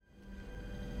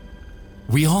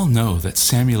We all know that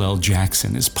Samuel L.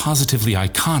 Jackson is positively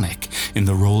iconic in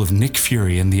the role of Nick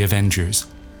Fury in The Avengers.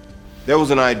 There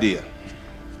was an idea.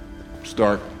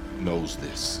 Stark knows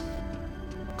this.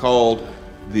 Called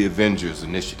the Avengers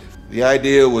Initiative. The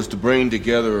idea was to bring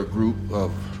together a group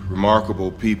of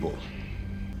remarkable people.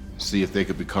 See if they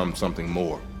could become something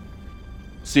more.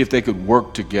 See if they could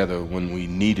work together when we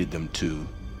needed them to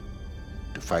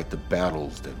fight the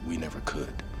battles that we never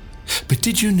could. But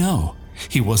did you know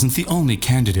he wasn't the only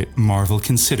candidate Marvel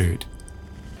considered?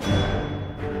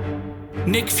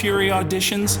 Nick Fury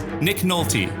auditions Nick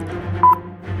Nolte.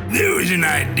 There was an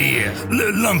idea,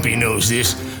 Lumpy knows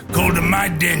this, called the My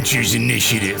Dentures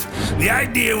Initiative. The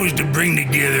idea was to bring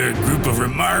together a group of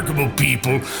remarkable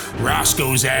people,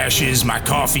 Roscoe's ashes, my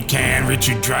coffee can,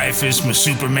 Richard Dreyfuss, my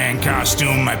Superman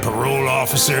costume, my parole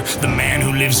officer, the man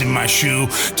who lives in my shoe,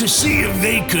 to see if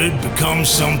they could become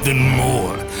something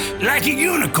more, like a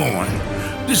unicorn.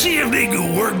 To see if they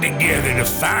could work together to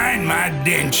find my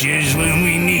dentures when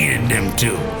we needed them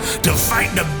to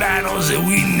fight the battles that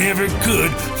we never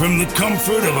could from the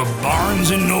comfort of a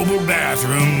Barnes & Noble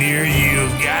bathroom near you.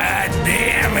 God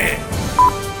damn it!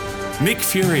 Nick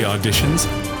Fury auditions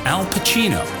Al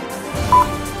Pacino.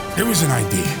 There was an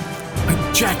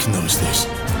idea, Jack knows this,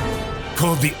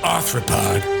 called the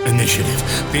Arthropod Initiative.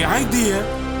 The idea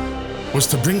was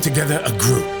to bring together a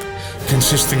group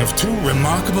consisting of 2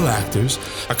 remarkable actors,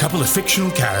 a couple of fictional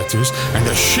characters, and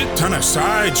a shit ton of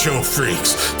sideshow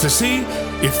freaks to see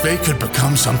if they could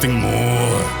become something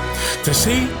more. To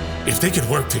see if they could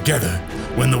work together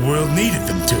when the world needed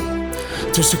them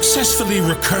to successfully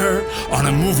recur on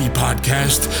a movie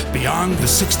podcast beyond the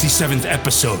 67th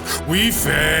episode. We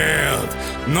failed.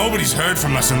 Nobody's heard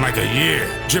from us in like a year.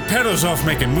 Geppetto's off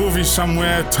making movies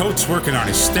somewhere. Tote's working on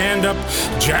his stand-up.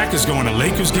 Jack is going to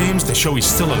Lakers games to show he's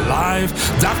still alive.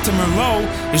 Dr.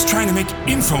 Merlot is trying to make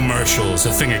infomercials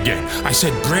a thing again. I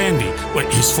said Brandy. Wait,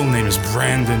 his full name is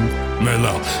Brandon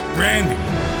Merlot. Brandy.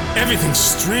 Everything's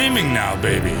streaming now,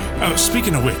 baby. Oh,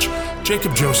 speaking of which,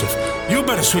 Jacob Joseph, you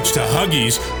better switch to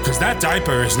Huggies, because that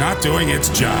diaper is not doing its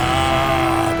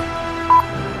job.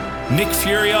 Nick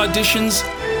Fury auditions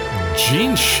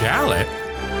Gene Shalit.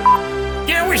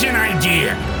 There was an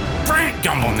idea. Frank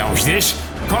Gumble knows this.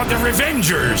 Called the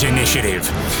Revengers Initiative.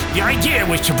 The idea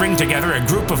was to bring together a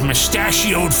group of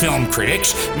mustachioed film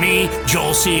critics, me,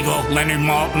 Joel Siegel, Leonard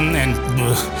Maltin, and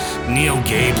Neil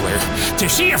Gabler, to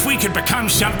see if we could become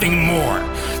something more.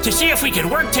 To see if we could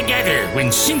work together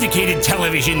when syndicated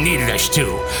television needed us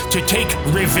to take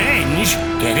revenge,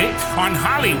 get it, on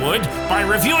Hollywood by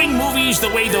reviewing movies the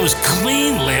way those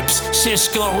clean lips,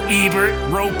 Siskel, Ebert,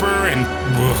 Roper, and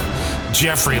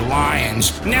Jeffrey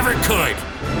Lyons never could.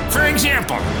 For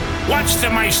example, watch the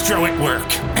maestro at work.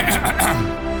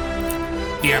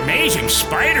 The Amazing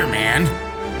Spiderman,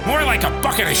 more like a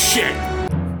bucket of shit.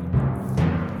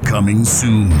 Coming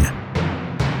soon.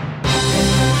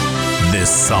 This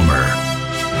summer.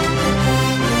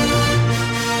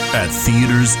 At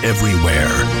theaters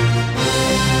everywhere.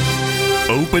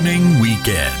 Opening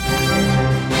weekend.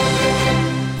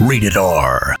 Rated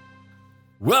R.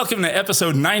 Welcome to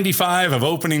episode 95 of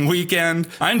Opening Weekend.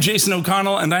 I'm Jason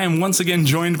O'Connell, and I am once again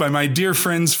joined by my dear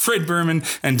friends Fred Berman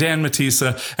and Dan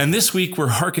Matissa. And this week we're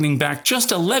hearkening back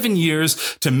just 11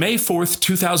 years to May 4th,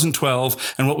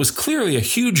 2012, and what was clearly a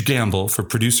huge gamble for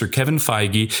producer Kevin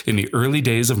Feige in the early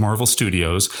days of Marvel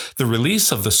Studios, the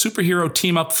release of the superhero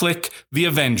team-up flick, The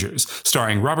Avengers,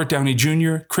 starring Robert Downey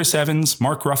Jr., Chris Evans,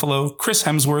 Mark Ruffalo, Chris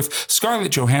Hemsworth,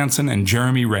 Scarlett Johansson, and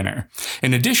Jeremy Renner.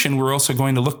 In addition, we're also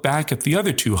going to look back at the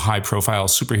other 2 high-profile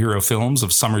superhero films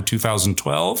of summer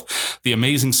 2012, The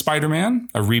Amazing Spider-Man,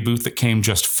 a reboot that came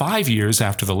just 5 years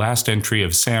after the last entry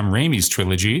of Sam Raimi's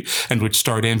trilogy, and which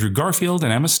starred Andrew Garfield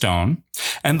and Emma Stone,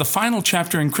 and the final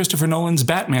chapter in Christopher Nolan's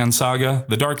Batman saga,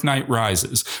 The Dark Knight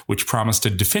Rises, which promised a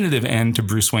definitive end to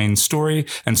Bruce Wayne's story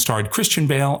and starred Christian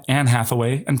Bale, Anne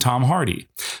Hathaway, and Tom Hardy.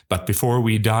 But before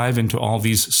we dive into all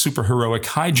these superheroic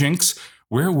hijinks,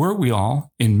 where were we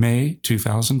all in May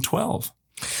 2012?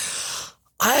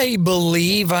 I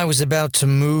believe I was about to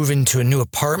move into a new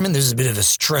apartment. This was a bit of a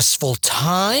stressful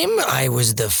time. I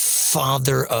was the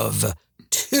father of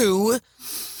 2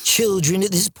 children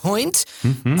at this point.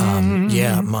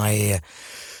 My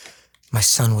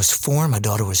son was 4, my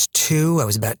daughter was 2. I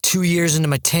was about 2 years into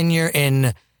my tenure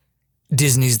in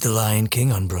Disney's The Lion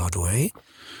King on Broadway.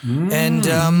 And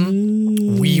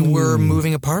we were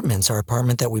moving apartments. Our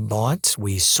apartment that we bought,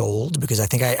 we sold, because I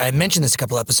think I mentioned this a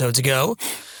couple episodes ago.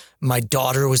 My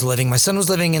son was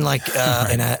living in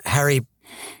in a Harry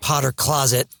Potter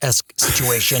closet-esque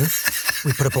situation.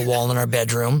 We put up a wall in our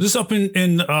bedroom. This up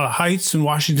in Heights, in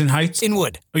Washington Heights?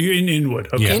 Inwood. Oh, you're in Inwood.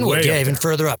 Okay. Yeah. Inwood, yeah, even there.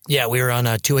 further up. Yeah, we were on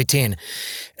 218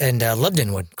 and loved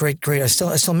Inwood. Great. I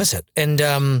still miss it.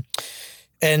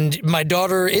 And my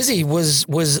daughter Izzy was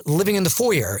living in the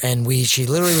foyer, and she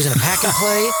literally was in a pack and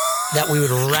play that we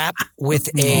would wrap with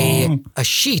a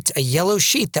sheet, a yellow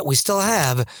sheet that we still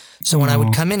have. So when I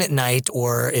would come in at night,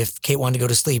 or if Kate wanted to go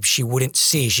to sleep, she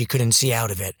couldn't see out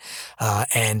of it.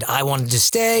 And I wanted to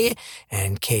stay,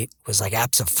 and Kate was like,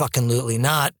 abso-fucking-lutely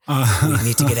not. We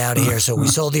need to get out of here. So we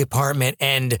sold the apartment,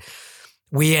 and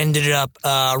we ended up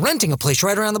renting a place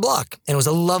right around the block, and it was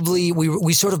a lovely. We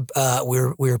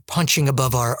were punching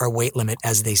above our weight limit,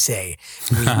 as they say.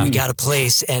 We got a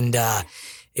place, and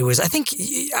it was. I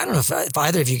don't know if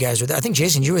either of you guys were there. I think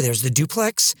Jason, you were there. It was the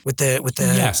duplex with the.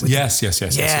 Yes.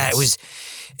 Yeah,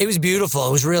 it was beautiful.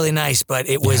 It was really nice, but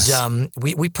it was.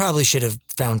 We probably should have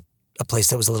found a place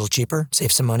that was a little cheaper,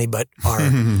 save some money. But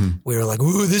we were like,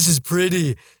 ooh, this is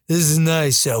pretty. This is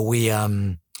nice. So we.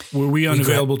 Were we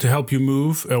unavailable to help you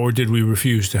move, or did we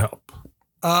refuse to help?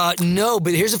 No,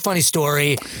 but here's a funny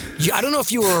story. I don't know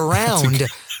if you were around.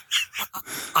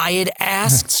 I had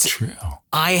asked. That's true.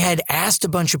 I had asked a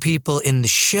bunch of people in the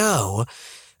show.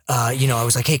 I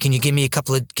was like, "Hey, can you give me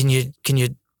Can you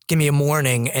give me a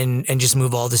morning and just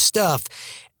move all this stuff?"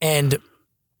 And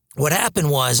what happened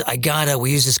was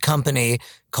we use this company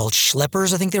called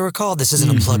Schleppers, I think they were called. This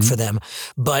isn't a plug for them,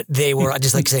 but they were, I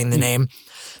just like saying the name.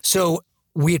 So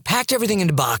we had packed everything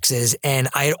into boxes, and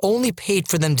I had only paid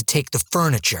for them to take the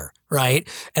furniture, right?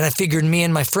 And I figured me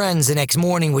and my friends the next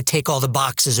morning would take all the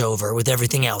boxes over with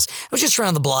everything else. It was just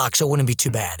around the block, so it wouldn't be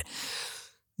too bad.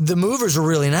 The movers were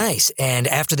really nice, and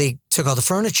after they took all the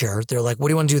furniture, they're like, what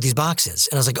do you want to do with these boxes?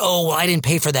 And I was like, oh, well, I didn't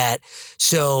pay for that,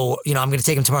 so, I'm going to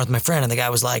take them tomorrow with my friend. And the guy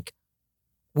was like,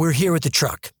 we're here with the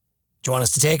truck. Do you want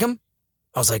us to take them?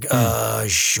 I was like,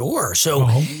 sure. So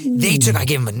I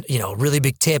gave them a really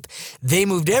big tip. They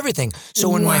moved everything. So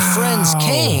when my friends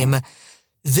came,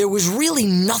 there was really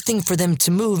nothing for them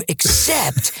to move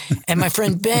except, and my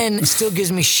friend Ben still gives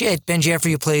me shit. Ben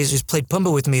Jeffrey, who's played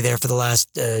Pumbaa with me there for the last,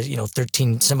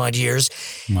 13 some odd years.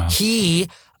 Wow. He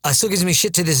still gives me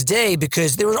shit to this day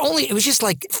because it was just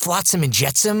like flotsam and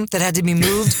jetsam that had to be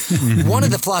moved. One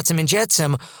of the flotsam and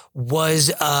jetsam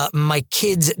was my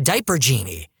kid's diaper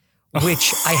genie,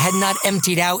 which I had not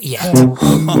emptied out yet.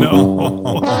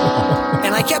 No.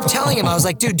 And I kept telling him, I was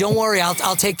like, dude, don't worry, I'll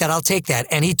take that.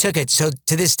 And he took it. So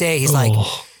to this day, he's like,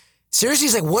 seriously?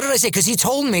 He's like, what did I say? Because he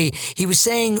told me, he was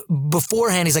saying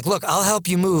beforehand, he's like, look, I'll help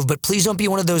you move, but please don't be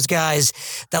one of those guys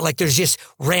that like there's just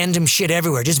random shit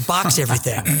everywhere. Just box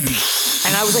everything.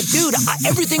 And I was like, dude,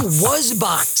 everything was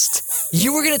boxed.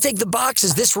 You were going to take the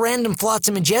boxes. This random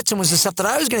flotsam and jetsam was the stuff that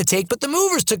I was going to take, but the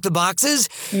movers took the boxes.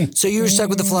 So you were stuck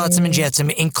with the flotsam and jetsam,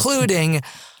 including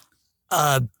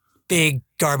a big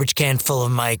garbage can full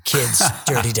of my kids'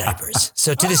 dirty diapers.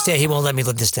 So to this day, he won't let me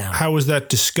live this down. How was that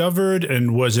discovered?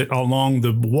 And was it along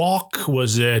the walk?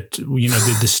 Was it, did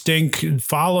the stink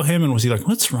follow him? And was he like,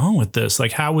 what's wrong with this?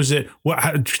 Like, how was it?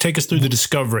 Take us through the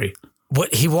discovery.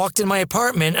 He walked in my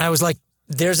apartment, and I was like,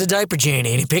 there's a diaper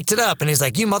genie. And he picked it up, and he's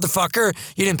like, you motherfucker,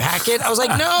 you didn't pack it? I was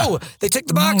like, no, they took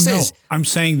the boxes. No. I'm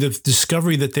saying the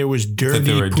discovery that there was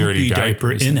dirty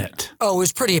diaper in it. Oh, it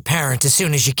was pretty apparent as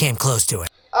soon as you came close to it.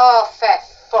 Oh, for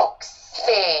fuck's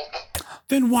sake.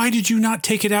 Then why did you not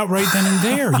take it out right then and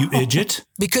there, you idiot?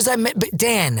 Because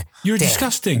Dan. You're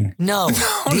disgusting. No,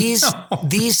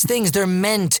 these things, they're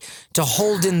meant to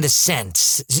hold in the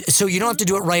scents. So you don't have to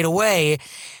do it right away.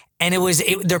 And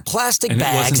they're plastic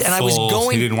bags, and I was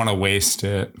going. He didn't want to waste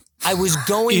it. I was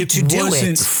going to do it. It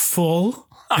wasn't full,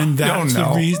 and that's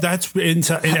the reason. That's in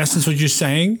essence what you're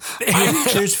saying.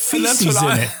 There's feces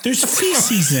in it. There's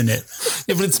feces in it.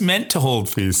 Yeah, but it's meant to hold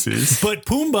feces. But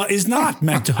Pumbaa is not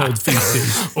meant to hold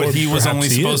feces. But he was only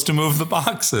supposed to move the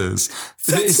boxes.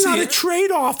 That's not a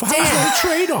trade-off. How is that a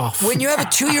trade-off? When you have a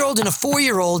 2-year-old and a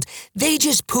 4-year-old, they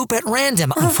just poop at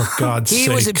random. Oh, for God's sake. He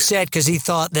was upset because he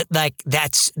thought that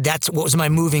that's what was my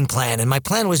moving plan. And my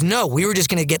plan was, no, we were just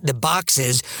going to get the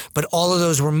boxes, but all of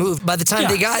those were moved. By the time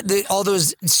they got all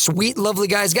those sweet, lovely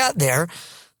guys got there,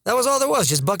 that was all there was,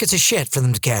 just buckets of shit for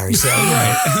them to carry. So,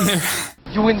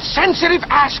 You insensitive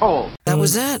asshole! That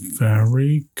was it.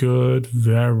 Very good,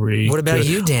 very What about good.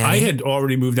 you, Danny? I had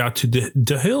already moved out to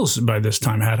the hills by this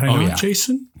time, had I not,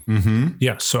 Jason? Mm-hmm.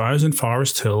 Yeah, so I was in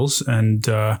Forest Hills, and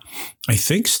I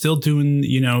think still doing,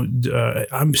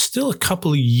 I'm still a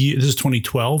couple of years. This is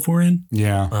 2012 we're in.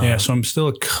 Yeah. Yeah, so I'm still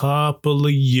a couple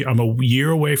of years. I'm a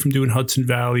year away from doing Hudson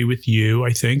Valley with you,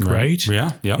 I think, right?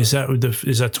 Yeah, yeah. Is that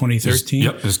 2013?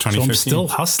 Yep, it's 2013. So I'm still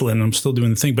hustling. I'm still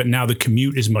doing the thing, but now the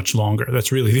commute is much longer.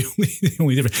 That's really the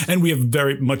only difference. And we have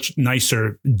very much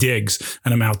nicer digs,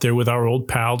 and I'm out there with our old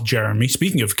pal, Jeremy.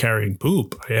 Speaking of carrying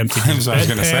poop, I emptied his I was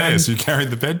going to say, bedpan. is you carried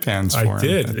the bedpans for him. I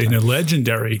did in a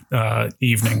legendary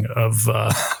evening of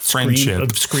friendship,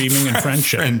 of screaming and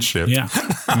friendship. Friendship. Yeah.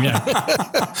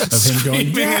 Of him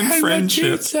going, Screaming and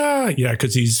friendship. Pizza. Yeah,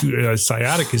 because he's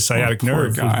sciatic. His sciatic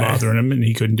nerve was bothering him, and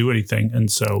he couldn't do anything.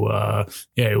 And so,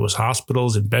 it was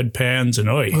hospitals and bedpans, and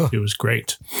it was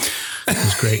great. It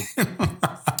was great.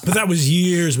 But that was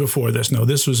years before this. No,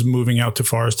 this was moving out to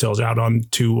Forest Hills, out on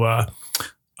to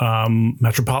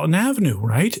Metropolitan Avenue,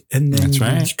 right? And then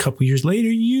a couple years later,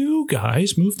 you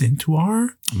guys moved into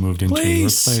your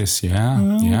place. Yeah.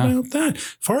 How about that?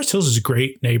 Forest Hills is a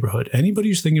great neighborhood. Anybody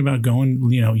who's thinking about going,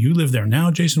 you live there now,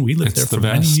 Jason. We lived there for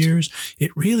many years.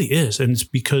 It really is. And it's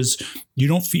because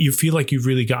you feel like you've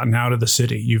really gotten out of the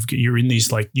city. You're in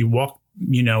these, like, you walk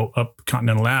up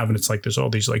Continental Ave, and it's like there's all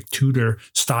these like Tudor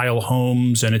style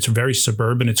homes, and it's very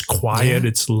suburban. It's quiet. Yeah.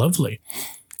 It's lovely.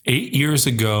 8 years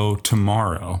ago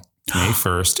tomorrow, May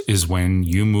 1st, is when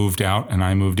you moved out and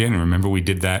I moved in. Remember, we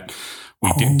did that.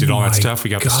 We did all that stuff. We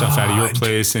got the stuff out of your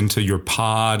place into your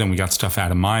pod, and we got stuff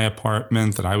out of my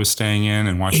apartment that I was staying in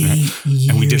and watching it.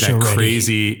 And we did that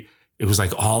crazy. It was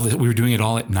like we were doing it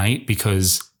all at night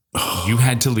because you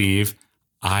had to leave.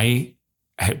 I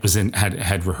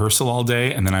had rehearsal all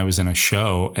day, and then I was in a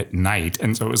show at night,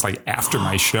 and so it was like after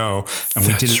my show, and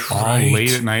we did it all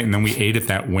late at night, and then we ate at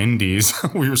that Wendy's.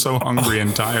 We were so hungry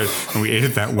and tired, and we ate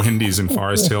at that Wendy's in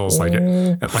Forest Hills like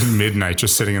at like midnight,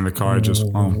 just sitting in the car, just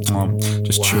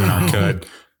chewing our cud.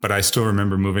 But I still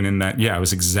remember moving in that. Yeah, it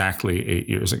was exactly 8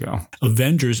 years ago.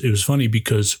 Avengers. It was funny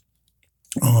because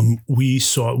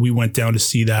we went down to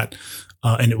see that.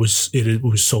 And it was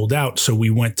sold out. So we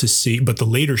went to see, but the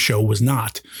later show was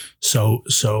not. So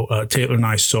Taylor and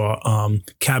I saw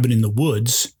Cabin in the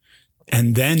Woods,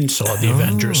 and then saw the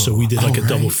Avengers. So we did like a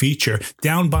double feature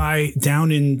down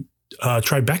in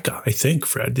Tribeca, I think.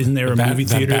 Fred, isn't there a movie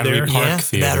theater there?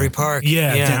 Battery Park.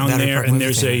 Yeah, down Battery there,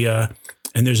 Park,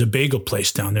 and there's a bagel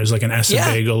place down there. There's like an Essa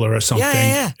bagel or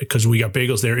something. Because we got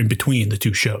bagels there in between the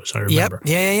two shows. I remember.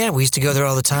 Yeah. We used to go there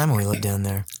all the time when we lived down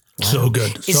there. Wow. So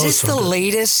good. Is this the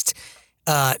latest?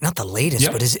 Not the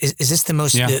latest, but is this the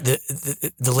most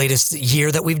the latest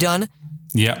year that we've done?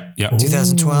 Yeah.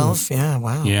 2012. Yeah.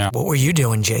 Wow. Yeah. What were you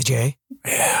doing, JJ?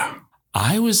 Yeah.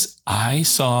 I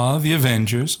saw the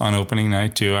Avengers on opening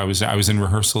night too. I was in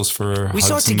rehearsals for We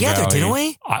saw it together, Valley. didn't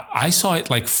we? I saw it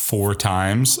like 4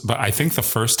 times, but I think the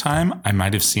first time I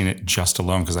might have seen it just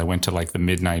alone because I went to like the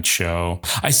midnight show.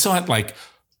 I saw it like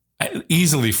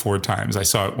easily 4 times. I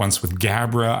saw it once with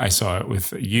Gabra. I saw it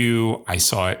with you. I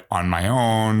saw it on my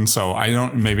own. So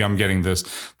maybe I'm getting the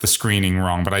screening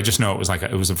wrong, but I just know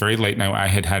it was a very late night. I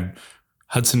had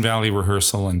Hudson Valley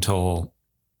rehearsal until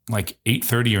like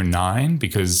 8:30 or 9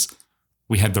 because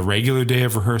we had the regular day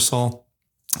of rehearsal.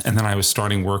 And then I was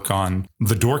starting work on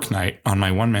The Dork Night on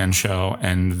my one-man show.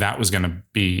 And that was going to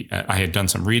be, I had done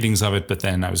some readings of it, but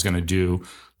then I was going to do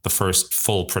the first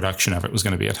full production of it was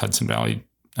going to be at Hudson Valley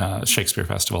Shakespeare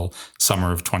Festival,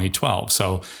 summer of 2012.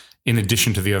 So in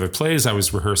addition to the other plays I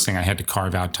was rehearsing, I had to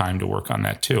carve out time to work on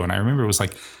that too. And I remember it was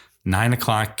like 9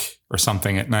 o'clock or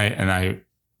something at night, and I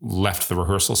left the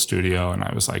rehearsal studio and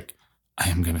I was like, I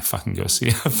am going to fucking go see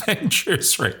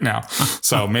Avengers right now.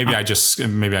 So maybe I just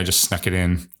snuck it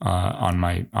in on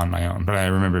my own. But I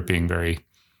remember it being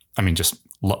just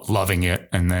loving it,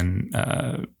 and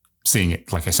then seeing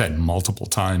it, like I said, multiple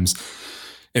times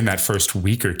in that first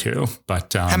week or two.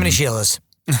 But how many Sheilas?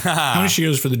 How many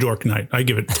Sheilas for The Dark Knight? I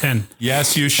give it 10.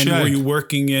 Yes, you should. And were you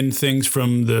working in things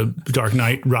from The Dark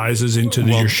Knight Rises into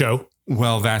your show?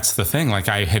 Well, that's the thing. Like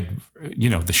I had,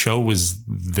 the show was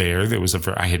there.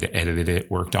 I had edited it,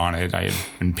 worked on it. I had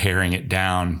been paring it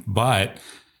down, but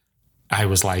I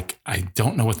was like, I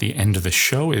don't know what the end of the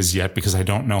show is yet because I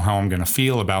don't know how I'm going to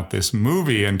feel about this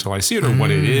movie until I see it, or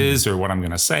what it is, or what I'm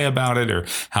going to say about it, or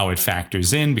how it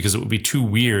factors in, because it would be too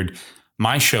weird.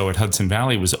 My show at Hudson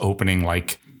Valley was opening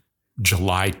like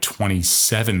July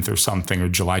 27th or something, or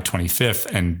July 25th.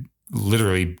 And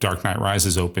literally Dark Knight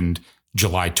Rises opened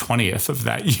July 20th of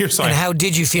that year. So how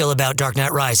did you feel about Dark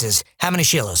Knight Rises? How many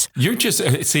Sheilas? You're just,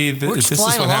 this is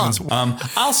what happens.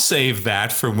 I'll save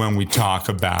that for when we talk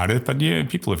about it, but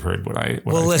people have heard what I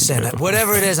listen,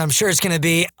 whatever it is, I'm sure it's going to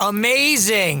be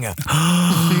amazing.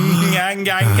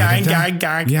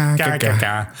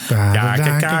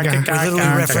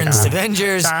 literally referenced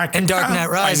Avengers and Dark Knight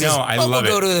Rises. I know, I love we'll it.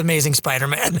 go to Amazing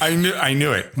Spider-Man. I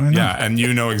knew it. Yeah, and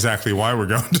you know exactly why we're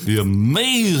going to the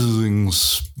Amazing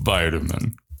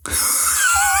Spider-Man.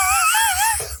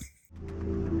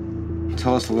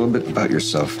 Tell us a little bit about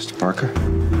yourself, Mr. Parker.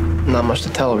 Not much to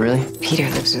tell, really. Peter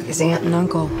lives with his aunt and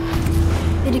uncle.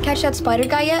 Did you catch that spider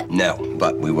guy yet? No,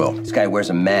 but we will. This guy wears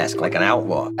a mask like an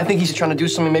outlaw. I think he's trying to do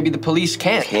something maybe the police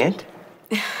can't. Can't?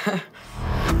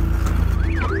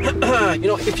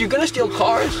 If you're gonna steal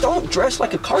cars, don't dress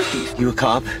like a car thief. You a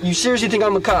cop? You seriously think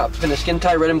I'm a cop in a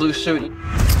skin-tight red and blue suit?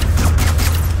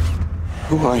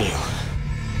 Who are you?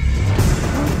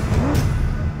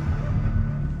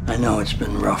 I know it's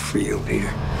been rough for you,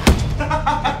 Peter.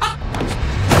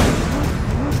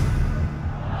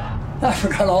 I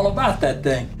forgot all about that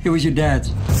thing. It was your dad's.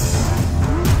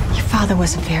 Your father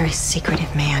was a very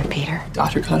secretive man, Peter.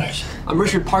 Dr. Connors, I'm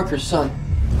Richard Parker's son.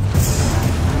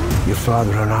 Your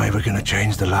father and I were going to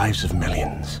change the lives of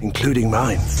millions, including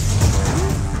mine.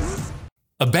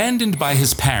 Abandoned by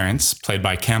his parents, played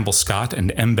by Campbell Scott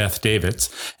and M. Beth Davids,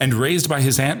 and raised by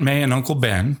his Aunt May and Uncle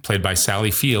Ben, played by Sally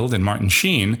Field and Martin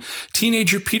Sheen,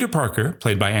 teenager Peter Parker,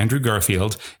 played by Andrew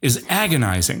Garfield, is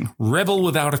agonizing, rebel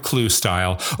without a clue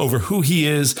style over who he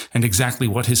is and exactly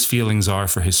what his feelings are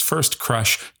for his first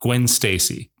crush, Gwen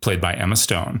Stacy, played by Emma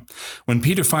Stone. When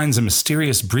Peter finds a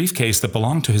mysterious briefcase that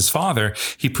belonged to his father,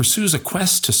 he pursues a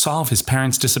quest to solve his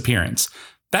parents' disappearance.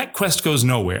 That quest goes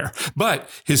nowhere, but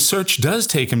his search does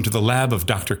take him to the lab of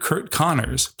Dr. Kurt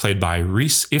Connors, played by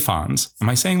Rhys Ifans. Am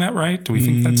I saying that right? Do we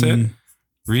think that's it?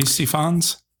 Rhys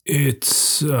Ifans?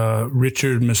 It's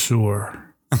Richard Masur.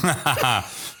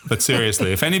 But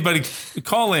seriously, if anybody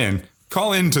call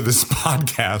into this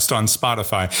podcast on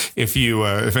Spotify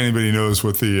if anybody knows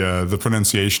what the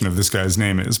pronunciation of this guy's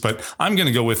name is. But I'm going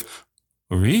to go with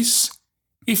Rhys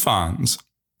Ifans.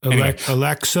 Anyway.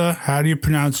 Alexa, how do you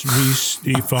pronounce Rhys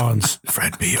Ifans?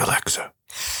 Fred B. Alexa.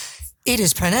 It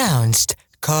is pronounced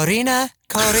Corina.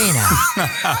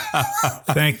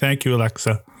 Thank you,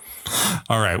 Alexa.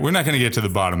 All right, we're not going to get to the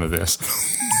bottom of this.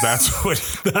 That's what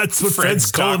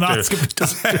Fred's colonoscopy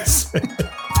says.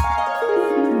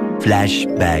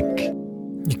 Flashback.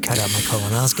 You cut out my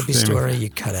colonoscopy story. You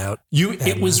cut out.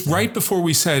 It was right before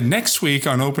we said next week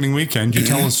on opening weekend. You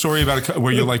tell a story about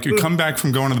where you're like, you come back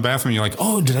from going to the bathroom. And you're like,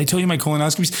 oh, did I tell you my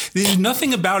colonoscopies? There's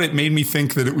nothing about it made me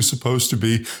think that it was supposed to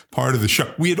be part of the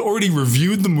show. We had already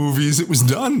reviewed the movies. It was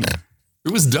done.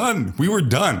 It was done. We were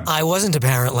done. I wasn't,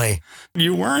 apparently.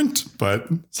 You weren't, but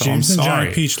so James I'm and sorry.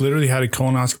 Johnny Peach literally had a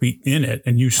colonoscopy in it,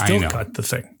 and you still cut the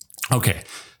thing. Okay,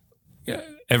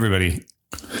 everybody.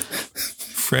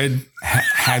 Fred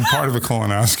had part of a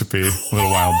colonoscopy a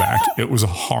little while back. It was a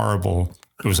horrible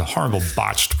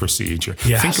botched procedure.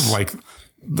 Yes.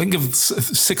 Think of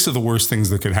 6 of the worst things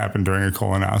that could happen during a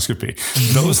colonoscopy.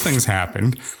 Those things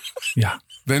happened. Yeah.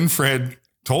 Then Fred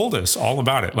told us all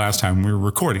about it last time we were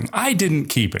recording. I didn't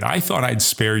keep it. I thought I'd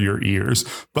spare your ears,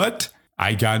 but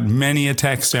I got many a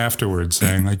text afterwards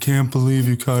saying, I can't believe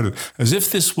you cut it. As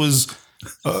if this was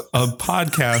a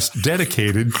podcast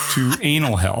dedicated to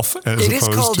anal health as it is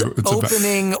opposed called to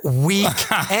opening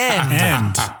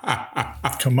weekend.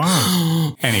 Come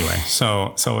on. Anyway,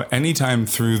 so anytime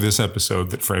through this episode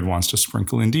that Fred wants to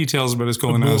sprinkle in details about his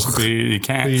colonoscopy, you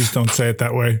can't. Please don't say it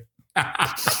that way.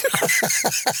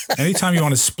 Anytime you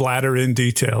want to splatter in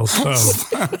details,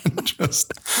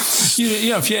 just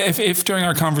if during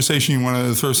our conversation you want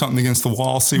to throw something against the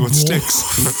wall, see what sticks.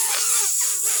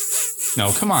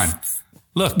 No, come on.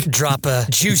 Look. Drop a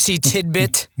juicy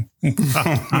tidbit.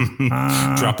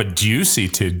 Drop a juicy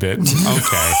tidbit.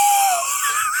 Okay.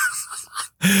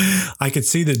 I could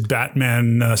see that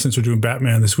Batman, since we're doing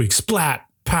Batman this week, splat,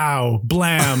 pow,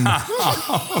 blam,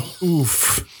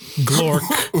 oof, glork,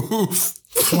 oof,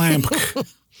 flamp,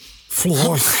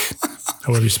 flork,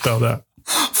 however you spell that.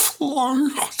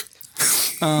 Flork.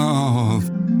 Oh.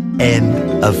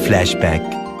 End of flashback.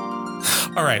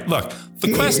 All right, look.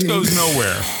 The quest goes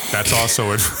nowhere. That's also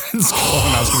what Fred's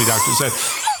colonoscopy doctor said.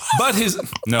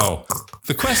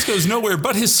 The quest goes nowhere,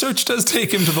 but his search does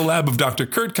take him to the lab of Dr.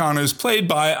 Kurt Connors, played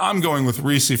by, I'm going with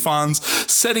Rhys Ifans,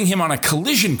 setting him on a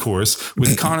collision course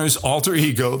with Connors' alter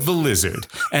ego, the Lizard.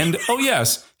 And, oh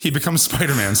yes, he becomes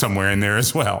Spider-Man somewhere in there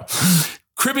as well.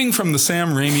 Cribbing from the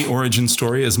Sam Raimi origin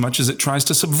story as much as it tries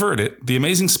to subvert it, The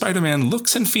Amazing Spider-Man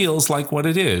looks and feels like what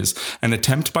it is, an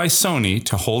attempt by Sony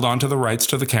to hold on to the rights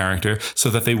to the character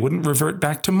so that they wouldn't revert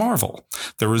back to Marvel.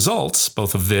 The results,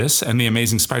 both of this and The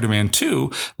Amazing Spider-Man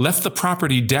 2, left the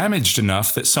property damaged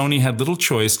enough that Sony had little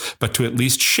choice but to at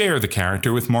least share the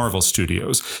character with Marvel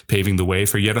Studios, paving the way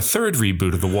for yet a third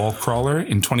reboot of the wall crawler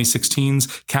in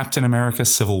 2016's Captain America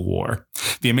Civil War.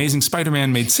 The Amazing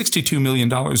Spider-Man made $62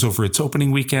 million over its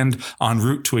opening weekend, en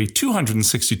route to a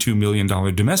 $262 million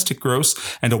domestic gross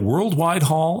and a worldwide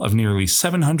haul of nearly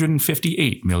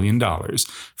 $758 million.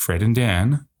 Fred and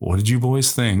Dan, what did you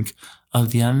boys think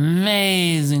of The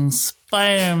Amazing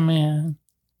Spider-Man?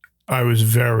 I was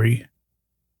very,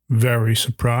 very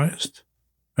surprised.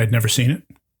 I'd never seen it.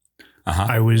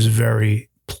 I was very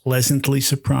pleasantly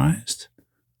surprised.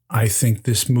 I think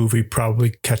this movie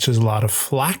probably catches a lot of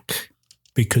flack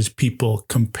because people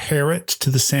compare it to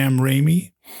the Sam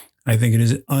Raimi. I think it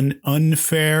is an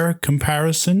unfair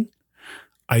comparison.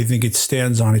 I think it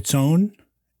stands on its own,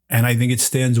 and I think it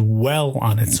stands well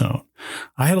on its own.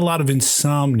 I had a lot of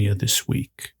insomnia this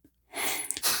week.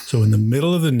 So in the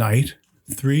middle of the night,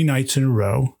 3 nights in a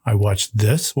row, I watched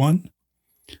this one,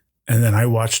 and then I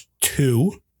watched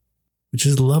 2, which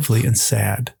is lovely and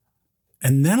sad.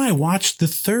 And then I watched the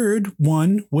third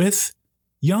one with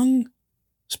young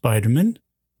Spider-Man,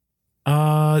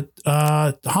 Tom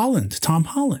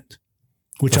Holland,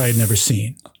 which I had never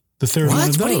seen. The third one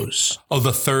of those.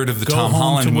 The third of the Go Tom home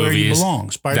Holland to where movies you belong.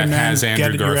 Spider-Man, that has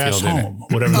Andrew Get Your Ass Garfield in Home,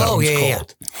 it. whatever that one's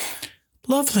called.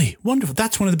 Lovely, wonderful.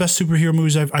 That's one of the best superhero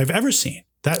movies I've ever seen.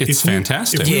 It's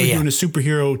fantastic. If we were doing a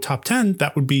superhero top 10,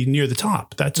 that would be near the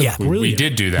top. That's a brilliant We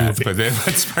did do that, movie.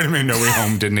 but Spider-Man No Way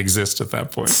Home didn't exist at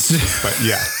that point. But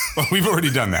yeah, well, we've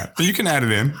already done that. But you can add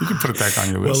it in. You can put it back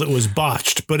on your list. Well, it was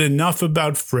botched, but enough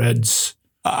about Fred's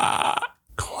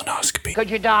colonoscopy. Could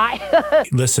you die?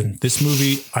 Listen, this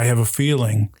movie, I have a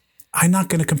feeling, I'm not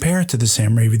going to compare it to the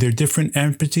Sam Raimi. They're different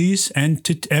entities.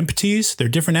 They're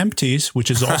different entities, which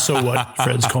is also what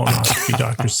Fred's colonoscopy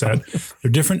doctor said.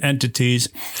 They're different entities.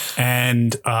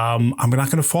 And I'm not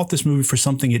going to fault this movie for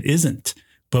something it isn't.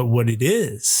 But what it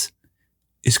is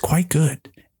quite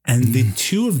good. And the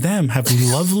two of them have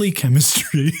lovely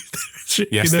chemistry.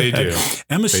 Yes, they do.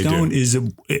 Emma Stone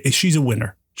she's a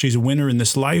winner. She's a winner in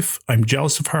this life. I'm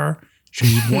jealous of her.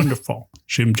 She's wonderful.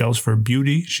 I'm jealous of her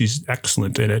beauty. She's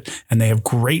excellent in it. And they have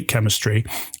great chemistry.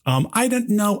 I don't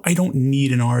know. I don't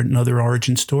need another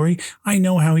origin story. I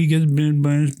know how he gets bitten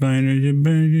by a spider.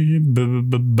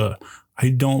 I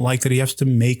don't like that he has to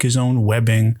make his own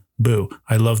webbing. Boo.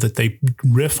 I love that they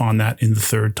riff on that in the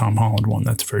third Tom Holland one.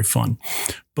 That's very fun.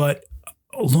 But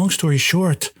long story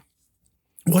short,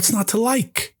 what's not to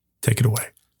like? Take it away.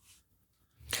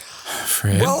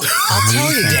 Fred? Well, I'll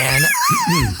tell you, Dan,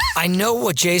 I know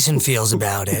what Jason feels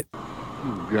about it.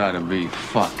 You gotta be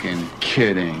fucking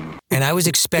kidding. And I was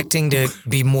expecting to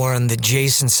be more on the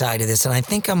Jason side of this, and I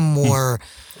think I'm more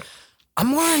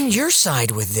on your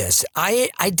side with this. I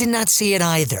did not see it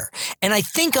either. And I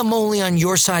think I'm only on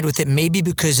your side with it maybe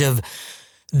because of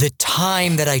the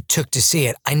time that I took to see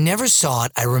it. I never saw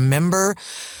it. I remember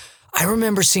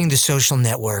seeing The Social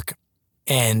Network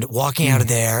and walking out of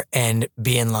there and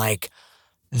being like,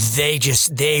 they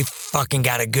fucking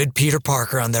got a good Peter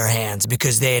Parker on their hands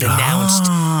because they had announced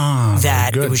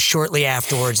that it was shortly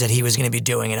afterwards that he was going to be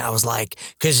doing it. I was like,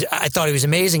 because I thought he was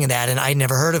amazing in that and I'd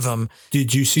never heard of him.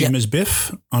 Did you see him as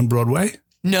Biff on Broadway?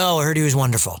 No, I heard he was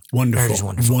wonderful.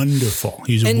 Wonderful.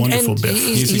 He's a wonderful Biff.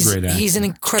 He's a great actor. He's an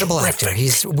incredible actor.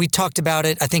 We talked about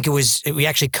it. I think we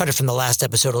actually cut it from the last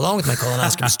episode along with my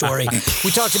colonoscopy story.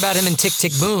 We talked about him in Tick,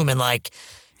 Tick, Boom and like,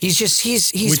 he's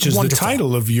which is wonderful. The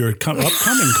title of your upcoming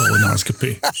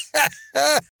colonoscopy.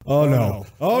 Oh no.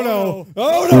 Oh no.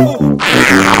 Oh no.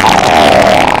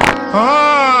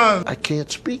 I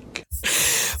can't speak.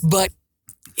 But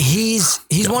he's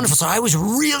wonderful. So I was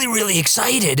really, really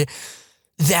excited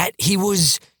that he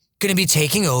was going to be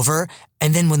taking over.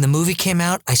 And then when the movie came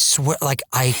out, I swear, like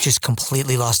I just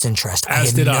completely lost interest. I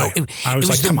was It like,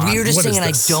 was the weirdest thing, and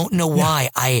this? I don't know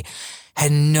why. I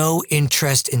had no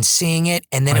interest in seeing it.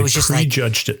 And then it was just like...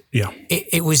 prejudged it, yeah.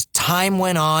 It was time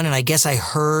went on, and I guess I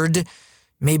heard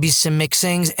maybe some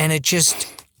mixings, and it just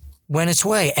went its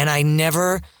way. And I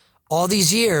never, all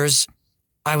these years,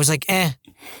 I was like, I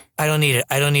don't need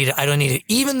it.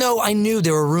 Even though I knew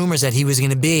there were rumors that he was going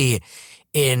to be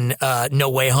in No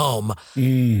Way Home.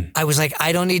 I was like,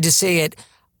 I don't need to see it.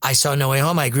 I saw No Way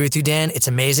Home. I agree with you, Dan. It's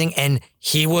amazing. And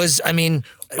he was, I mean...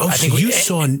 I think you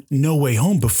saw No Way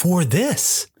Home before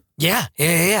this? Yeah.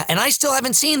 And I still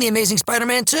haven't seen The Amazing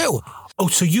Spider-Man 2. Oh,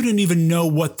 so you didn't even know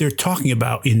what they're talking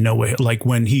about in No Way, like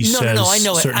when he says No, I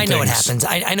know it. I know what happens.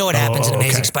 I know what happens in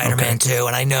Amazing Spider-Man 2,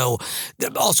 and I know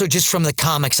also just from the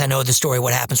comics, I know the story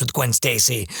what happens with Gwen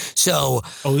Stacy. So,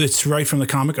 it's right from the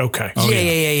comic. Okay.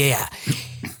 Yeah.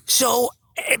 So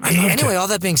anyway, all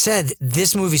that being said,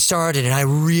 this movie started, and I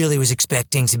really was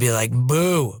expecting to be like,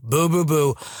 boo, boo, boo,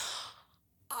 boo.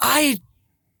 I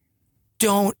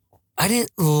didn't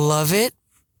love it,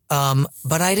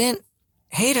 but I didn't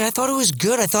hate it. I thought it was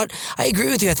good. I agree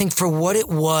with you. I think for what it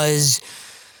was,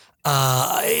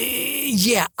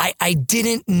 I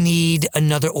didn't need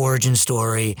another origin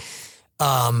story.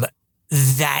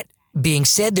 That being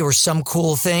said, there were some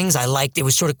cool things. I liked it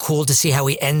was sort of cool to see how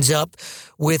he ends up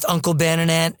with Uncle Ben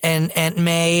and Aunt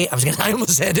May. I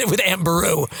almost said it with Aunt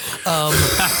Beru.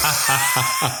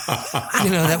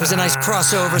 That was a nice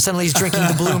crossover. Suddenly he's drinking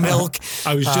the blue milk.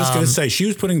 I was just going to say, she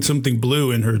was putting something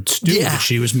blue in her stew that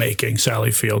she was making,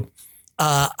 Sally Field.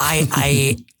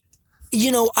 I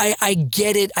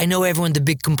get it. I know everyone, the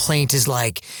big complaint is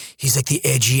like, he's like the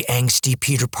edgy, angsty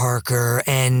Peter Parker,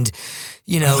 and,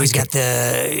 he's got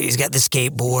the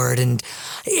skateboard, and,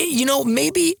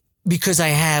 maybe because I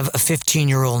have a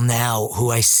 15-year-old now who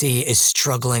I see is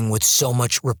struggling with so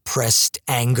much repressed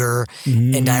anger,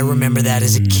 and I remember that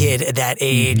as a kid at that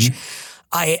age,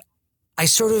 I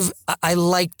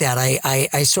like that.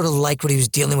 I sort of like what he was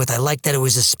dealing with. I like that it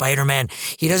was a Spider-Man.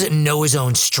 He doesn't know his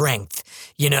own strength.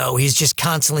 He's just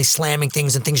constantly slamming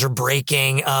things and things are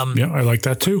breaking. I like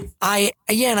that too.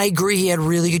 And I agree. He had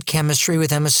really good chemistry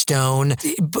with Emma Stone.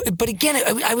 But again,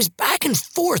 I was back and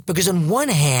forth because on one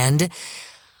hand,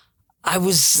 I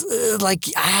was like,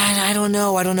 I don't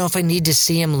know. I don't know if I need to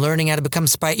see him learning how to become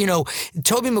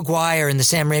Tobey Maguire in the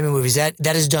Sam Raimi movies,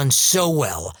 that is done so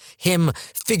well. Him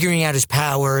figuring out his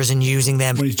powers and using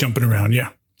them. When he's jumping around, yeah.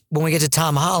 When we get to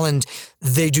Tom Holland,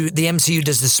 the MCU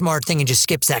does the smart thing and just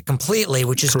skips that completely,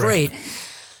 which is great.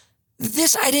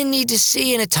 This I didn't need to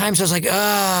see, and at times I was like,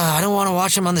 I don't want to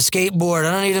watch him on the skateboard.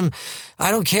 I don't need him.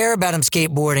 I don't care about him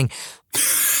skateboarding.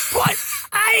 But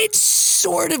I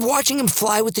sort of watching him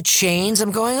fly with the chains.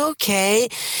 I'm going, okay.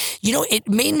 It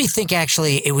made me think,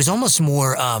 actually, it was almost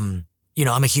more, I'm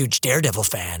a huge Daredevil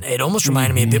fan. It almost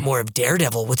reminded me a bit more of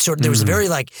Daredevil with there was a very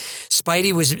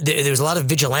Spidey there was a lot of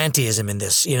vigilantism in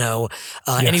this,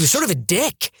 and he was sort of a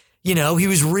dick. He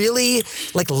was really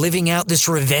living out this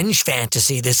revenge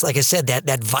fantasy, this, like I said,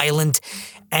 that violent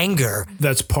anger.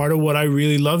 That's part of what I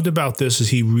really loved about this is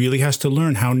he really has to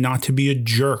learn how not to be a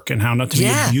jerk and how not to be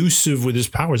abusive with his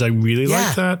powers. I really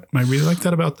like that. I really like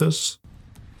that about this.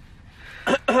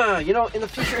 In the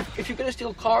future, if you're gonna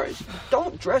steal cars,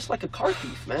 don't dress like a car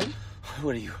thief, man.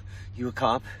 What are you? You a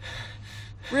cop?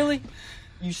 Really?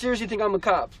 You seriously think I'm a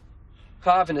cop?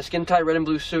 Cop in a skin-tight red and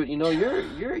blue suit.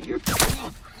 You're you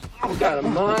got a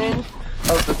mind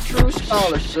of the true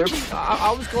scholar, sir.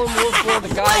 I was going more for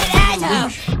the guy in the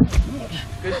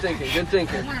Good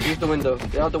thinking. Use the window.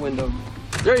 Get out the window.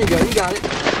 There you go. You got it.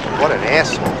 What an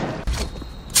asshole.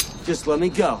 Just let me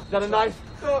go. Is that a knife?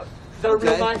 Is that a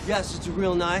real knife? Yes, it's a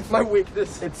real knife. My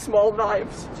weakness. It's small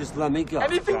knives. Just let me go.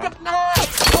 Anything but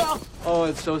knives! Oh,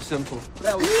 it's so simple.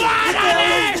 That was What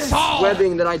an asshole!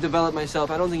 Webbing that I developed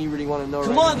myself. I don't think you really want to know.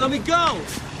 Come on, let me go!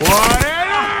 What an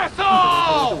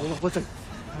asshole! What's a...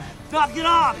 Knock it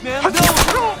off, man! No!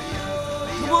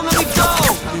 Come on, let me go!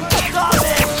 Stop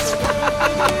it!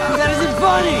 That isn't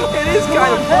funny! It is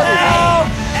kind of funny.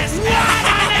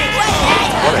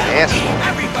 What an asshole.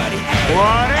 Everybody!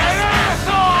 What an asshole!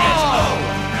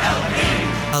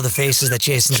 The faces that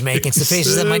Jason's making. It's the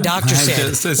faces that my doctor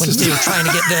said when he was trying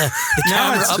to get the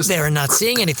camera up there and not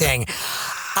seeing anything.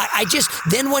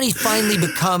 Then when he finally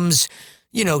becomes,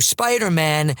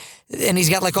 Spider-Man, and he's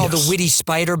got all the witty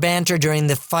spider banter during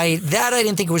the fight, that I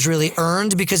didn't think was really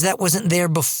earned because that wasn't there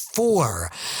before.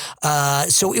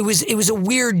 So it was a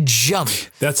weird jump.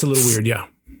 That's a little weird, yeah.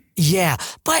 Yeah,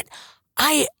 but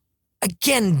I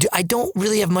don't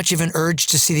really have much of an urge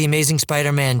to see The Amazing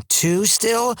Spider-Man 2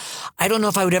 still. I don't know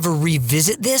if I would ever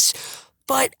revisit this,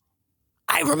 but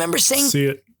I remember saying... See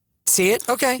it. See it?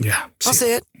 Okay. Yeah. I'll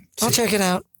see it. I'll check it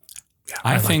out. Yeah,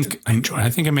 I think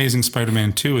Amazing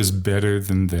Spider-Man 2 is better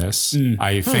than this.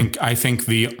 I think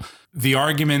the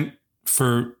argument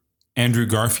for Andrew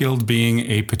Garfield being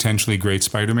a potentially great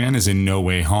Spider-Man is in No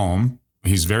Way Home.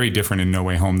 He's very different in No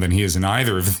Way Home than he is in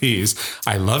either of these.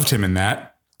 I loved him in that.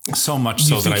 So much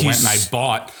so that I went and I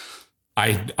bought.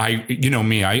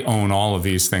 I own all of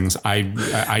these things.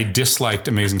 I disliked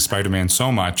Amazing Spider-Man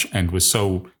so much and was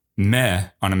so meh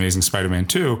on Amazing Spider-Man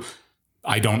 2.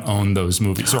 I don't own those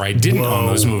movies, or I didn't own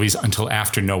those movies until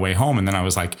after No Way Home, and then I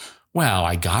was like, well,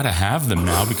 I got to have them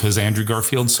now because Andrew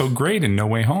Garfield's so great in No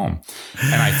Way Home.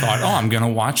 And I thought, I'm going to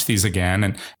watch these again.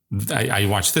 And I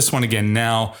watched this one again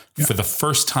now for the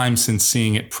first time since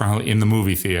seeing it probably in the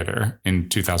movie theater in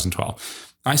 2012.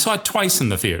 I saw it twice in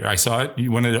the theater. I saw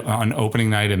it on opening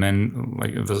night, and then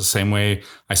like the same way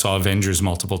I saw Avengers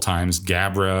multiple times.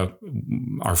 Gabra,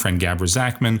 our friend Gabra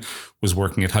Zachman, was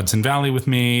working at Hudson Valley with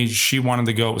me. She wanted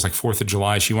to go. It was like 4th of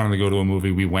July. She wanted to go to a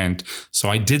movie. We went. So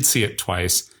I did see it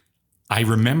twice. I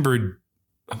remembered,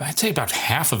 I'd say about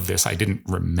half of this I didn't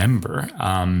remember.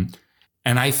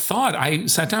 And I thought, I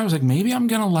sat down, I was like, maybe I'm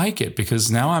going to like it because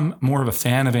now I'm more of a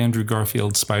fan of Andrew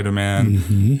Garfield's Spider-Man.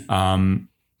 Mm-hmm.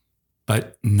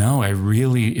 But no, it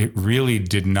really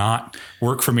did not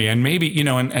work for me. And maybe,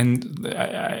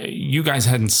 you guys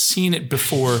hadn't seen it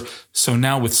before. So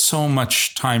now with so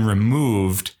much time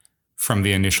removed from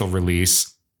the initial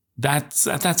release, that's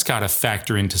got to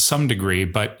factor into some degree.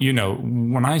 But,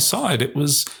 when I saw it, it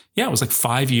was like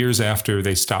 5 years after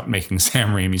they stopped making Sam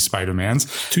Raimi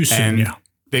Spider-Mans. Too soon, yeah.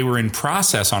 They were in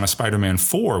process on a Spider-Man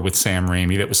 4 with Sam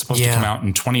Raimi that was supposed to come out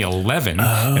in 2011.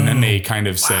 And then they kind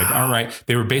of said, all right,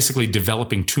 they were basically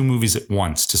developing 2 movies at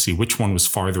once to see which one was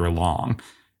farther along.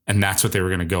 And that's what they were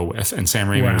going to go with. And Sam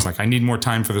Raimi was like, I need more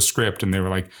time for the script. And they were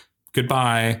like,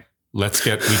 goodbye.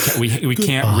 We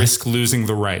can't risk losing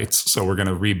the rights. So we're going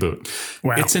to reboot.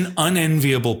 Wow. It's an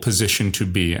unenviable position to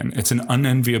be in. It's an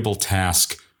unenviable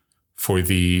task for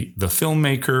the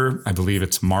filmmaker. I believe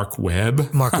it's Mark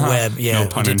Webb. Mark Webb, yeah. No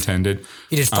pun intended.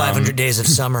 He did 500 Days of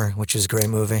Summer, which is a great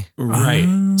movie.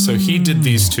 Right. So he did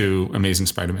these 2 Amazing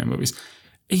Spider-Man movies.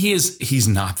 He's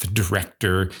not the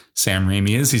director Sam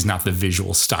Raimi is. He's not the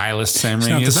visual stylist Sam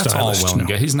Raimi is. That's all well and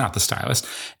good. He's not the stylist.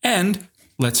 And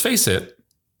let's face it,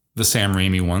 the Sam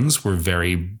Raimi ones were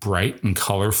very bright and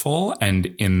colorful. And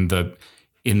in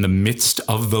the midst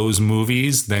of those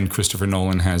movies, then Christopher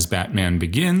Nolan has Batman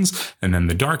Begins, and then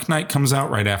The Dark Knight comes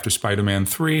out right after Spider-Man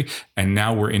 3, and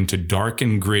now we're into dark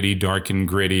and gritty,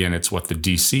 and it's what the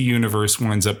DC universe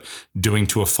winds up doing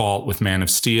to a fault with Man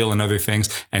of Steel and other things,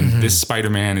 and this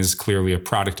Spider-Man is clearly a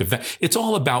product of that. It's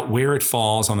all about where it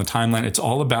falls on the timeline. It's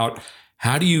all about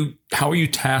how are you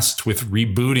tasked with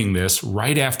rebooting this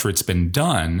right after it's been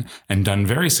done and done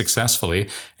very successfully,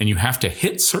 and you have to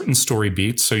hit certain story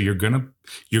beats, so you're gonna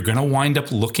wind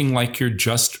up looking like you're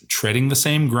just treading the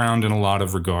same ground in a lot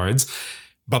of regards.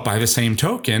 But by the same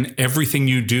token, everything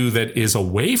you do that is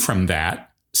away from that,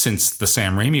 since the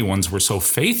Sam Raimi ones were so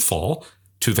faithful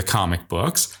to the comic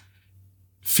books,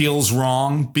 feels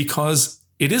wrong because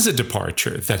it is a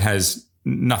departure that has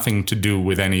nothing to do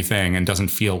with anything and doesn't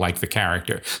feel like the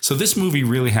character. So this movie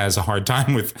really has a hard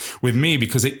time with me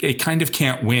because it kind of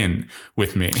can't win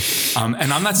with me. And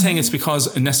I'm not saying it's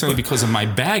necessarily because of my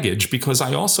baggage, because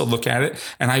I also look at it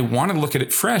and I want to look at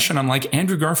it fresh. And I'm like,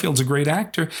 Andrew Garfield's a great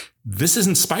actor. This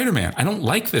isn't Spider-Man. I don't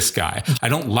like this guy. I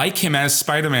don't like him as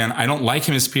Spider-Man. I don't like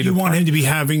him as Peter Parker. You want him to be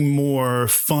having more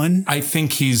fun? I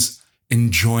think he's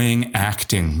enjoying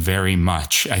acting very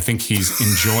much. I think he's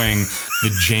enjoying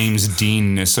the James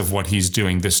Dean-ness of what he's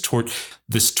doing. This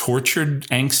tortured,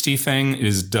 angsty thing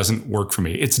doesn't work for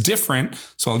me. It's different,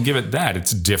 so I'll give it that.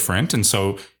 It's different, and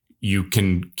so you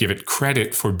can give it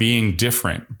credit for being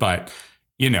different, but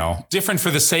different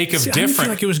for the sake of different. I didn't feel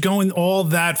like it was going all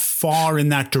that far in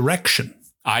that direction.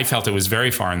 I felt it was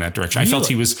very far in that direction. Really? I felt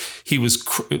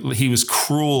he was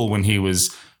cruel when he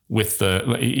was with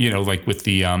the,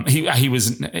 he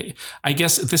was, I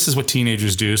guess this is what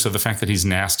teenagers do. So the fact that he's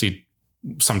nasty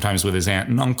sometimes with his aunt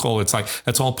and uncle, it's like,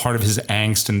 that's all part of his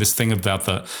angst. And this thing about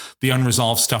the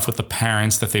unresolved stuff with the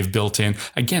parents that they've built in.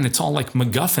 Again, it's all like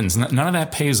MacGuffins. None of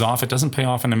that pays off. It doesn't pay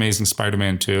off in Amazing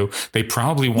Spider-Man 2. They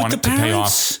probably want it to pay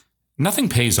off. Nothing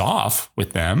pays off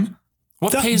with them.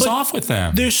 What pays off with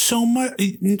them? There's so much.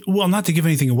 Well, not to give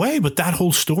anything away, but that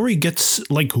whole story gets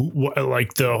like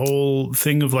the whole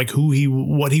thing of like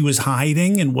what he was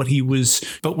hiding and what he was.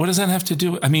 But what does that have to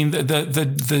do? I mean,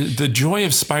 the joy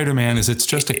of Spider-Man is it's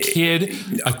just a kid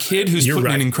who's put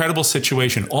in an incredible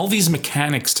situation. All these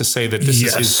mechanics to say that this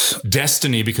is his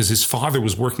destiny because his father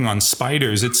was working on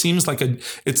spiders. It seems like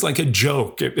it's like a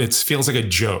joke. It feels like a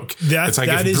joke. It's like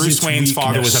if Bruce Wayne's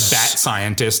father was a bat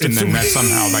scientist, and then that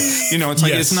somehow it's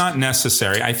like, it's not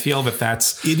necessary. I feel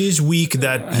it is weak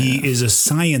that he is a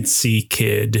sciencey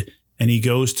kid and he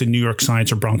goes to New York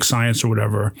Science or Bronx Science or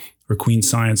whatever, or Queens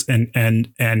Science.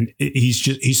 And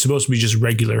he's supposed to be just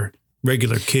regular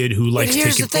kid who likes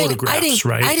taking photographs,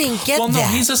 right? I didn't get that. Well, no,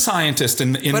 he's a scientist.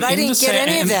 But I didn't get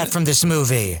any of that from this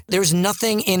movie. There's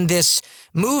nothing in this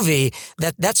movie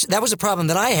that was a problem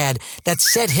that I had that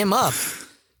set him up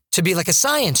to be like a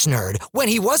science nerd. When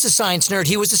he was a science nerd,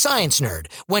 he was a science nerd.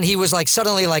 When he was like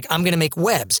suddenly like, I'm going to make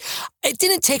webs. It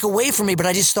didn't take away from me, but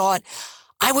I just thought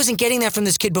I wasn't getting that from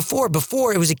this kid before.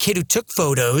 Before, it was a kid who took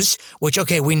photos, which,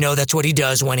 okay, we know that's what he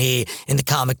does when he, in the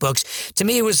comic books. To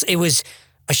me, it was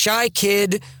a shy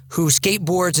kid who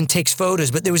skateboards and takes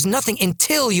photos, but there was nothing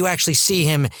until you actually see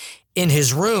him in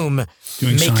his room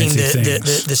doing making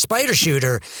the spider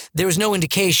shooter. There was no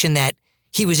indication that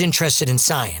he was interested in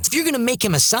science. If you're going to make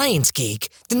him a science geek,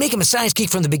 then make him a science geek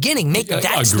from the beginning.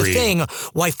 That's the thing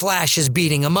why Flash is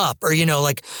beating him up, or,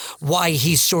 like why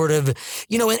he's sort of,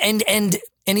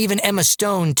 and even Emma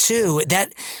Stone too,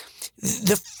 that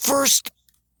the first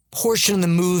portion of the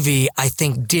movie, I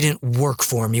think, didn't work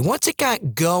for me. Once it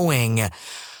got going,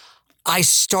 I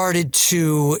started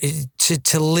to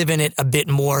live in it a bit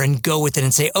more and go with it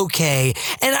and say, okay.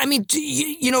 And I mean,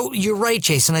 you're right,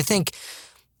 Jason. I think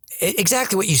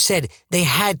exactly what you said. They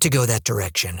had to go that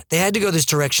direction. They had to go this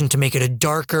direction to make it a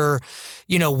darker,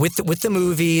 with the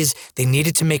movies. They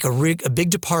needed to make a big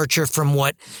departure from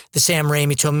what the Sam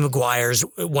Raimi, Tobey Maguire's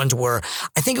ones were.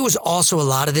 I think it was also a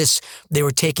lot of this they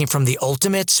were taking from the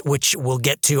Ultimates, which we'll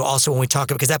get to also when we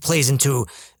talk about, because that plays into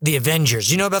the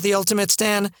Avengers. You know about the Ultimates,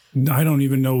 Dan? I don't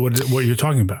even know what you're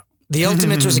talking about. The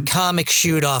Ultimates was a comic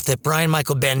shoot-off that Brian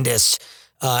Michael Bendis,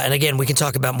 and again, we can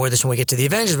talk about more of this when we get to the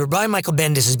Avengers, but Brian Michael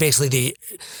Bendis is basically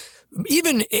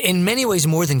even in many ways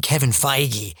more than Kevin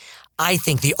Feige, I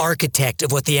think, the architect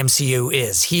of what the MCU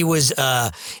is. He was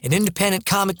an independent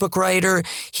comic book writer.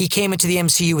 He came into the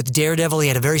MCU with Daredevil. He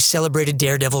had a very celebrated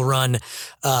Daredevil run,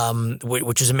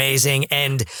 which was amazing.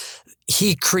 And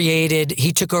he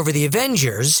took over the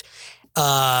Avengers.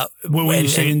 When you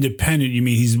say independent, you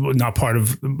mean he's not part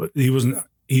of, he wasn't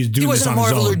a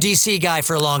Marvel or DC guy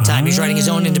for a long time. He's writing his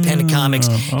own independent comics.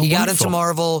 He got into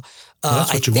Marvel.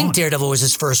 I think Daredevil was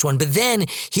his first one, but then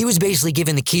he was basically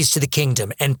given the keys to the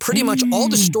kingdom, and pretty much all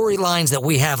the storylines that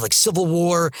we have, like Civil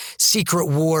War, Secret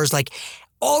Wars, like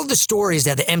all the stories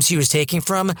that the MCU is taking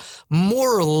from,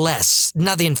 more or less,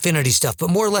 not the Infinity stuff,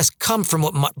 but more or less come from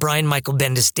what Brian Michael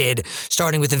Bendis did,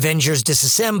 starting with Avengers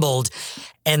Disassembled,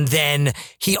 and then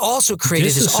he also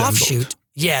created his offshoot.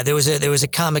 Yeah, there was a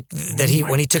comic that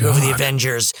when he took over the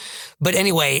Avengers. But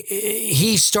anyway,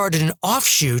 he started an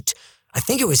offshoot, I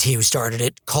think it was he who started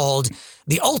it, called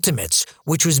The Ultimates,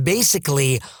 which was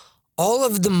basically all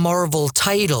of the Marvel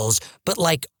titles, but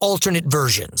like alternate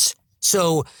versions.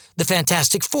 So the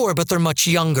Fantastic Four, but they're much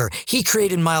younger. He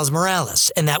created Miles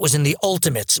Morales, and that was in the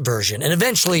Ultimates version. And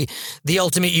eventually, the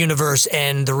Ultimate Universe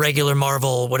and the regular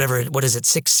Marvel, what is it,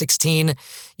 616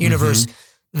 universe,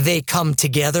 they come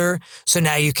together. So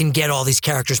now you can get all these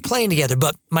characters playing together.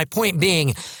 But my point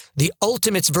being, the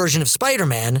Ultimates version of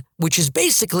Spider-Man, which is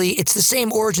basically, it's the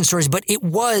same origin stories, but it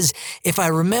was, if I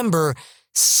remember,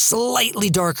 slightly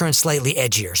darker and slightly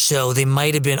edgier. So they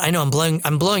might have been, I know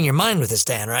I'm blowing your mind with this,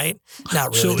 Dan, right?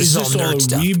 Not really. So this is all nerd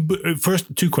stuff.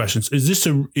 First, two questions. Is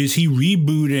he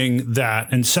rebooting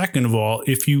that? And second of all,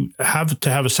 if you have to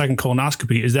have a second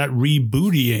colonoscopy, is that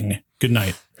rebooting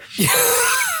Goodnight?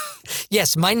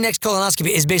 Yes, my next colonoscopy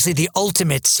is basically the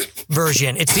Ultimates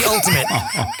version. It's the ultimate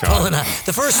colonoscopy.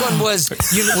 The first one was the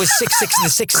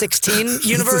 616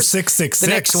 universe. It's 666. The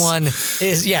next one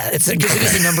is, it's because it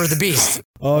is the number of the beast.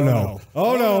 Oh no!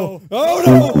 Oh no! Oh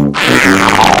no!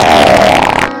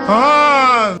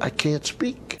 I can't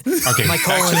speak. Okay, my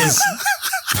colon is.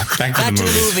 Back to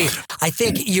the movie. I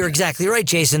think you're exactly right,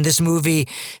 Jason. This movie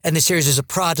and the series is a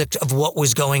product of what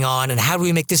was going on and how do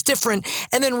we make this different,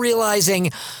 and then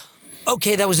realizing,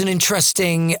 okay, that was an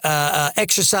interesting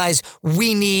exercise.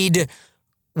 We need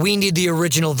the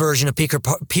original version of Peter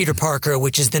Parker,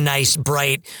 which is the nice,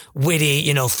 bright,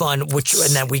 witty, fun, and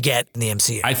that we get in the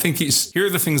MCU. I think here are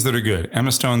the things that are good.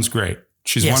 Emma Stone's great.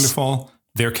 She's wonderful.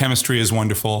 Their chemistry is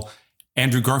wonderful.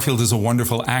 Andrew Garfield is a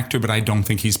wonderful actor, but I don't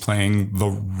think he's playing the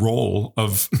role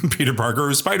of Peter Parker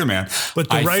or Spider-Man. But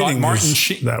the writing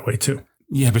is that way too.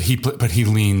 Yeah, but he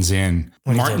leans in.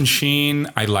 Martin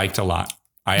Sheen, I liked a lot.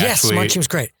 Martin Sheen was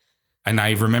great. And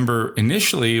I remember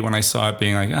initially when I saw it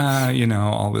being like,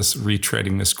 all this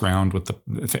retreading this ground with the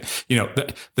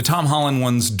Tom Holland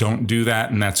ones don't do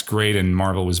that. And that's great. And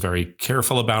Marvel was very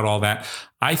careful about all that.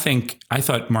 I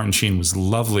thought Martin Sheen was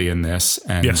lovely in this.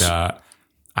 And, yes.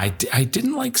 I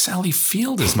didn't like Sally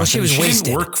Field as much. She was wasted.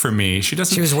 Didn't work for me. She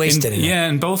was wasted.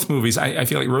 In both movies. I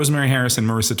feel like Rosemary Harris and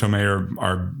Marissa Tomei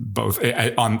are both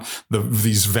on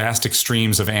these vast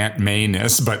extremes of Aunt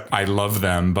May-ness, but I love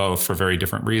them both for very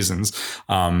different reasons.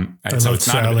 So it's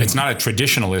not a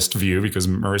traditionalist view because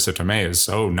Marissa Tomei is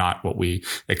so not what we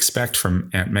expect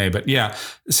from Aunt May. But yeah,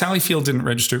 Sally Field didn't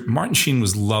register. Martin Sheen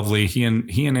was lovely. He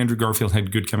and Andrew Garfield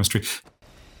had good chemistry.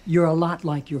 You're a lot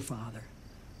like your father.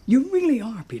 You really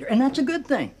are, Peter, and that's a good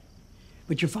thing.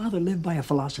 But your father lived by a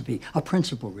philosophy, a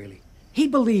principle, really. He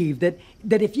believed that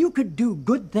if you could do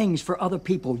good things for other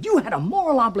people, you had a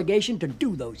moral obligation to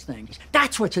do those things.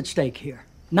 That's what's at stake here.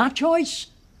 Not choice,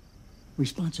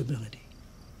 responsibility.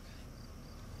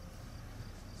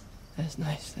 That's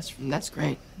nice. That's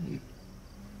great.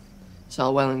 It's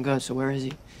all well and good, so where is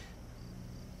he?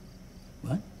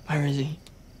 What? Where is he?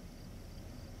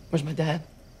 Where's my dad?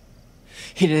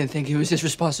 He didn't think it was his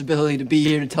responsibility to be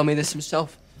here to tell me this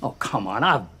himself. Oh, come on,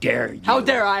 how dare you? How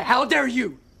dare I? How dare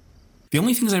you? The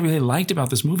only things I really liked about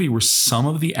this movie were some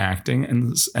of the acting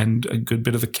and a good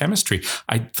bit of the chemistry.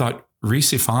 I thought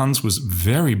Rhys Ifans was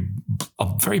a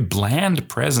very bland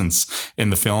presence in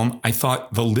the film. I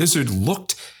thought the lizard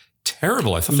looked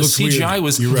terrible. I thought the CGI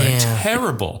was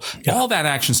terrible. Yeah. All that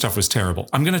action stuff was terrible.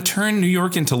 I'm going to turn New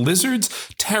York into lizards?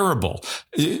 Terrible.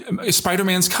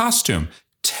 Spider-Man's costume?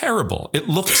 Terrible. It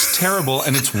looks terrible,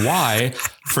 and it's why,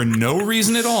 for no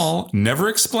reason at all, never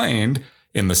explained,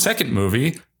 in the second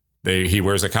movie, he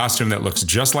wears a costume that looks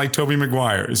just like Tobey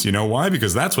Maguire's. You know why?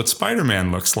 Because that's what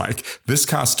Spider-Man looks like. This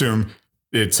costume,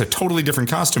 it's a totally different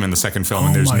costume in the second film,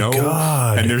 and there's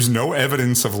no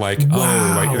evidence of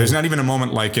there's not even a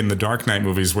moment like in the Dark Knight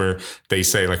movies where they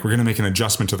say like, we're going to make an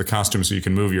adjustment to the costume so you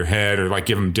can move your head, or like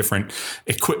give him different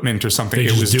equipment or something.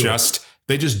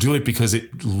 They just do it because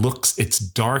it's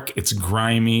dark, it's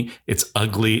grimy, it's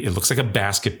ugly. It looks like a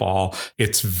basketball.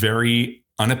 It's very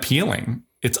unappealing.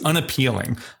 It's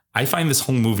unappealing. I find this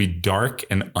whole movie dark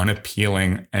and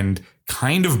unappealing and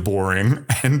kind of boring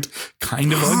and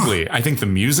kind of ugly. I think the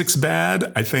music's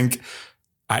bad. I think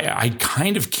I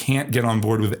kind of can't get on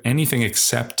board with anything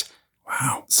except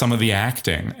some of the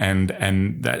acting and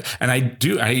I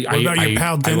do. What about your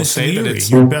pal Dennis Leary?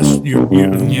 Your best,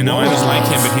 you know, I just like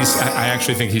him, but I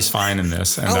actually think he's fine in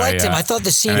this. And I liked him. I thought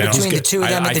the scene between the two of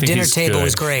them at the dinner table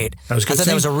was great. I thought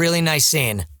that was a really nice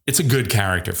scene. It's a good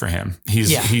character for him.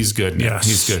 He's good in it.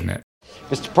 He's good in it.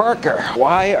 Mr. Parker,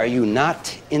 why are you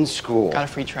not in school? Got a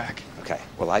free track. Okay,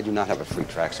 well, I do not have a free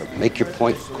track, so make your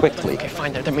point quickly. Okay,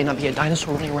 fine. There may not be a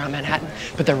dinosaur running around Manhattan,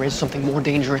 but there is something more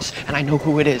dangerous, and I know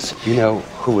who it is. You know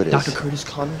who it is? Dr. Curtis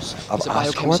Connors. Of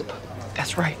Oscorp?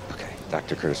 That's right. Okay,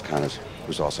 Dr. Curtis Connors,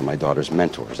 who's also my daughter's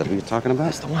mentor. Is that who you're talking about?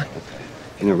 That's the one. Okay.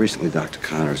 You know, recently Dr.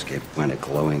 Connors gave Gwen a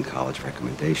glowing college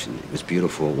recommendation. It was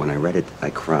beautiful. When I read it, I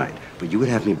cried. But you would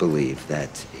have me believe that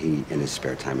he, in his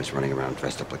spare time, is running around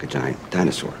dressed up like a giant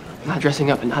dinosaur. Not dressing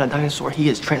up and not a dinosaur. He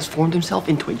has transformed himself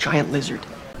into a giant lizard.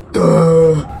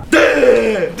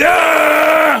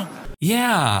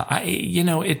 Yeah,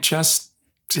 it just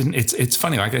didn't. It's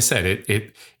funny. Like I said,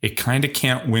 it kind of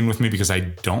can't win with me because I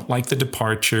don't like the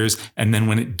departures. And then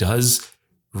when it does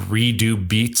redo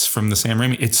beats from the Sam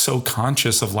Raimi, it's so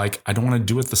conscious of like, I don't want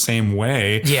to do it the same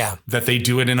way. Yeah. That they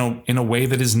do it in a way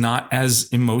that is not as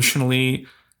emotionally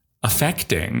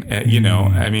affecting.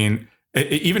 I mean,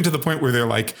 even to the point where they're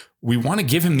like, we want to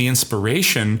give him the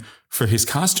inspiration for his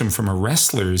costume from a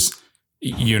wrestler's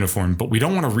uniform, but we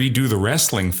don't want to redo the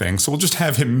wrestling thing, so we'll just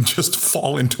have him just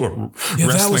fall into a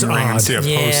wrestling ring and see a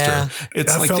poster.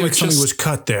 It's I felt like something was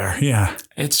cut there. Yeah.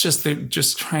 It's just, they're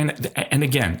just trying to, and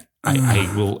again,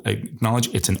 I will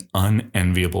acknowledge it's an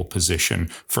unenviable position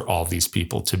for all these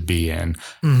people to be in.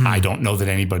 Mm-hmm. I don't know that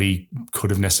anybody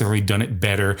could have necessarily done it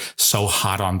better, so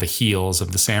hot on the heels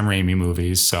of the Sam Raimi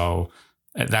movies. So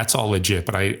that's all legit,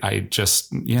 but it just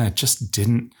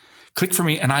didn't click for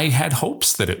me. And I had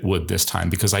hopes that it would this time,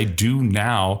 because I do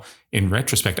now, in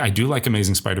retrospect, I do like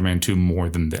Amazing Spider-Man 2 more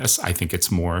than this. I think it's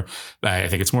more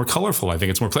colorful. I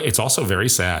think it's more, it's also very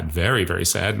sad, very, very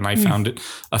sad. And I found it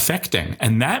affecting.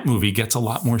 And that movie gets a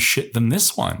lot more shit than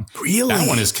this one. Really? That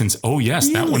one is,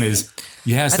 that one is,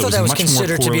 yes, I thought that was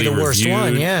considered to be the worst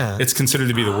one. Yeah. It's considered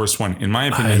to be the worst one. In my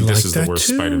opinion, this is the worst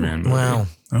Spider-Man movie. Wow.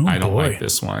 Oh, I don't like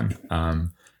this one.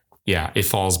 It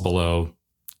falls below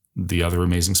the other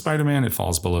Amazing Spider-Man. It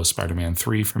falls below Spider-Man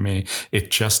 3 for me.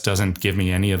 It just doesn't give me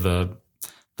any of the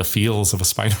feels of a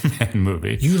Spider-Man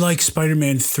movie. You like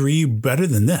Spider-Man 3 better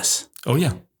than this? Oh,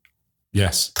 yeah.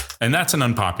 Yes. And that's an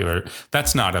unpopular,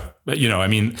 that's not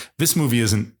this movie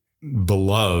isn't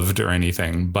beloved or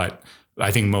anything, but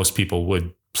I think most people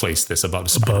would place this above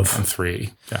Spider-Man 3,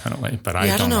 definitely. But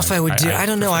I don't know if I would do, I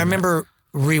don't know. I remember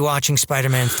rewatching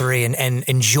Spider-Man 3 and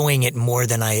enjoying it more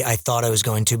than I thought I was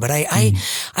going to. But I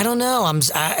don't know.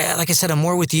 Like I said, I'm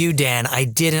more with you, Dan.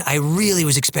 I really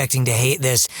was expecting to hate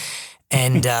this.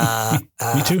 And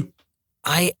me too.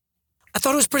 I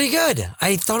thought it was pretty good.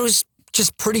 I thought it was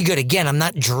just pretty good. Again, I'm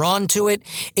not drawn to it.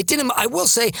 It didn't, I will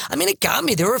say, it got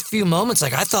me. There were a few moments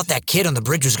like I thought that kid on the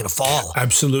bridge was going to fall.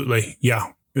 Absolutely.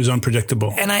 Yeah. It was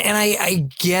unpredictable. And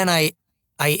I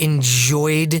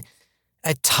enjoyed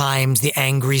at times the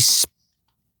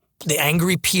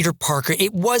angry Peter Parker.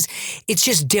 It's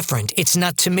just different. It's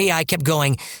not, to me, I kept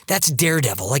going, that's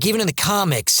Daredevil. Like even in the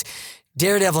comics,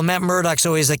 Daredevil, Matt Murdock's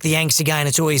always like the angsty guy, and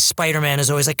it's always Spider-Man is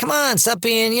always like, come on, stop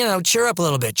being, cheer up a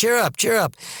little bit. Cheer up.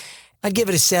 I'd give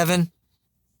it a 7.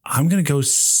 I'm going to go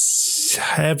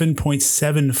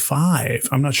 7.75.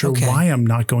 I'm not sure why I'm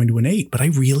not going to an 8, but I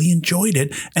really enjoyed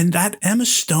it. And that Emma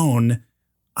Stone,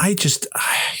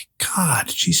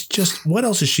 God, she's just, what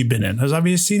else has she been in? Have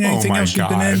you seen anything else she's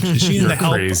been in? Is she in The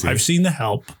Help? Crazy. I've seen The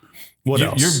Help. What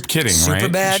else? You're kidding, right?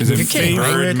 Superbad. She's in You're kidding,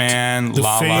 right? Birdman,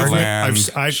 La La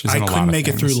Land. I couldn't make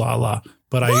it through La La,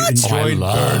 but I enjoyed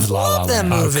love La La that Land.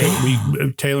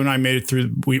 movie. Taylor and I made it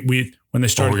through. We when they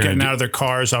started getting out of their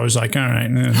cars, I was like, all right.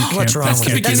 What's wrong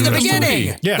with it? That's the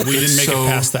beginning. Yeah, we didn't make it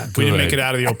past that. We didn't make it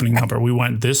out of the opening number. We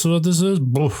went, this is,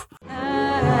 boof.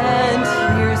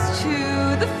 And here's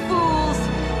to the fools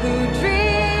who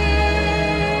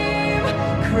dream,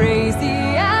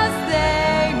 crazy as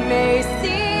they may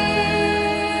seem.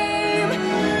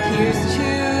 Here's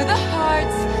to the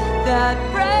hearts that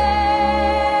break.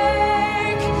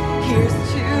 Here's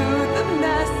to the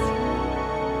mess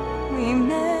we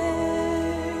make.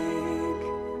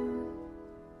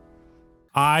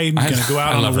 I'm going to go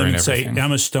out on a limb and say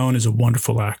Emma Stone is a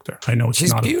wonderful actor. I know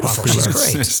it's not beautiful. a popular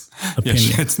She's great.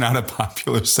 opinion. It's not a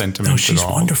popular sentiment No, she's at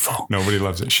all. wonderful. Nobody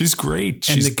loves it. She's great.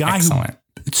 And She's the guy excellent.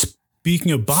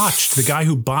 Speaking of botched, the guy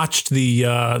who botched the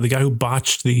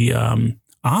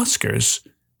Oscars,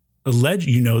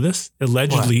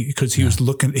 allegedly because he was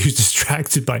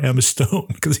distracted by Emma Stone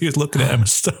because he was looking at Emma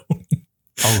Stone.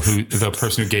 Oh, the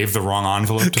person who gave the wrong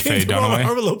envelope to Faye Dunaway?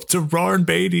 Envelope to Ron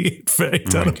Beatty and Faye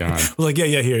Dunaway. Oh my God. I was like,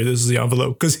 yeah, here, this is the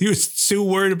envelope because he was too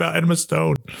worried about Emma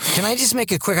Stone. Can I just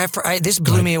make a quick? This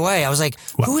blew me away. I was like,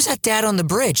 who was that dad on the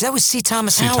bridge? That was C.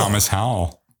 Thomas Howell. C. Thomas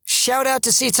Howell. Shout out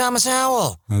to C. Thomas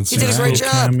Howell. He did a great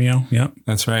job. Cameo. Yep.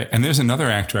 That's right. And there's another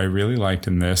actor I really liked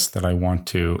in this that I want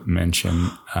to mention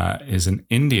is an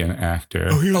Indian actor.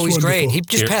 Oh, he's great. He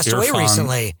just passed away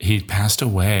recently. He passed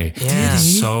away. Yeah.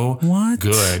 So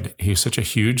good. He's such a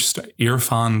huge star.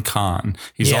 Irfan Khan.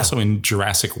 He's also in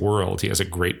Jurassic World. He has a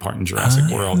great part in Jurassic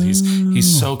World.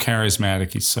 He's so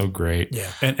charismatic. He's so great.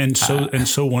 Yeah. And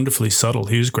so wonderfully subtle.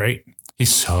 He was great.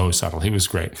 He's so subtle. He was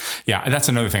great. Yeah, that's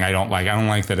another thing I don't like. I don't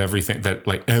like that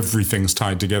everything's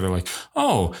tied together. Like,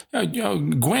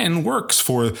 Gwen works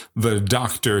for the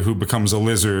doctor who becomes a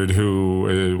lizard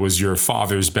who was your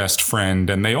father's best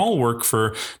friend, and they all work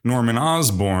for Norman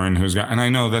Osborn, and I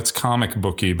know that's comic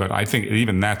booky, but I think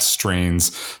even that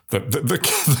strains the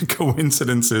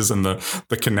coincidences and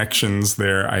the connections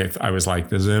there. I was like,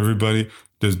 does everybody?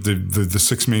 The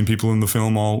 6 main people in the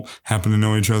film all happen to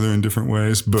know each other in different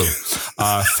ways? Boo.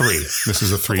 3. This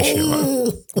is a 3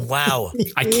 show. Wow.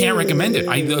 I can't recommend it.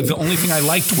 The only thing I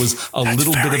liked was a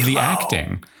little bit of the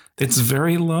acting. It's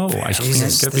very low. I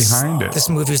can't get behind it. This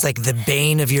movie is like the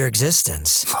bane of your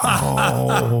existence.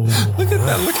 Oh. Look at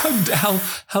that. Look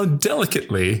how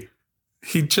delicately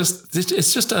it's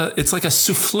like a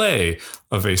souffle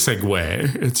of a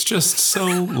segue. It's just so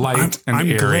light and I'm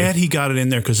airy. glad he got it in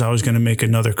there because I was going to make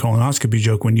another colonoscopy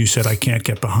joke when you said I can't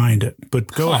get behind it.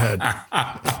 But go ahead.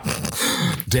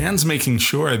 Dan's making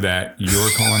sure that your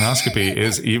colonoscopy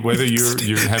is whether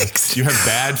you have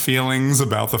bad feelings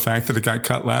about the fact that it got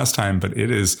cut last time, but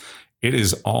it is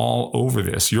all over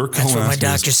this. Your colonoscopy. That's what my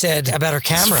doctor said about her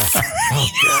camera. Oh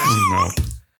God. No.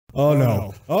 Oh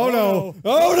no. Oh no.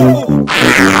 Oh no.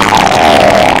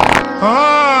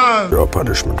 Your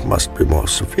punishment must be more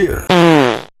severe.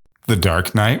 The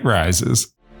Dark Knight Rises.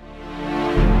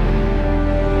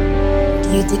 Do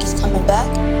you think he's coming back?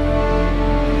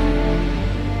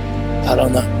 I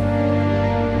don't know.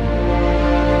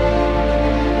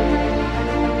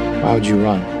 Why would you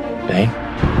run, Bane?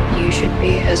 You should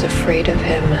be as afraid of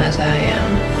him as I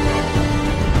am.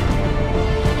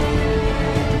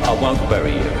 I won't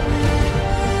bury you.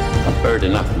 I've buried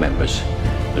enough members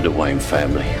of the Wayne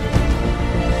family.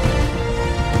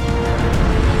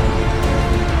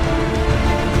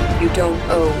 You don't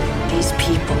owe these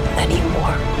people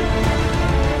anymore.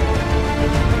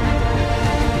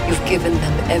 You've given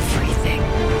them everything.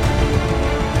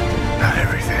 Not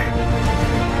everything.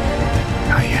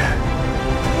 Not yet.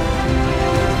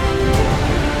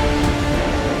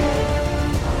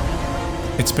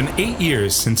 It's been 8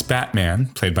 years since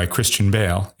Batman, played by Christian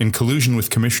Bale, in collusion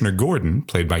with Commissioner Gordon,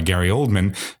 played by Gary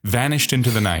Oldman, vanished into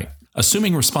the night.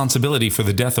 Assuming responsibility for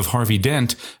the death of Harvey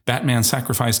Dent, Batman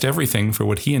sacrificed everything for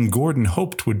what he and Gordon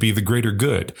hoped would be the greater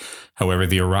good. However,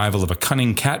 the arrival of a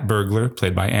cunning cat burglar,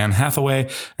 played by Anne Hathaway,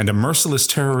 and a merciless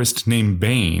terrorist named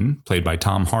Bane, played by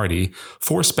Tom Hardy,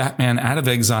 force Batman out of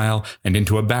exile and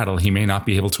into a battle he may not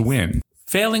be able to win.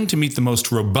 Failing to meet the most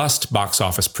robust box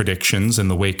office predictions in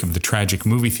the wake of the tragic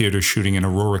movie theater shooting in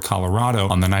Aurora, Colorado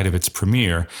on the night of its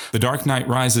premiere, The Dark Knight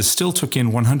Rises still took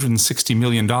in $160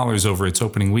 million over its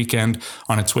opening weekend,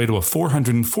 on its way to a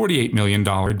 $448 million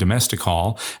domestic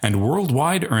haul and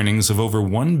worldwide earnings of over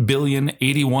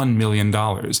 $1,081 million,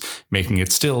 making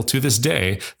it still, to this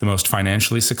day, the most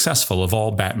financially successful of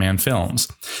all Batman films.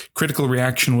 Critical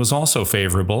reaction was also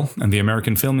favorable, and the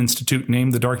American Film Institute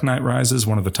named The Dark Knight Rises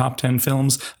one of the top 10 films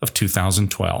of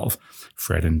 2012.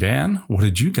 Fred and Dan, what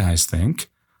did you guys think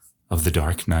of The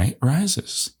Dark Knight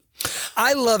Rises?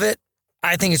 I love it.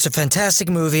 I think it's a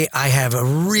fantastic movie. I have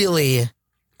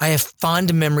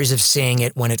fond memories of seeing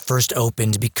it when it first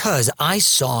opened because I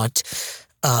saw it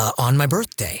on my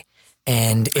birthday.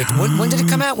 And when did it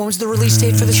come out? When was the release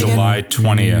date for this July again?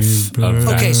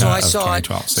 20th. Okay, so I saw it.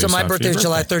 So So my birthday was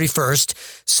July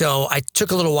 31st. So I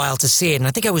took a little while to see it. And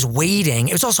I think I was waiting.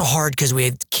 It was also hard because we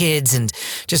had kids and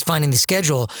just finding the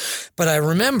schedule. But I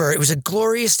remember it was a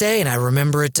glorious day. And I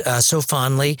remember it so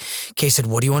fondly. Kay said,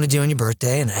 what do you want to do on your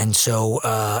birthday? And so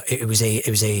it was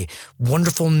a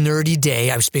wonderful, nerdy day.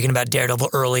 I was speaking about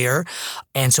Daredevil earlier.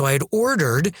 And so I had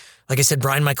ordered, like I said,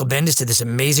 Brian Michael Bendis did this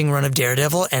amazing run of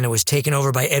Daredevil, and it was taken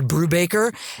over by Ed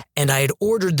Brubaker. And I had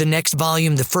ordered the next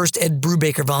volume, the first Ed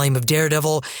Brubaker volume of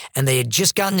Daredevil, and they had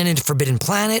just gotten it into Forbidden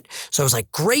Planet. So I was like,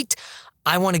 great,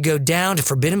 I want to go down to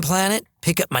Forbidden Planet,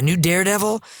 pick up my new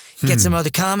Daredevil, get some other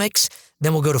comics.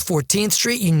 Then we'll go to 14th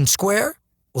Street, Union Square.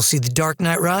 We'll see The Dark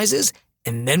Knight Rises,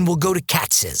 and then we'll go to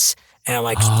Katz's. And I'm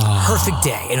like, perfect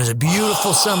day. And it was a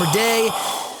beautiful summer day.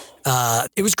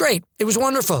 It was great. It was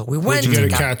wonderful. We went. What did you get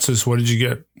at Katz's? What did you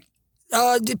get?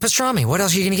 Pastrami. What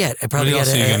else are you going to get? I probably What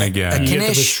else are you gonna get? You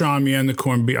get the pastrami and the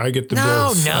corned beef. I get the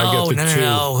both. No. I get the two.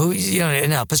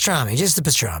 No, pastrami. Just the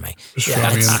pastrami.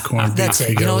 Pastrami and the corned beef. That's it.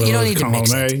 You don't need to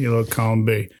mix it. You little column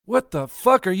B. What the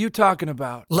fuck are you talking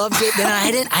about? Loved it. Then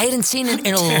I hadn't seen it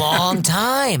in a long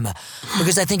time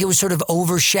because I think it was sort of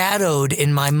overshadowed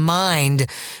in my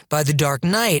mind by The Dark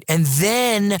Knight. And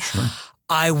then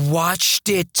I watched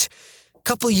it a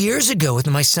couple years ago with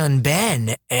my son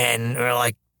Ben, and we're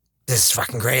like, this is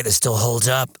fucking great. This still holds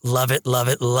up. Love it, love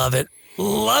it, love it,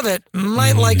 love it.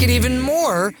 Might like it even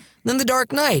more than The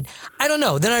Dark Knight. I don't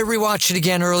know. Then I rewatched it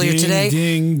again earlier today.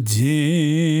 Ding,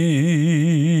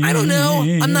 ding. I don't know.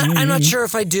 I'm not sure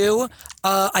if I do.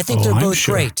 I think they're both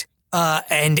great.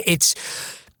 And it's,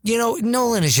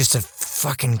 Nolan is just a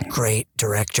fucking great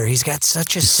director. He's got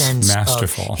such a sense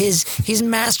masterful. of he's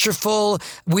masterful.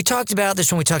 We talked about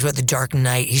this when we talked about The Dark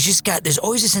Knight. There's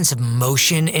always a sense of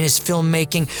motion in his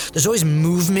filmmaking. There's always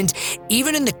movement,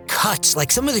 even in the cuts,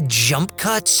 like some of the jump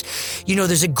cuts.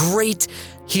 There's a great,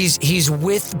 he's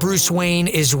with Bruce Wayne,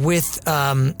 is with,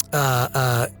 Marion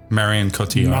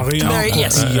Cotillard.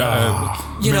 Yes.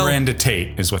 Miranda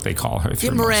Tate is what they call her.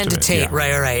 Yeah, Miranda Tate,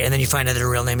 right. And then you find out that her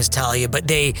real name is Talia. But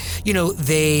they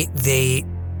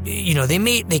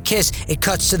kiss. It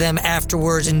cuts to them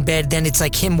afterwards in bed. Then it's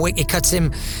like it cuts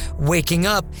him waking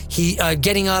up. He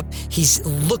getting up. He's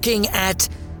looking at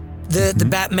the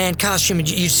Batman costume.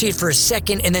 You see it for a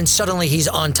second, and then suddenly he's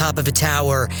on top of a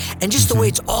tower. And just the way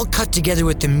it's all cut together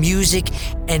with the music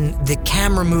and the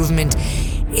camera movement,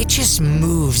 it just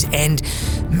moves. And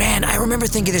man, I remember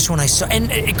thinking this when I saw, and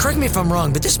correct me if I'm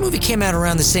wrong, but this movie came out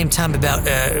around the same time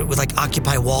with like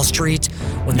Occupy Wall Street,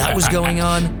 when that was going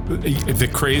on. The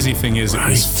crazy thing is it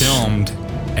was filmed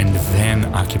and then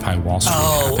Occupy Wall Street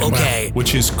happened, okay.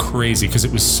 Which is crazy because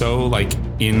it was so like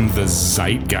in the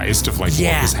zeitgeist of like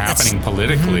what was happening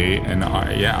politically, and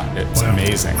it's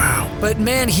amazing. Wow. But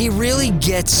man, he really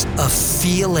gets a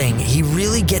feeling. He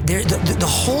really the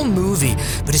whole movie,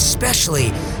 but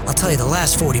especially, I'll tell you, the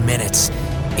last 40 minutes,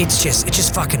 it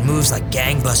just fucking moves like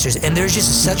gangbusters, and there's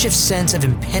just such a sense of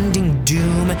impending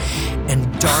doom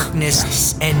and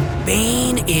darkness. And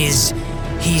Bane is,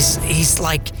 he's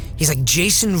like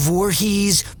Jason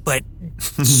Voorhees, but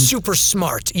super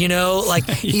smart, like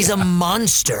he's a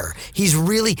monster.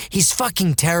 He's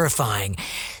fucking terrifying.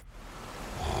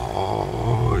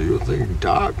 Oh, you think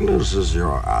darkness is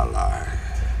your ally?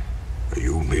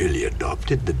 You merely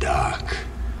adopted the dark.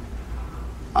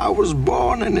 I was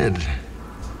born in it,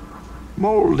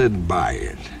 molded by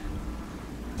it.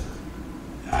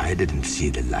 I didn't see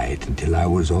the light until I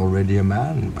was already a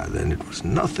man. By then it was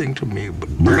nothing to me but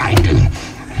blinding.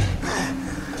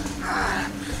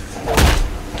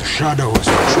 The shadows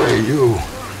betray you,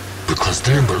 because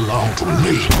they belong to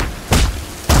me.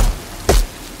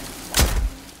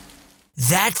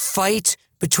 That fight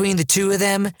between the two of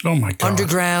them, oh my God,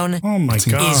 underground, oh my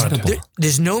God,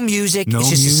 there's no music. It's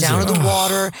just the sound of the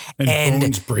water and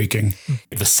bones breaking.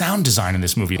 The sound design in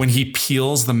this movie, when he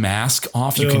peels the mask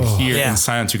off, you can hear in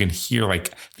silence. You can hear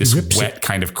like this wet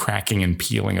kind of cracking and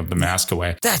peeling of the mask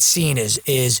away. That scene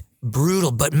is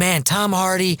brutal, but man, Tom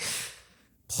Hardy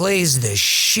plays the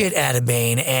shit out of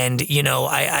Bane, and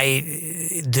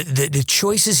the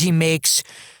choices he makes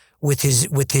with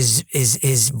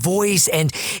his voice.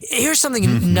 And here's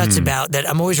something nuts about that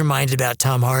I'm always reminded about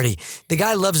Tom Hardy. The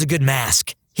guy loves a good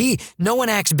mask. No one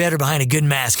acts better behind a good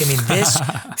mask. I mean, this,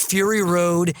 Fury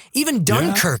Road, even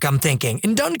Dunkirk, I'm thinking.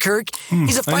 In Dunkirk,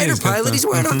 he's a fighter pilot. He's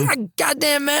wearing a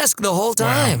goddamn mask the whole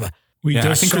time. Wow.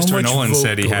 I think Christopher Nolan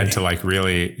said he had to like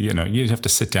really, you'd have to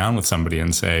sit down with somebody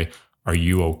and say, are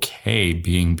you okay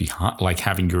being behind, like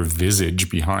having your visage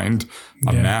behind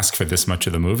a mask for this much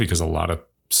of the movie? Because a lot of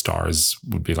stars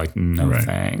would be like, no,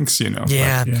 thanks,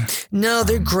 No,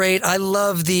 they're great. I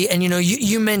love and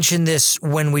you mentioned this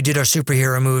when we did our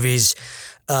superhero movies,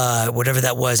 whatever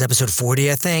that was, episode 40,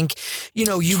 I think.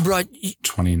 You brought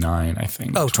 29, I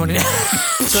think. Oh, 29,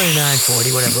 29,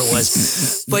 40, whatever it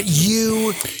was. But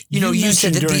you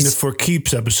said that during the For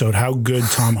Keeps episode how good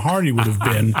Tom Hardy would have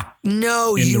been.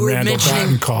 No, in you the were Randall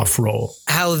mentioning Batinkoff role.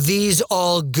 How these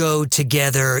all go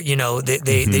together.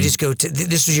 They just go to.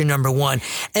 This was your number one,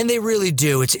 and they really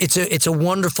do. It's a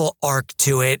wonderful arc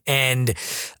to it, and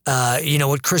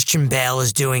what Christian Bale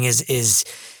is doing is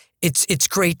it's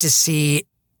great to see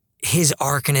his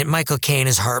arc in it. Michael Caine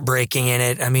is heartbreaking in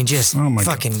it. I mean, just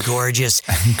fucking gorgeous.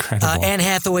 Incredible. Anne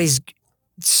Hathaway's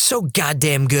so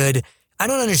goddamn good. I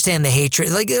don't understand the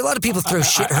hatred. Like, a lot of people throw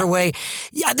shit her way.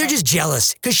 Yeah, they're just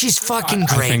jealous because she's fucking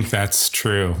great. I think that's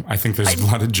true. I think there's a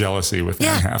lot of jealousy with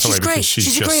Anne Hathaway. She's great. Because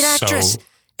she's a great actress. So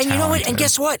and you know what? And talented.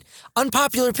 guess what?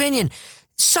 Unpopular opinion.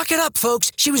 Suck it up,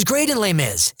 folks. She was great in Les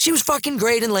Mis. She was fucking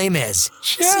great in Les Mis.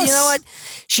 Yes. You know what?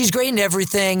 She's great in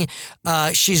everything.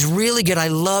 She's really good. I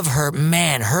love her.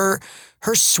 Man, her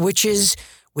switches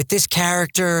with this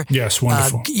character. Yes,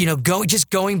 wonderful.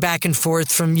 Going back and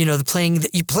forth from playing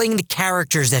the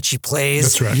characters that she plays.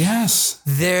 That's right. Yes,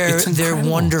 they're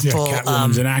wonderful. Yeah,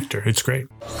 Catwoman's an actor. It's great.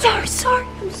 Sorry.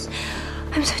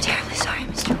 I'm so terribly sorry,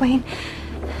 Mr. Wayne.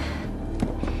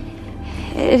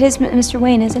 It is Mr.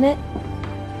 Wayne, isn't it?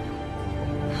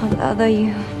 Although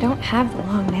you don't have the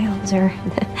long nails or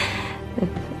the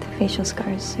facial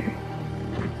scars, sir.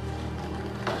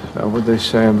 Is that what they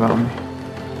say about me?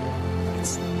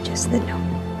 It's just that no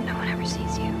one ever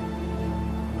sees you.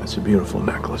 That's a beautiful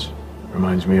necklace.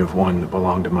 Reminds me of one that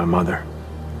belonged to my mother.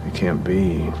 It can't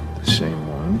be the same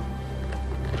one.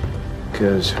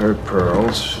 Because her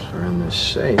pearls are in this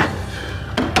safe.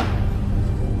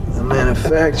 The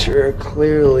manufacturer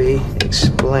clearly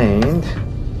explained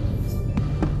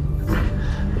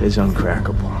it is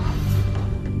uncrackable.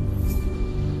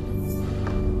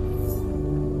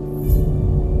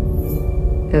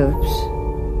 Oops.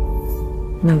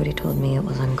 Nobody told me it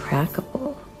was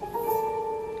uncrackable.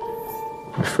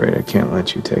 I'm afraid I can't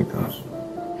let you take those.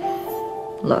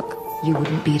 Look, you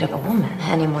wouldn't beat up a woman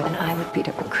any more than I would beat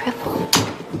up a cripple.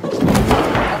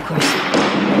 Of course,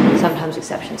 sometimes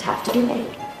exceptions have to be made.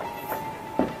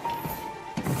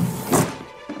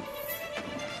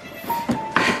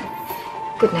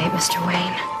 Good night, Mr.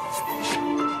 Wayne.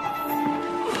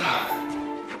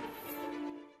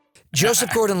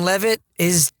 Joseph Gordon-Levitt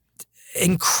is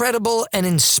incredible and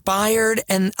inspired,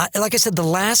 and like I said, the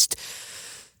last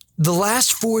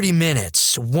 40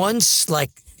 minutes, once the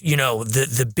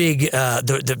big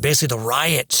basically the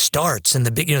riot starts and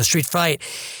the big street fight.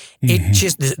 It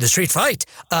just the street fight.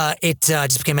 It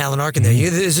just became Alan Arkin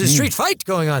there. There's a street fight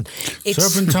going on.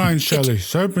 Serpentine, Shelley.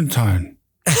 Serpentine.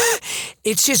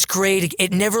 It's just great.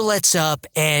 It never lets up,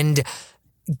 and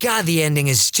God, the ending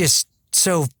is just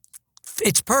so.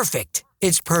 It's perfect.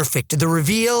 It's perfect. The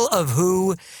reveal of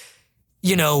who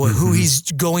he's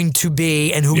going to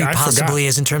be and who he possibly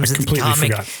is in terms of the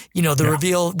comic. The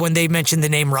reveal when they mention the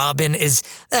name Robin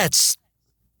that's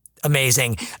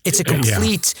amazing. It's a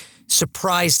complete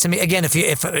surprise to me. Again, if you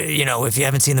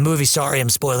haven't seen the movie, sorry, I'm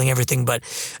spoiling everything. But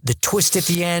the twist at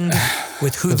the end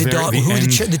with who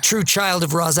the true child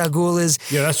of Ra's al Ghul is.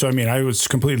 Yeah, that's what I mean. I was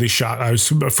completely shocked. I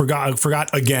forgot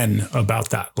again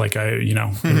about that. Like it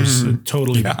was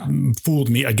totally fooled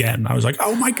me again. I was like,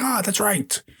 oh my God, that's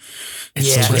right.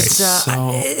 It's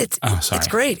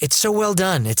great. It's so well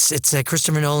done. It's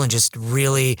Christopher Nolan just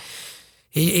really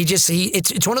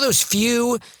it's one of those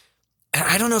few.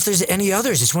 I don't know if there's any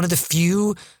others. It's one of the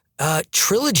few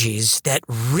trilogies that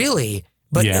really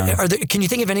But can you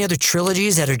think of any other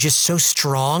trilogies that are just so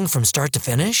strong from start to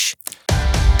finish?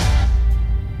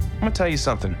 I'm gonna tell you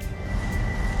something.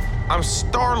 I'm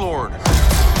Star-Lord.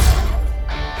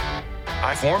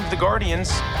 I formed the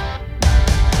Guardians.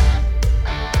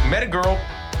 Met a girl,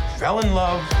 fell in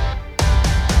love.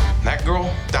 That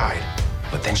girl died,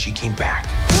 but then she came back.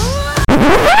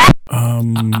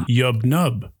 Yub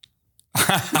Nub.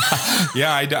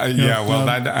 I don't.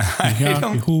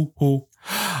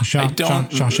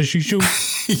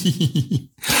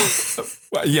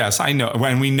 Well, yes, I know.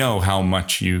 When we know how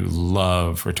much you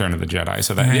love Return of the Jedi,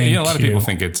 so that a lot of people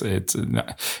think it's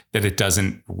that it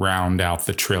doesn't round out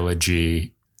the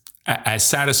trilogy as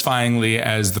satisfyingly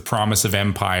as the promise of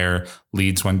Empire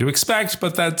leads one to expect.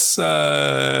 But that's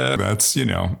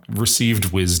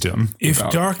received wisdom. If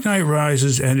Dark Knight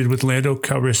Rises ended with Lando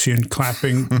Calrissian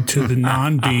clapping to the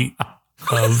non-beat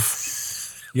of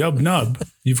Yub Nub,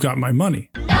 you've got my money.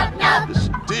 This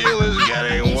deal is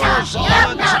getting worse all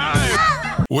the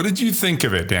time. What did you think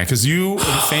of it, Dan? Because you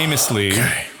famously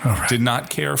did not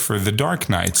care for The Dark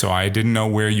Knight, so I didn't know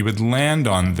where you would land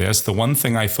on this. The one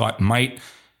thing I thought might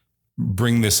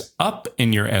bring this up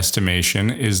in your estimation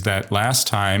is that last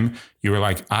time you were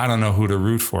like, I don't know who to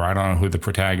root for. I don't know who the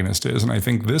protagonist is. And I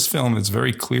think this film is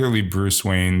very clearly Bruce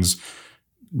Wayne's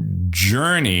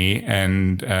journey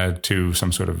and to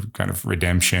some sort of kind of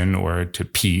redemption or to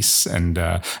peace. And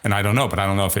I don't know, but I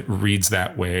don't know if it reads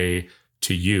that way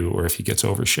to you or if he gets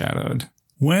overshadowed.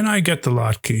 When I get the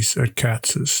latkes at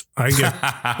Katz's, I get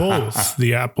both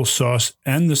the applesauce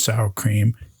and the sour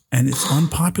cream. And it's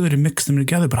unpopular to mix them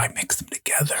together, but I mix them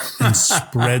together and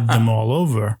spread them all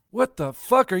over. What the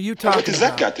fuck are you talking about? What has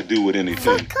that got to do with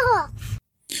anything?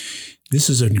 This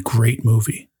is a great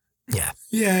movie. Yeah.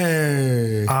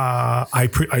 Yay.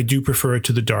 I do prefer it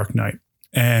to The Dark Knight.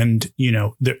 And,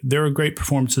 there are great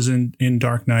performances in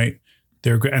Dark Knight.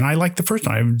 They're great. And I like the first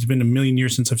one. It's been a million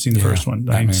years since I've seen the first one.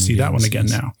 I need to see that one again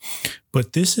now.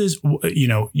 But this is,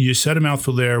 you said a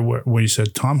mouthful there when you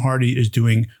said Tom Hardy is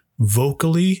doing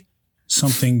vocally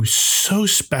something so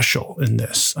special in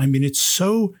this. I mean, it's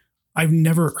so, I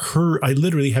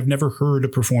literally have never heard a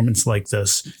performance like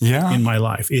this in my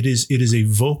life. It is a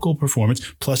vocal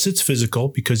performance, plus it's physical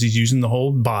because he's using the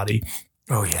whole body.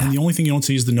 Oh yeah. And the only thing you don't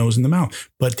see is the nose and the mouth,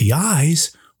 but the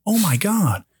eyes, oh my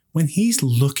God. When he's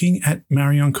looking at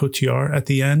Marion Cotillard at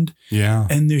the end,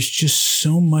 and there's just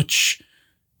so much,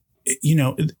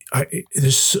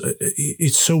 it's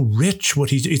so rich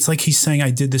it's like he's saying, I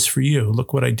did this for you.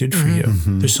 Look what I did for you.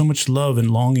 There's so much love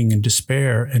and longing and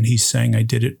despair. And he's saying, I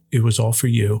did it. It was all for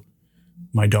you,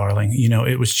 my darling.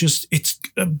 It's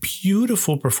a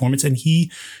beautiful performance. And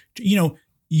he,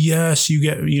 yes, you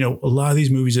get, a lot of these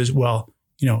movies as well,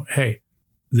 hey,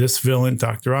 this villain,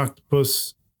 Dr.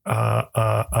 Octopus,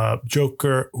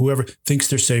 Joker, whoever thinks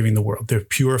they're saving the world. They're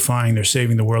purifying, they're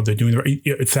saving the world. They're doing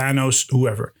Thanos,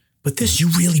 whoever. But this, you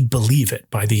really believe it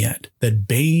by the end, that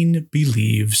Bane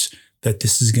believes that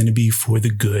this is going to be for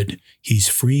the good. He's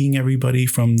freeing everybody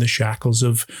from the shackles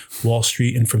of Wall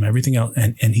Street and from everything else.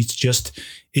 And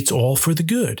it's all for the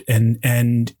good. And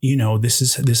this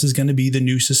is going to be the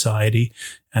new society.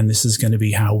 And this is going to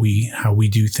be how we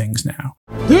do things now.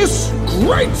 This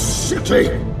great city,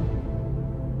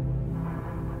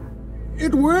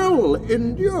 it will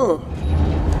endure.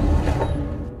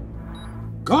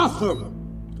 Gotham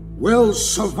will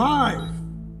survive.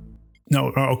 No,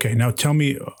 okay. Now tell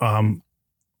me,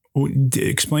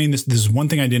 explain this. This is one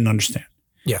thing I didn't understand.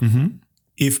 Yeah.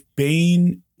 If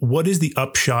Bane, what is the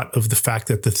upshot of the fact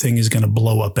that the thing is going to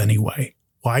blow up anyway?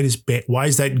 Why is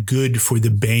that good for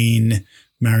the Bane,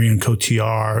 Marion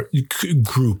Cotillard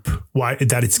group? Why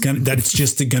it's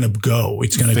just gonna go?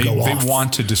 It's gonna go off. They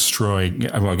want to destroy.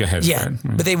 Well, go ahead. Yeah,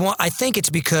 Fred. But they want. I think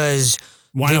it's because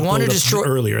they want to destroy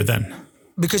earlier then.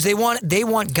 Because they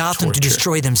want Gotham to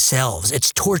destroy themselves.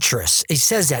 It's torturous. He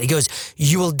says that. He goes,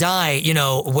 "You will die.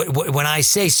 When I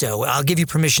say so. I'll give you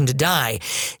permission to die."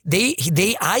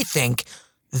 I think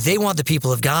they want the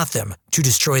people of Gotham to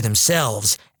destroy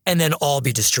themselves and then all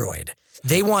be destroyed.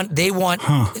 They want them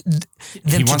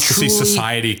he wants to see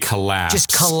society collapse.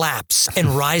 Just collapse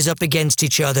and rise up against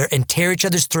each other and tear each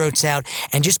other's throats out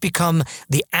and just become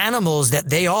the animals that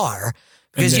they are.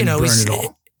 Because, burn it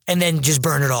all. And then just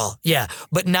burn it all. Yeah.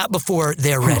 But not before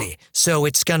they're ready. So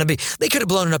it's going to be, they could have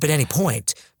blown it up at any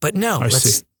point. But no,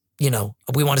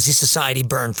 we want to see society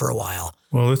burn for a while.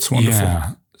 Well, it's wonderful.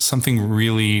 Yeah. Something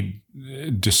really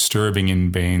disturbing in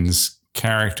Bane's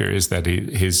character is that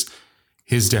his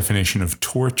definition of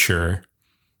torture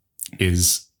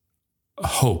is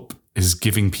hope is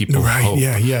giving people right. hope.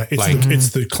 Yeah. It's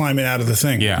the climbing out of the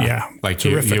thing. Yeah. Like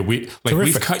terrific.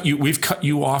 We've cut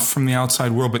you off from the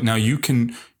outside world, but now you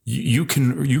can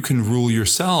rule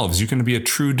yourselves. You can be a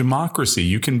true democracy.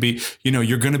 You can be,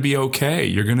 you're going to be okay.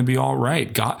 You're going to be all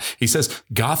right. He says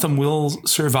Gotham will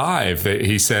survive.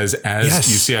 He says, as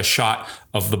you see a shot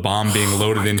of the bomb being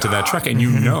loaded into that truck, and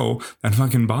that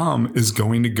fucking bomb is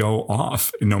going to go off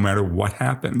no matter what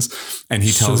happens. And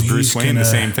he tells Bruce Wayne the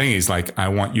same thing. He's like, I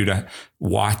want you to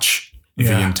watch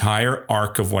the entire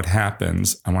arc of what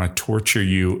happens. I want to torture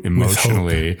you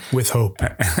emotionally with hope.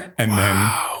 And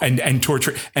then and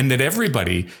torture, and that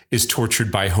everybody is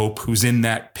tortured by hope who's in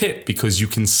that pit, because you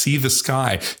can see the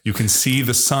sky, you can see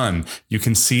the sun, you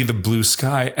can see the blue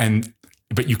sky,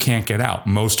 but you can't get out.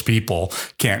 Most people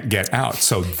can't get out.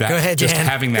 So that Go ahead, just Dan.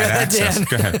 having that access. Dan.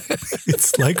 Go ahead.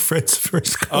 It's like Fred's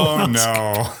first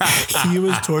colonoscopy. Oh no. He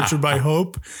was tortured by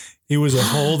hope. He was a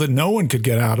hole that no one could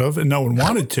get out of, and no one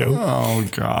wanted to. Oh,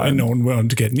 God. And no one wanted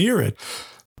to get near it.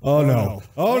 Oh, no.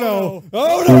 Oh, no.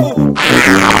 Oh, no.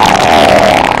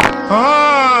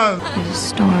 There's a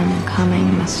storm coming,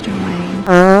 Mr.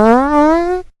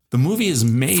 Wayne. The movie is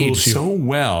made so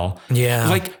well. Yeah.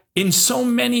 Like, in so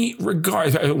many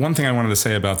regards. One thing I wanted to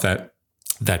say about that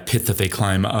pit that they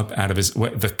climb up out of is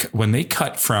when they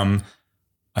cut from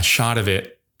a shot of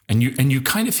it, and you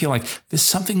kind of feel like there's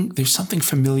something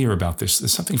familiar about this.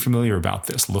 There's something familiar about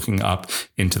this, looking up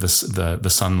into the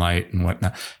sunlight and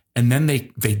whatnot. And then they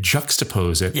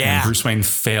juxtapose it, and Bruce Wayne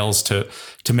fails to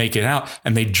make it out,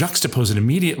 and they juxtapose it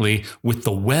immediately with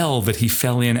the well that he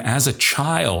fell in as a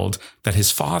child that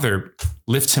his father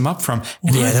lifts him up from,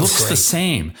 and it looks the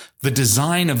same. The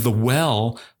design of the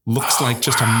well looks like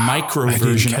just a micro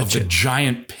version of the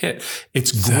giant pit.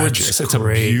 It's gorgeous. It's a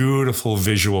beautiful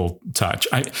visual touch.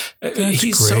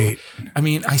 He's great.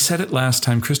 I said it last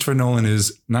time. Christopher Nolan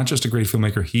is not just a great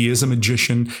filmmaker. He is a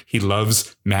magician. He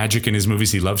loves magic in his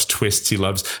movies. He loves twists. He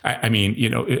loves,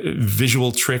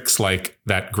 visual tricks, like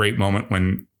that great moment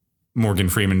when Morgan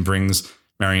Freeman brings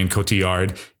Marion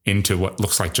Cotillard into what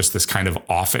looks like just this kind of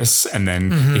office, and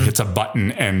then he hits a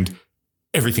button and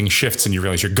everything shifts and you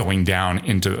realize you're going down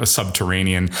into a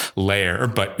subterranean layer,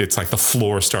 but it's like the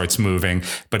floor starts moving,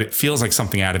 but it feels like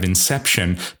something out of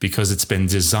Inception because it's been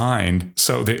designed.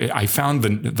 So I found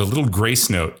the little grace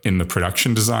note in the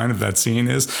production design of that scene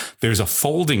is there's a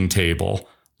folding table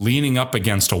leaning up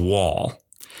against a wall.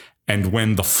 And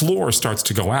when the floor starts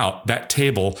to go out, that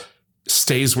table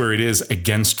stays where it is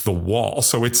against the wall.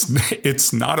 So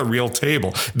it's not a real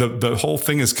table. The whole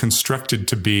thing is constructed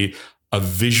to be a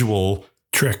visual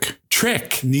trick.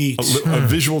 Neat. A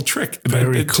visual trick.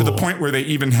 Very cool. To the point where they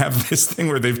even have this thing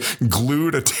where they've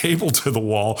glued a table to the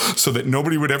wall so that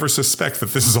nobody would ever suspect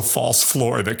that this is a false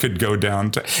floor that could go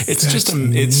down to.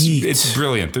 It's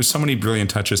brilliant. There's so many brilliant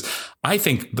touches. I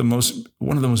think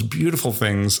one of the most beautiful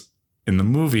things in the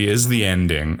movie is the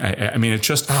ending. It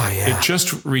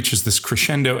just reaches this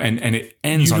crescendo and it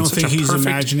ends on such a perfect... You don't think he's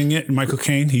imagining it, Michael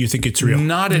Caine? You think it's real?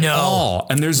 Not at all.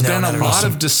 And there's been a lot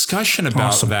of discussion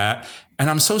about that. And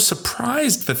I'm so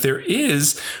surprised that there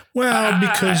is. Well,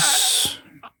 because...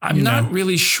 I'm not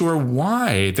really sure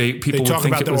why people talk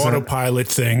would think about the autopilot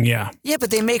thing. Yeah. Yeah,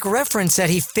 but they make reference that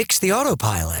he fixed the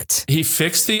autopilot. He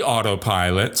fixed the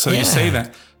autopilot. So you say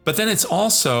that. But then it's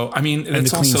also,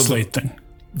 it's the also clean slate thing.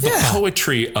 The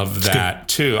poetry of that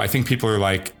too. I think people are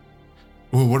like,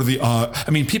 well, what are the odds?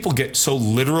 People get so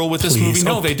literal with this movie.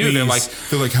 No, they do. They're like,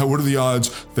 what are the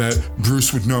odds that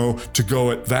Bruce would know to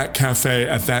go at that cafe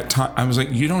at that time? I was like,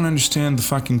 you don't understand the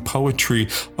fucking poetry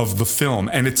of the film.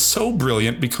 And it's so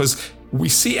brilliant because we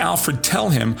see Alfred tell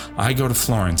him, I go to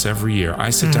Florence every year. I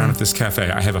sit down at this cafe.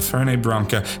 I have a Fernet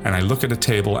Branca and I look at a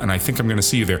table and I think I'm going to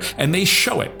see you there. And they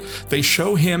show it. They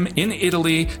show him in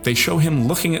Italy. They show him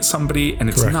looking at somebody and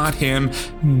it's not him.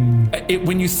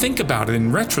 When you think about it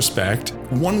in retrospect,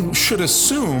 one should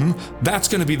assume that's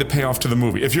going to be the payoff to the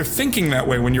movie. If you're thinking that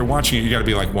way when you're watching it, you got to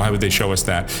be like, why would they show us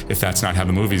that if that's not how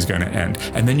the movie's going to end?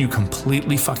 And then you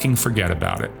completely fucking forget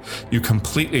about it.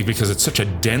 Because it's such a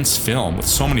dense film with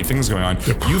so many things going on,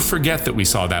 you forget that we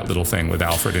saw that little thing with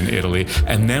Alfred in Italy.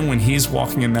 And then when he's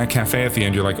walking in that cafe at the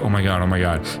end, you're like, oh my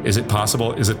God, is it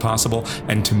possible? Is it possible?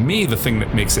 And to me, the thing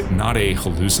that makes it not a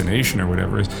hallucination or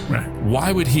whatever is,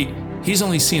 why would he's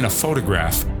only seen a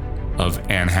photograph of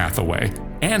Anne Hathaway.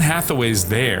 Anne Hathaway's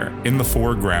there in the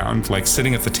foreground, like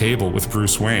sitting at the table with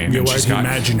Bruce Wayne. Yeah, and why she's would you got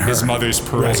imagine her? His mother's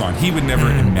pearls on. He would never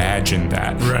imagine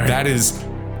that. Right. That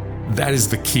is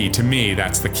the key. To me,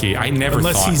 that's the key. I never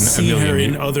Unless thought he's in a seen million her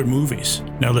years. in other movies.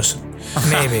 Now listen,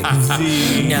 Maybe.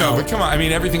 No, but come on. I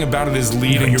mean, everything about it is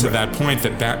leading to that point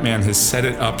that Batman has set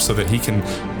it up so that he can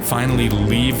finally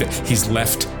leave. He's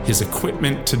left his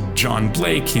equipment to John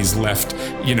Blake. He's left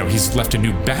a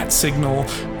new bat signal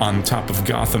on top of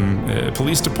Gotham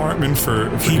Police Department for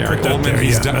Gary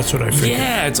Oldman. That's what I figured.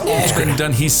 Yeah, it's all been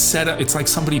done. He's set up. It's like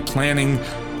somebody planning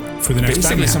for the next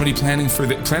Batman. Somebody planning for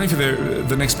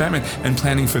the next Batman and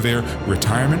planning for their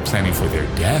retirement, planning for their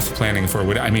death, planning for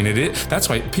what. I mean, that's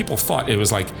why people thought it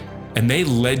was like, and they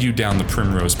led you down the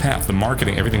primrose path. The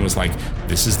marketing, everything was like,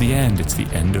 this is the end. It's the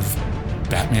end of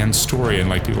Batman's story, and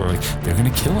like people are like, they're gonna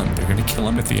kill him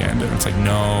at the end, and it's like,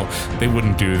 no, they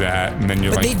wouldn't do that. And then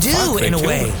you're but like, they do in a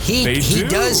way. He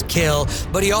does kill,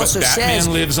 but he also Batman says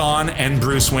lives on and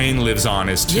Bruce Wayne lives on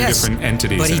as two different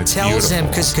entities. But he and it's tells him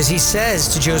beautiful. because he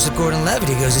says to Joseph Gordon-Levitt,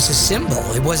 he goes, it's a symbol.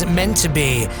 It wasn't meant to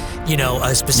be,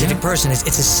 a specific person. It's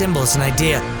a symbol. It's an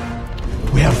idea.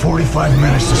 We have 45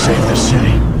 minutes to save the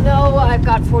city. No, I've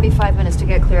got 45 minutes to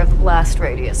get clear of the blast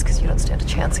radius, because you don't stand a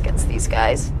chance against these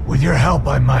guys. With your help,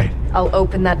 I might. I'll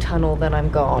open that tunnel, then I'm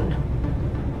gone.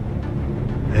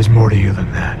 There's more to you than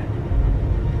that.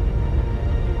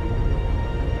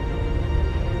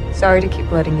 Sorry to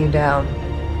keep letting you down.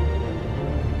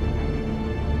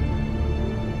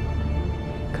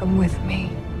 Come with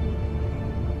me.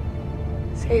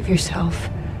 Save yourself.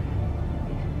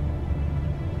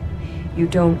 You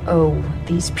don't owe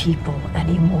these people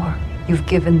anymore. You've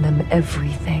given them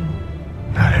everything.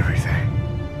 Not everything.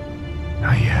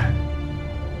 Not yet.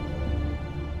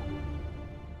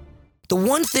 The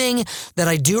one thing that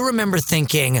I do remember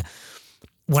thinking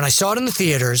when I saw it in the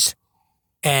theaters,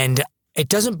 and it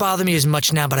doesn't bother me as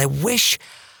much now, but I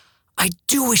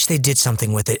do wish they did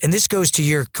something with it. And this goes to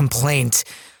your complaint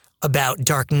about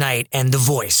Dark Knight and the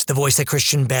voice that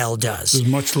Christian Bale does. There's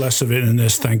much less of it in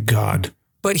this, thank God.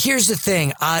 But here's the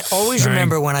thing. I always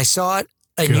remember when I saw it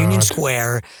in Union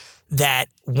Square that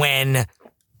when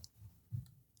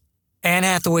Anne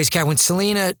Hathaway's character, when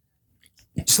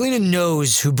Selena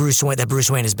knows who Bruce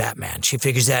Wayne is Batman. She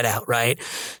figures that out, right?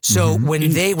 So when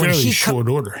he short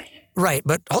order. Right,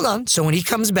 but hold on. So when he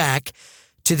comes back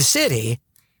to the city,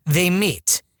 they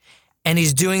meet. And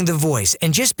he's doing the voice.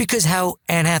 And just because how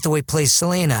Anne Hathaway plays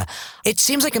Selena, it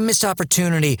seems like a missed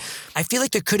opportunity. I feel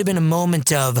like there could have been a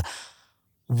moment of,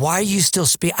 why are you still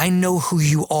speaking? I know who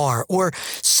you are. Or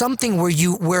something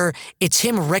where it's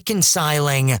him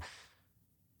reconciling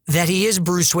that he is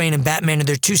Bruce Wayne and Batman and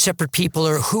they're two separate people,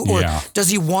 or does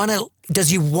he want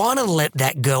to let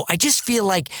that go? I just feel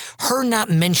like her not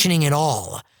mentioning it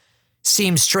all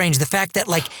seems strange. The fact that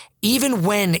even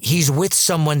when he's with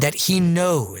someone that he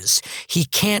knows, he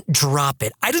can't drop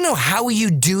it. I don't know how you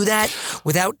do that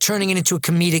without turning it into a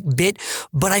comedic bit,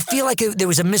 but I feel like there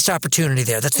was a missed opportunity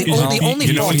there. That's the only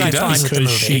fault I find with the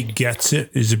movie. She gets it?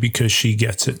 Is it because she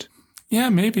gets it? Yeah,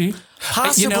 maybe.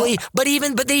 Possibly, but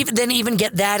they even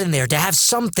get that in there to have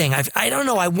something. I don't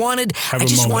know. I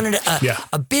just wanted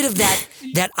a bit of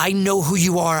that I know who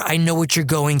you are. I know what you're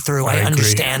going through. I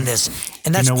understand this,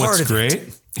 and that's part of great?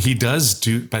 it. He does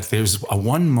do, but there's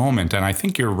one moment, and I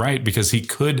think you're right because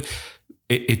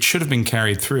it should have been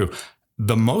carried through.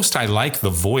 The most I like the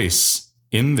voice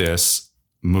in this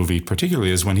movie particularly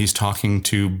is when he's talking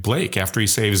to Blake after he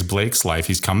saves Blake's life.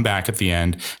 He's come back at the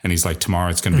end and he's like,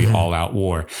 tomorrow it's going to be all out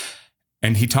war.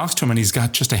 And he talks to him and he's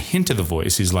got just a hint of the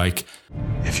voice. He's like,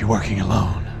 if you're working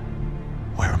alone,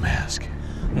 wear a mask.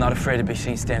 I'm not afraid to be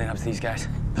seen standing up to these guys.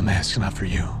 The mask's not for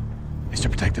you. It's to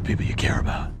protect the people you care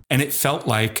about. And it felt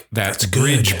like that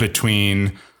bridge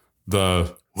between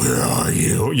the where are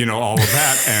you? All of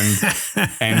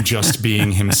that and just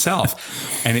being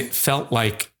himself. And it felt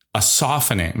like a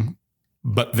softening,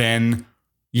 but then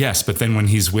when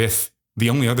he's with the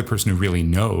only other person who really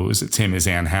knows it's him is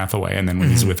Anne Hathaway. And then when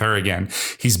he's with her again,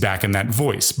 he's back in that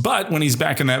voice. But when he's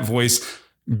back in that voice,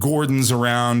 Gordon's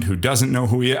around who doesn't know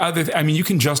who he is. You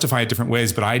can justify it different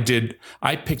ways, but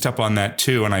I picked up on that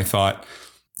too. And I thought,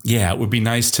 yeah, it would be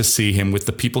nice to see him with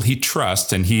the people he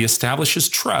trusts, and he establishes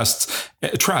trust,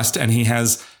 and he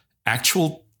has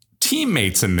actual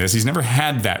teammates in this. He's never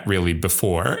had that really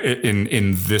before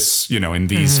in this, in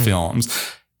these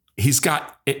films. He's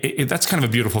got that's kind of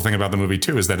a beautiful thing about the movie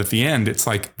too, is that at the end it's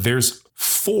like there's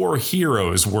 4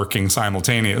 heroes working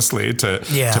simultaneously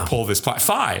to pull this plot.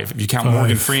 5 if you count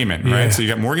Morgan Freeman, right? So you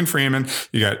got Morgan Freeman,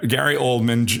 you got Gary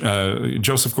Oldman,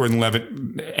 Joseph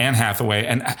Gordon-Levitt, Anne Hathaway,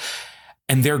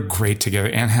 and they're great together.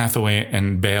 Anne Hathaway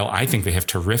and Bale, I think they have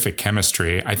terrific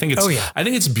chemistry. I think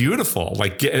it's beautiful.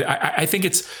 I think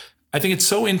it's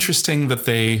so interesting that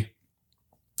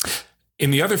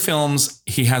in the other films,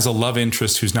 he has a love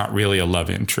interest who's not really a love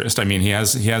interest. I mean, he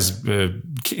has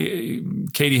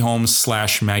Katie Holmes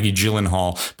 / Maggie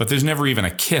Gyllenhaal, but there's never even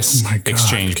a kiss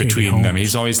exchange between them.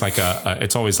 He's always like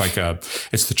it's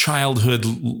the childhood,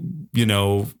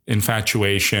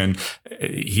 infatuation.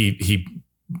 He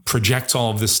projects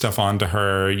all of this stuff onto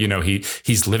her.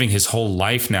 He's living his whole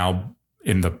life now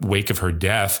in the wake of her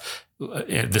death,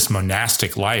 this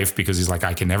monastic life, because he's like,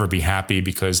 I can never be happy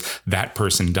because that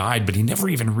person died, but he never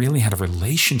even really had a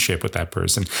relationship with that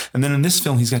person. And then in this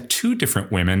film, he's got two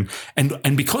different women.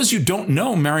 And because you don't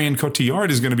know Marion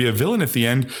Cotillard is going to be a villain at the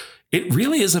end, it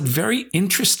really is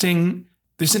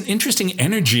there's an interesting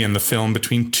energy in the film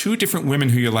between two different women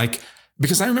who you're like,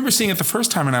 because I remember seeing it the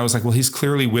first time and I was like, well, he's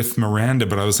clearly with Miranda,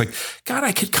 but I was like, God,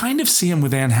 I could kind of see him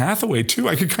with Anne Hathaway too.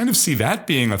 I could kind of see that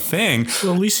being a thing.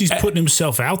 Well, at least he's putting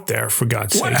himself out there, for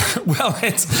God's sake.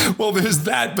 Well, there's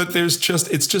that, but it's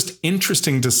just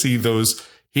interesting to see those.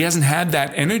 He hasn't had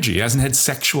that energy. He hasn't had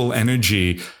sexual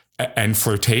energy and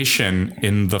flirtation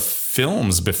in the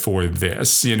films before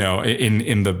this,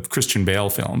 in the Christian Bale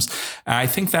films. I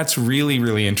think that's really,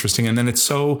 really interesting. And then it's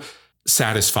so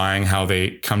satisfying how they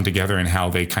come together and how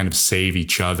they kind of save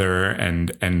each other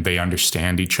and they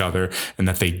understand each other, and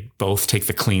that they both take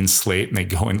the clean slate and they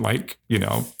go and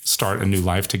start a new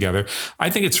life together. I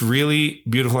think it's really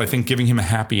beautiful. I think giving him a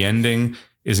happy ending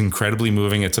is incredibly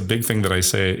moving. It's a big thing that I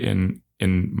say in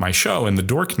my show, in The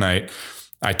Dork Night.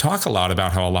 I talk a lot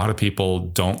about how a lot of people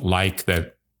don't like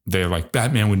that. They're like,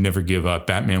 Batman would never give up.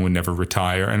 Batman would never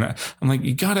retire. And I'm like,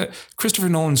 Christopher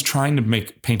Nolan's trying to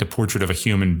paint a portrait of a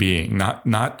human being,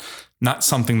 not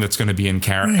something that's going to be in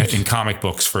comic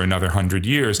books for another 100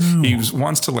 years. No. He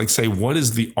wants to say, what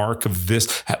is the arc of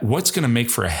this? What's going to make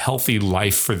for a healthy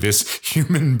life for this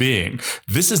human being?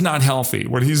 This is not healthy.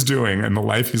 What he's doing and the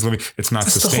life he's living, it's not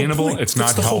sustainable. It's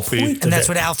not healthy. And that's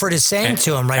what Alfred is saying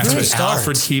to him right from the start.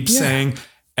 Alfred keeps saying.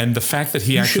 And the fact that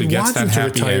he actually gets that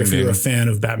happy ending. If you're a fan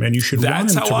of Batman, you should want him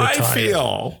to retire. That's how I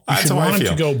feel. You should want him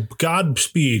to go,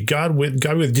 Godspeed, God with.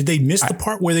 Did they miss the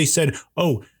part where they said,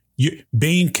 "Oh,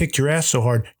 Bane kicked your ass so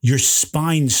hard, your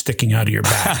spine's sticking out of your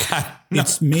back"? No.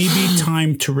 It's maybe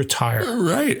time to retire.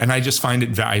 Right. And I find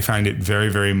it very,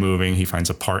 very moving. He finds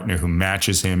a partner who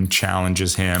matches him,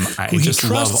 challenges him. I just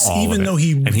love all of it. Even though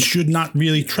he should not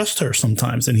really trust her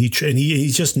sometimes. And he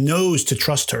just knows to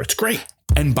trust her. It's great.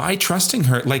 And by trusting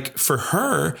her, for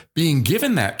her, being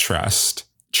given that trust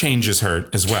changes her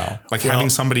as well. Having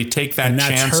somebody take that chance on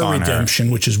her. And that's her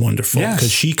redemption, which is wonderful. Because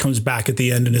she comes back at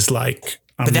the end and is like,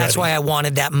 But that's why I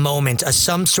wanted that moment,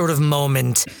 some sort of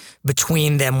moment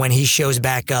between them when he shows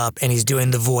back up and he's doing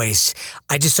the voice.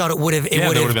 I just thought it would have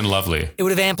been lovely. It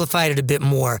would have amplified it a bit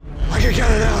more. I can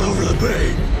get it out over the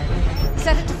bay.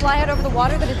 Set it to fly out over the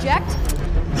water, then eject?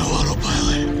 No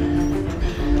autopilot. You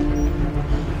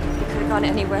could have gone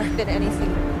anywhere, did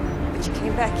anything, but you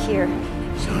came back here.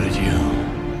 So did you.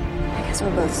 I guess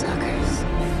we're both suckers.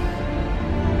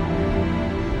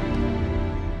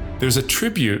 There's a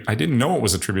tribute. I didn't know it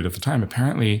was a tribute at the time.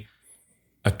 Apparently,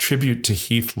 a tribute to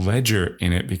Heath Ledger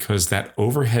in it, because that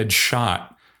overhead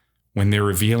shot when they're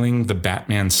revealing the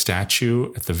Batman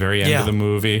statue at the very end of the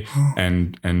movie,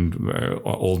 and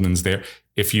Oldman's there.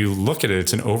 If you look at it,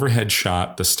 it's an overhead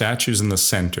shot. The statue's in the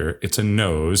center. It's a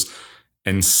nose,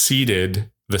 and seated.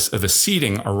 The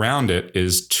seating around it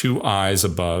is two eyes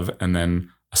above, and then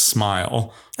a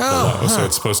smile below. So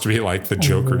it's supposed to be like the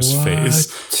Joker's face.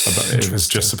 It was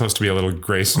just supposed to be a little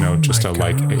grace note, just to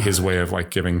his way of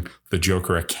giving the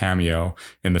Joker a cameo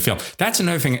in the film. That's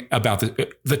another thing about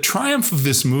the triumph of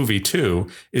this movie too,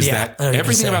 is that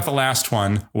everything about the last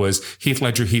one was Heath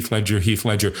Ledger, Heath Ledger, Heath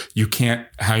Ledger.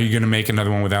 How are you going to make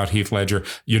another one without Heath Ledger?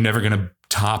 You're never going to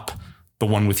top the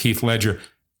one with Heath Ledger.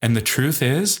 And the truth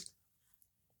is,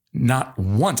 not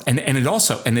once. And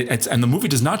the movie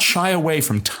does not shy away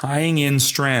from tying in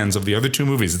strands of the other two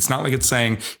movies. It's not like it's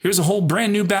saying, here's a whole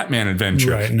brand new Batman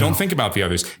adventure. Right, Don't think about the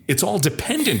others. It's all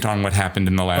dependent on what happened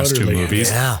in the last two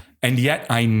movies. Yeah. And yet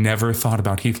I never thought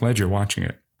about Heath Ledger watching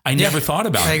it. I never thought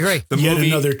about it. I agree. Yet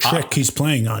another trick he's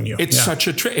playing on you. It's such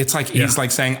a trick. It's like he's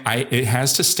saying, it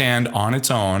has to stand on its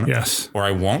own, or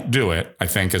I won't do it, I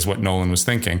think is what Nolan was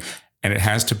thinking. And it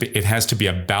has to be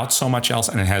about so much else,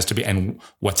 and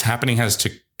what's happening has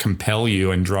to compel you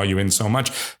and draw you in so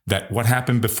much that what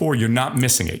happened before, you're not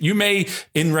missing it. You may,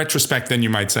 in retrospect, then you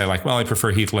might say well, I prefer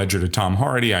Heath Ledger to Tom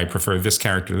Hardy. I prefer this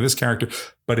character to this character,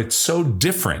 but it's so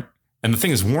different. And the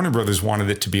thing is, Warner Brothers wanted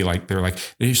it to be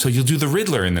so you'll do the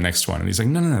Riddler in the next one. And he's like,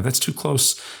 no, that's too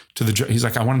close to the Joker. He's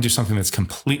like, I want to do something that's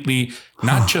completely,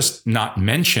 not just not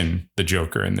mention the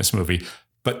Joker in this movie,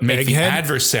 but make the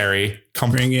adversary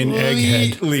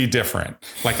completely different,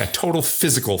 like a total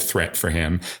physical threat for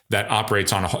him that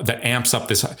operates on that amps up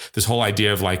this whole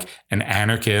idea of like an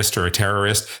anarchist or a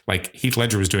terrorist. Like Heath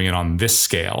Ledger was doing it on this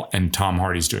scale, and Tom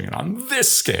Hardy's doing it on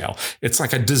this scale. It's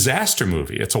like a disaster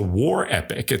movie. It's a war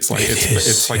epic. It's like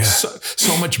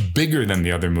so much bigger than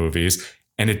the other movies,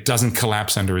 and it doesn't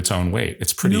collapse under its own weight.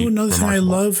 It's pretty. Another thing I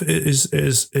love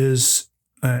is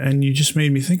and you just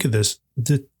made me think of this.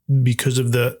 Because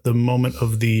of the moment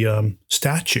of the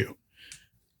statue.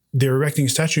 They're erecting a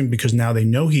statue because now they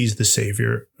know he's the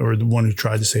savior or the one who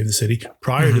tried to save the city.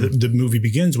 Prior to the movie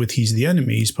begins with he's the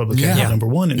enemy, he's public enemy number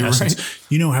one in essence. Right.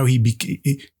 You know how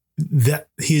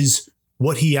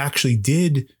what he actually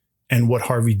did and what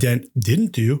Harvey Dent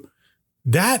didn't do,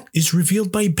 that is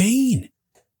revealed by Bane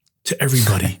to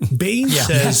everybody. Bane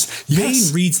says,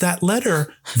 Bane reads that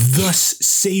letter, thus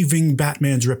saving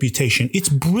Batman's reputation. It's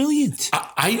brilliant.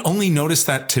 I only noticed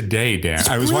that today, Dan.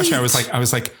 I was watching, I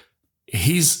was like,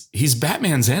 he's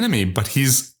Batman's enemy, but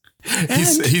he's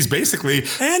basically...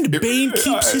 And Bane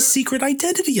keeps his secret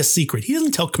identity a secret. He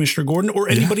doesn't tell Commissioner Gordon or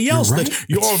anybody else that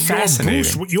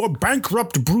your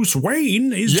bankrupt Bruce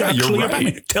Wayne is actually a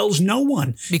Batman. It tells no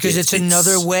one. Because it's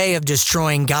another way of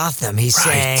destroying Gotham. He's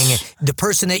saying the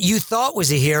person that you thought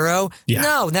was a hero,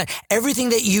 no, everything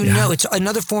that you know, it's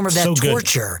another form of that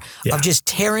torture of just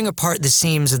tearing apart the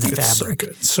seams of the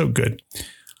fabric. So good.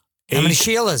 How many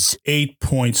Sheilas?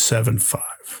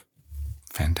 8.75.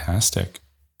 Fantastic.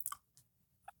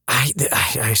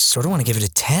 I sort of want to give it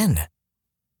a 10,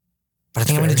 but I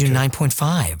think I'm going to do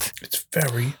 9.5. It's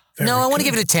very no, I want to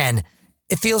give it a 10.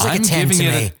 It feels like a 10 to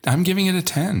me. I'm giving it a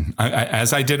 10,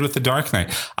 as I did with The Dark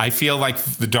Knight. I feel like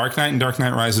The Dark Knight and Dark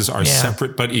Knight Rises are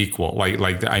separate but equal.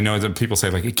 Like I know that people say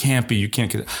like it can't be, you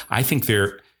can't get it. I think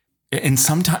they're. And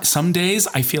some days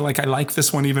I feel like I like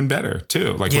this one even better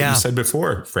too. Like what you said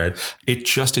before, Fred, it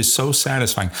just is so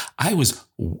satisfying.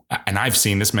 And I've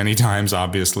seen this many times,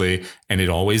 obviously, and it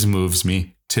always moves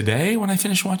me. Today, when I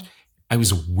finished watching, I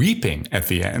was weeping at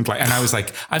the end. And I was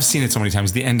like, I've seen it so many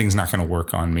times. The ending's not going to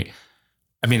work on me.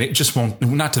 I mean, it just won't,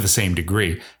 not to the same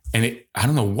degree. And I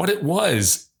don't know what it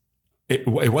was. It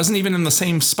wasn't even in the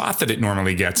same spot that it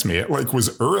normally gets me. It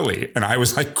was early, and I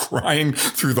was crying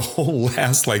through the whole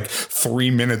last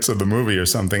 3 minutes of the movie or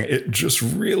something. It just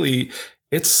really,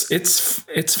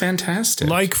 it's fantastic.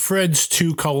 Like Fred's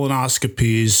 2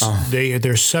 colonoscopies,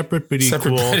 they're separate but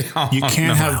equal. You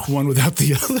can't have one without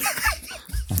the other.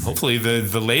 Hopefully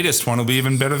the latest one will be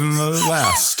even better than the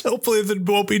last. Hopefully there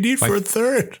won't be need for a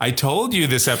third. I told you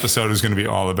this episode was going to be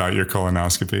all about your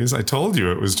colonoscopies. I told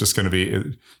you it was just going to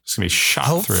be shot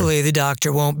through. Hopefully the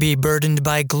doctor won't be burdened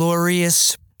by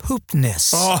glorious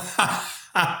poopness.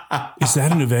 Is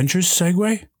that an Avengers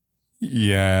segue?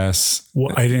 Yes.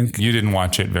 Well, You didn't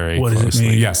watch it very closely. What does it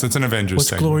mean? Yes, it's an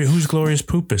Avengers segue. Who's Glorious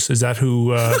Poopus? Is that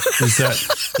who? Is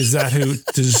that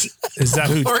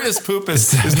who? Glorious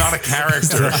Poopus is not a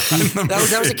character. That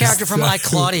was a character from I,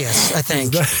 Claudius, I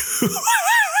think.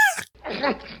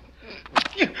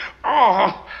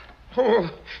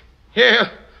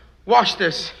 Here, wash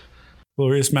this.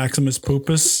 Glorious Maximus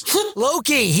Poopus.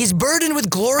 Loki, he's burdened with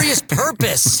glorious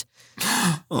purpose.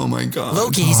 Oh my God.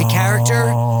 Loki, he's a character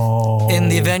in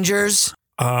the Avengers.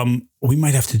 We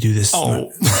might have to do this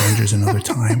Avengers another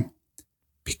time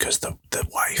because the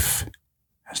wife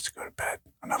has to go to bed.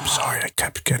 And I'm sorry I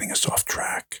kept getting us off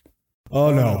track.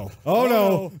 Oh no. Oh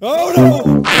no. Oh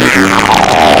no.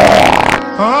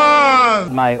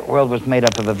 My world was made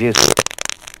up of abuse.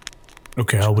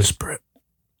 Okay, I'll whisper it.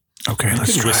 Okay,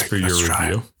 let's try. Whisper your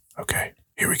review. Okay,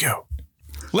 here we go.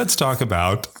 Let's talk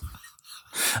about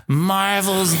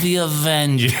Marvel's The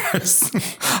Avengers.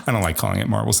 I don't like calling it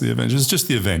Marvel's The Avengers. It's just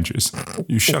The Avengers.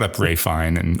 You shut up, Ray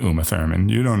Fine and Uma Thurman.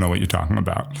 You don't know what you're talking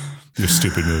about. Your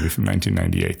stupid movie from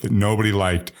 1998 that nobody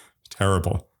liked.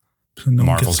 Terrible. So no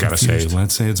Marvel's got to say,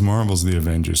 let's say it's Marvel's The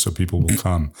Avengers so people will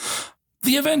come.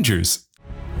 The Avengers.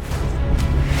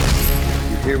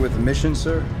 You here with the mission,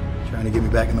 sir? Trying to get me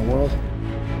back in the world?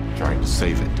 Trying to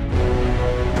save it.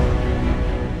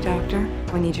 Doctor,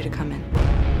 I need you to come in.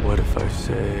 What if I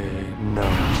say no?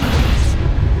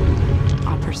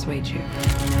 I'll persuade you.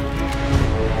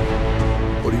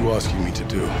 What are you asking me to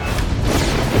do?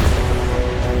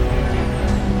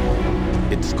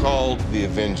 It's called the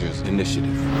Avengers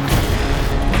Initiative.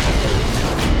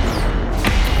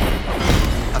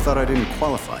 I thought I didn't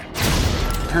qualify.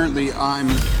 Apparently I'm,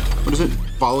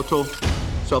 volatile,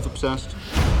 self-obsessed,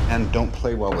 and don't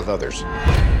play well with others.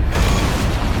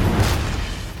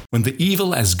 When the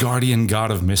evil Asgardian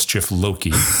god of mischief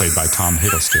Loki, played by Tom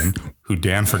Hiddleston, who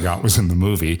Dan forgot was in the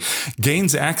movie,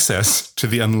 gains access to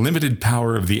the unlimited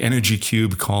power of the energy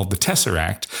cube called the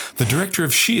Tesseract, the director of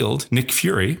S.H.I.E.L.D., Nick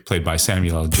Fury, played by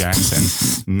Samuel L.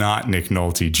 Jackson, not Nick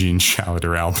Nolte, Gene Shalit,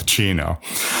 or Al Pacino,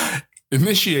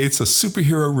 initiates a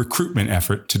superhero recruitment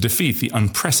effort to defeat the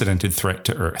unprecedented threat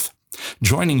to Earth.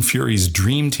 Joining Fury's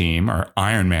dream team are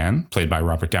Iron Man, played by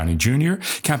Robert Downey Jr.,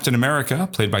 Captain America,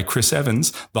 played by Chris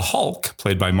Evans, the Hulk,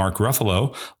 played by Mark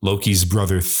Ruffalo, Loki's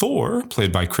brother Thor,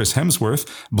 played by Chris Hemsworth,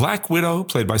 Black Widow,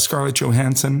 played by Scarlett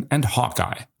Johansson, and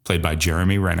Hawkeye, played by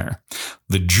Jeremy Renner.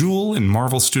 The jewel in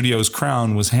Marvel Studios'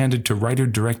 crown was handed to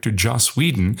writer-director Joss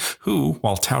Whedon, who,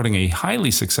 while touting a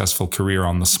highly successful career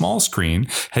on the small screen,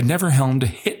 had never helmed a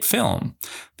hit film.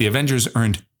 The Avengers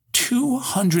earned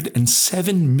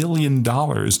 $207 million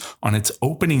on its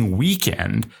opening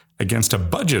weekend against a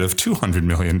budget of $200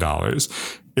 million.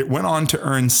 It went on to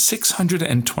earn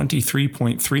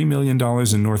 $623.3 million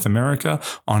in North America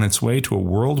on its way to a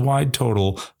worldwide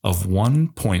total of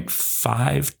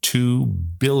 $1.52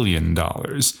 billion.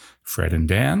 Fred and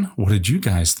Dan, what did you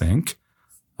guys think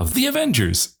of The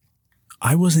Avengers?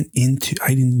 I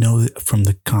didn't know from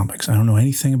the comics. I don't know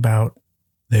anything about.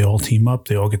 They all team up.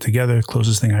 They all get together.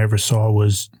 Closest thing I ever saw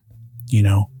was,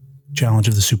 Challenge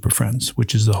of the Super Friends,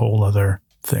 which is the whole other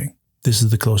thing. This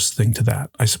is the closest thing to that,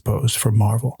 I suppose, for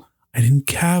Marvel. I didn't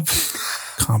have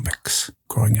comics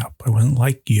growing up. I wasn't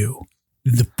like you.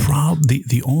 The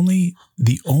only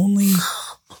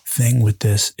thing with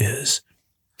this is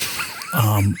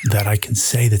that I can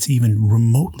say that's even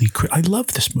remotely. I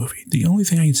love this movie. The only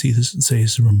thing I can say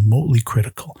is remotely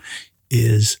critical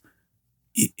is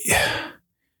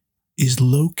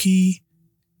Loki,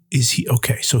 is he,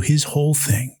 okay, so his whole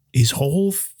thing is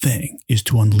to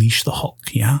unleash the Hulk,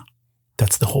 yeah?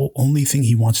 That's the only thing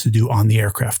he wants to do on the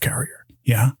aircraft carrier,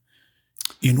 yeah?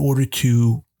 In order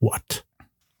to what?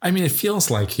 I mean, it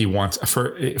feels like he wants,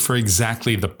 for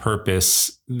exactly the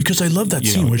purpose. Because I love that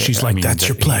scene where she's like, that's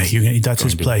your play. That's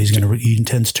his play. He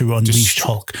intends to unleash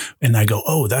Hulk. And I go,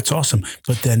 oh, that's awesome.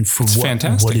 But then for what?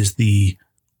 Fantastic. What is the...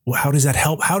 How does that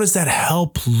help? How does that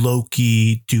help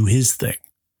Loki do his thing?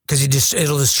 Because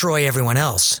it'll destroy everyone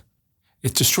else.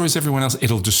 It destroys everyone else.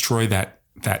 It'll destroy that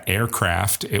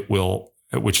aircraft. It will,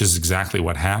 which is exactly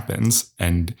what happens.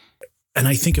 And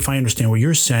I think if I understand what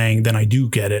you're saying, then I do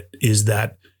get it. Is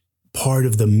that part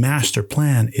of the master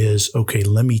plan? Is okay.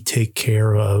 Let me take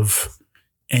care of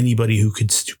anybody who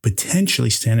could potentially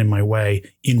stand in my way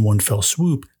in one fell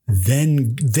swoop.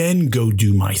 Then go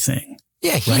do my thing.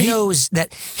 Yeah, he knows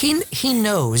that he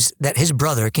knows that his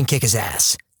brother can kick his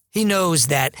ass. He knows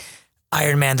that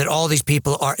Iron Man, that all these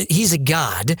people he's a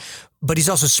god, but he's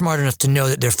also smart enough to know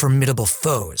that they're formidable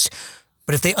foes.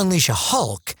 But if they unleash a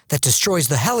Hulk that destroys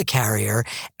the helicarrier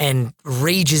and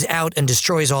rages out and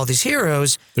destroys all these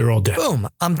heroes, they're all dead. Boom,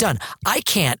 I'm done. I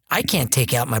can't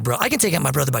take out my brother. I can take out my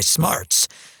brother by smarts.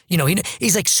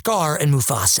 He's like Scar and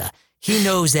Mufasa. He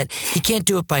knows that he can't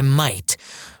do it by might.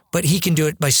 But he can do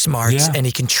it by smarts and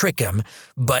he can trick him.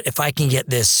 But if I can get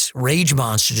this rage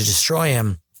monster to destroy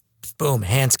him, boom,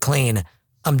 hands clean,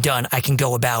 I'm done. I can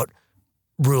go about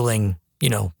ruling,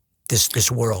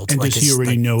 this world. And does he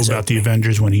already know about the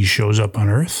Avengers when he shows up on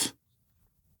Earth?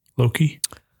 Loki?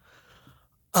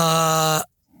 I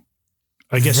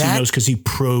guess he knows because he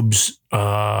probes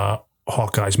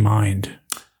Hawkeye's mind.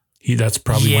 That's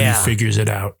probably when he figures it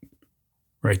out.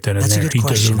 Right then and there. He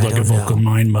does like a vocal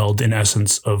mind meld in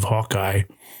essence of Hawkeye.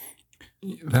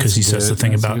 Because he says the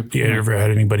thing about, you ever had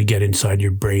anybody get inside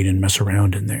your brain and mess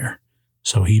around in there?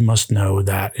 So he must know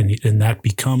that. And that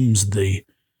becomes the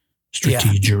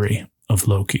strategery of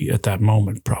Loki at that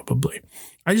moment, probably.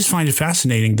 I just find it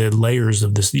fascinating, the layers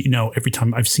of this. Every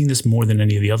time I've seen this more than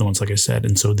any of the other ones, like I said.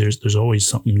 And so there's always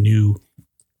something new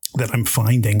that I'm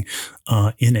finding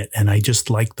in it. And I just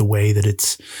like the way that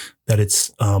it's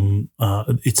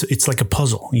like a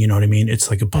puzzle, you know what I mean? It's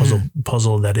like a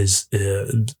puzzle that is,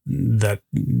 that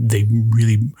they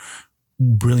really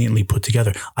brilliantly put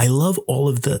together. I love all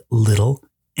of the little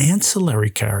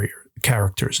ancillary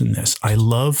characters in this. I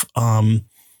love,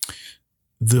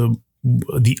 the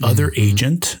other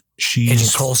agent.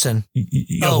 Agent Coulson.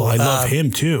 I love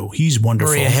him too. He's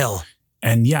wonderful. Maria Hill.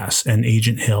 And yes, and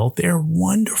Agent Hill, they're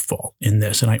wonderful in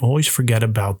this. And I always forget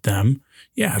about them.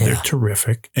 Yeah, they're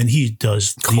terrific. And he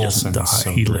doesn't die. So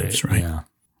he lives, right? Yeah.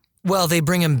 Well, they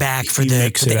bring him back for the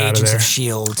Agents of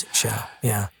S.H.I.E.L.D. show.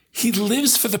 Yeah. He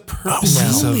lives for the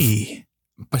purposes of...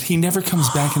 But he never comes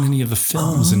back in any of the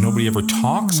films, and nobody ever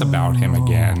talks about him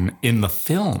again in the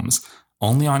films.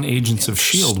 Only on Agents of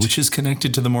S.H.I.E.L.D., which is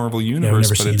connected to the Marvel Universe.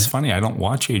 But it's funny, I don't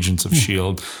watch Agents of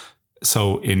S.H.I.E.L.D.,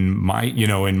 So in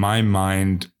my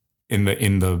mind, in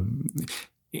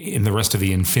the rest of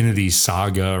the Infinity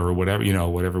Saga or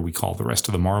whatever we call the rest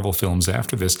of the Marvel films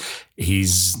after this,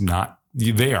 he's not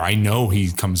there. I know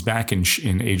he comes back in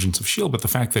Agents of S.H.I.E.L.D., but the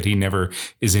fact that he never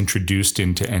is introduced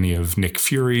into any of Nick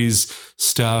Fury's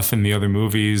stuff in the other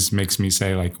movies makes me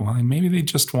say, like, well, maybe they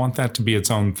just want that to be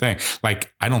its own thing.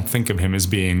 Like, I don't think of him as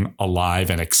being alive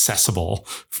and accessible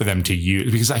for them to use,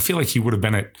 because I feel like he would have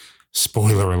been at,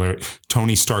 spoiler alert,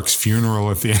 Tony Stark's funeral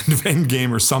at the end of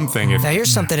Endgame or something. Now,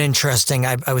 here's something interesting.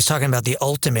 I was talking about the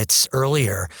Ultimates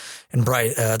earlier, and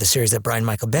the series that Brian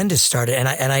Michael Bendis started,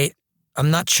 and I'm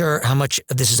not sure how much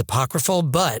of this is apocryphal,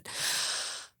 but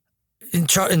in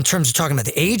terms of talking about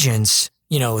the agents,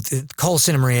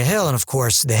 Coulson and Maria Hill, and of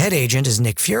course the head agent is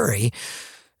Nick Fury.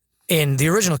 In the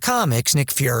original comics, Nick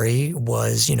Fury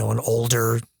was, an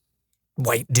older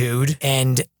white dude,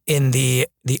 and in the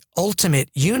Ultimate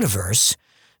universe,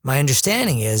 my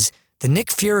understanding is the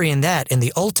Nick Fury in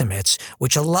the Ultimates,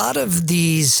 which a lot of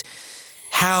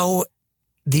how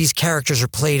these characters are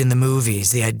played in the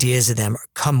movies, the ideas of them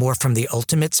come more from the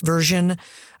Ultimates version,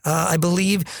 I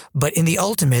believe. But in the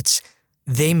Ultimates,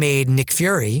 they made Nick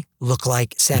Fury look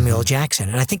like Samuel Jackson.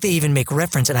 And I think they even make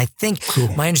reference. And I think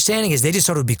my understanding is they just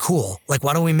thought it would be cool. Like,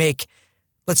 why don't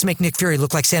let's make Nick Fury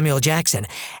look like Samuel Jackson.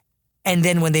 And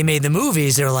then when they made the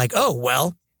movies, they're like, oh,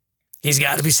 well, he's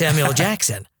got to be Samuel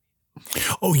Jackson.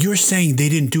 Oh, you're saying they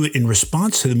didn't do it in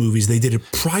response to the movies. They did it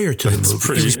prior to the movies.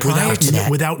 It was prior to that.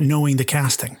 Without knowing the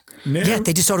casting. Yeah,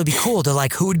 they just thought it'd be cool to,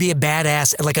 like, who would be a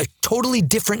badass, like a totally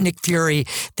different Nick Fury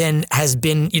than has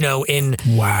been, in the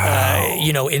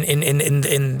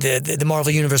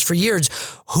Marvel universe for years.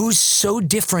 Who's so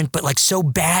different but like so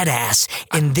badass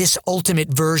in this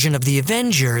ultimate version of the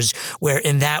Avengers? Where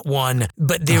in that one,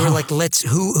 but they were like,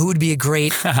 who would be a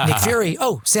great Nick Fury?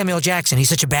 Oh, Samuel Jackson. He's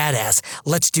such a badass.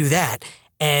 Let's do that.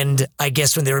 And I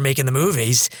guess when they were making the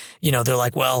movies, they're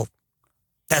like, well,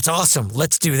 that's awesome.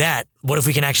 Let's do that. What if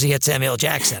we can actually get Samuel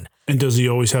Jackson? And does he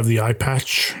always have the eye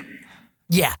patch?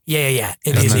 Yeah.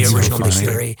 In the original Nick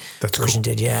Fury version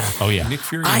did, yeah. Oh, yeah. Nick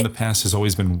Fury in the past has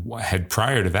always been,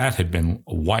 prior to that, had been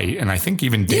white. And I think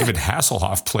even David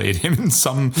Hasselhoff played him in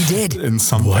some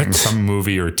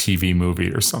movie or TV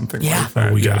movie or something like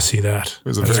that. Oh, we got to see that. It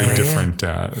was a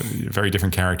very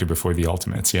different character before the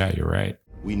Ultimates. Yeah, you're right.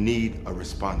 We need a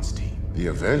response team. The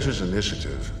Avengers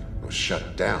Initiative was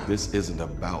shut down. This isn't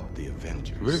about the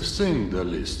Avengers. We've seen the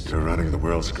list. You're running the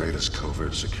world's greatest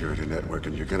covert security network,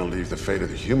 and you're going to leave the fate of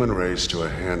the human race to a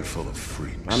handful of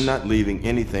freaks. I'm not leaving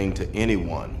anything to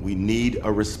anyone. We need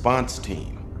a response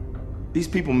team. These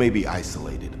people may be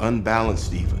isolated,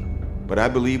 unbalanced even, but I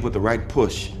believe with the right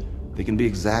push, they can be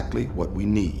exactly what we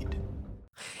need.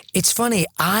 It's funny,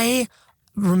 I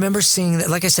remember seeing that,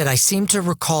 like I said, I seem to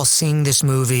recall seeing this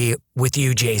movie with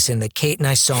you, Jason, that Kate and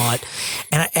I saw it.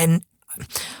 And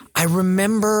I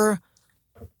remember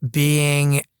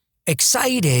being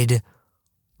excited,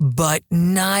 but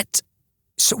not.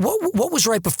 So what was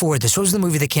right before this? What was the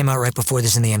movie that came out right before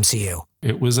this in the MCU?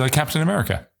 It was Captain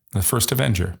America, the first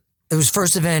Avenger. It was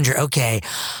First Avenger. Okay.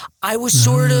 I was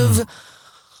sort of.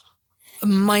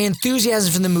 My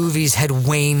enthusiasm for the movies had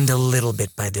waned a little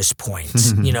bit by this point.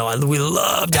 We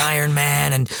loved Iron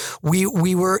Man and we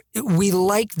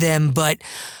liked them, but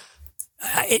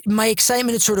my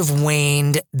excitement had sort of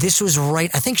waned. This was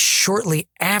right. I think shortly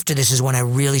after this is when I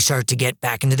really started to get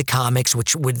back into the comics,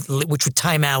 which would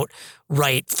time out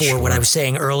right for what I was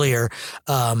saying earlier.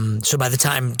 So by the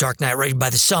time Dark Knight, right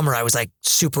by the summer, I was like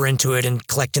super into it and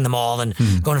collecting them all and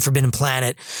going to Forbidden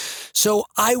Planet. So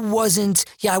I wasn't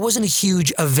a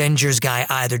huge Avengers guy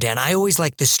either, Dan. I always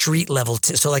liked the street level.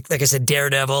 So like I said,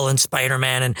 Daredevil and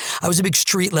Spiderman, and I was a big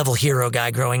street level hero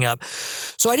guy growing up.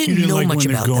 So I didn't know much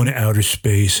about them. Going to outer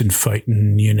space and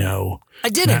fighting, I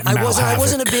didn't. I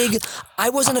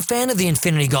wasn't a fan of the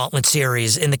Infinity Gauntlet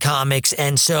series in the comics,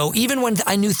 and so even when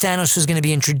I knew Thanos was going to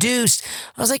be introduced,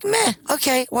 I was like, meh,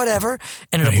 okay, whatever.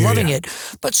 Ended up loving it.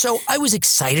 But so I was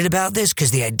excited about this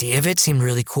because the idea of it seemed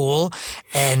really cool,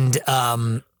 and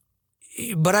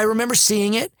but I remember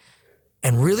seeing it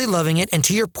and really loving it. And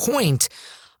to your point,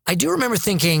 I do remember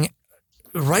thinking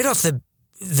right off the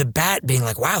bat being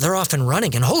like, wow, they're off and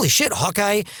running. And holy shit,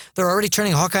 Hawkeye, they're already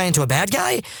turning Hawkeye into a bad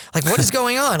guy? Like, what is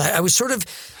going on? I was sort of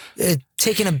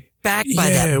taken aback by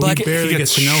that. But we barely get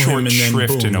to know him and then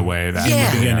boom. In a way. That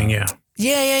in the beginning,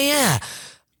 Yeah.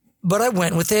 But I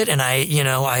went with it, and I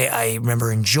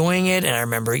remember enjoying it, and I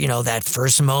remember, that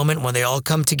first moment when they all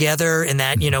come together in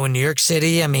that, in New York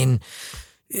City. I mean,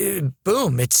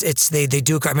 boom, they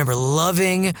do. I remember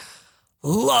loving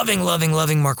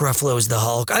Mark Ruffalo as the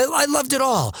Hulk. I loved it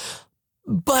all.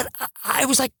 But I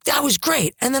was like, that was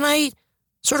great. And then I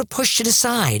sort of pushed it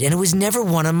aside, and it was never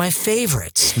one of my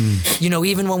favorites. You know,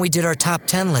 even when we did our top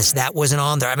 10 list, that wasn't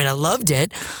on there. I mean, I loved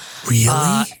it.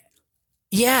 Really?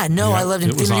 Yeah, I loved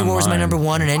Infinity War was my number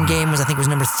 1, and Endgame was, I think, was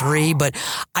number 3. But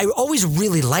I always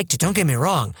really liked it. Don't get me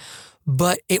wrong.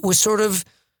 But it was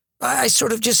I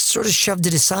sort of shoved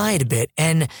it aside a bit.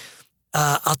 And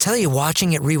I'll tell you,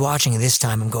 rewatching it this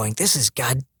time, I'm going, this is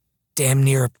goddamn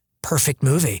near a perfect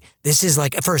movie. This is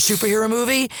like, for a superhero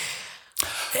movie.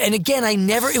 And again,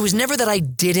 it was never that I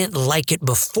didn't like it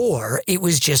before. It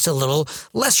was just a little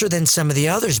lesser than some of the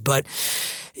others. But,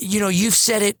 you know, you've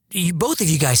said it, both of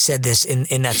you guys said this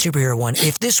in that superhero one.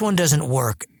 If this one doesn't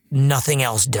work, nothing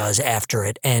else does after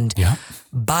it. And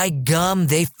by gum,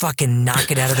 they fucking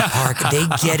knock it out of the park. They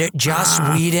get it. Joss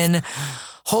Whedon,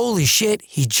 holy shit,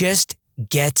 he just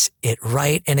gets it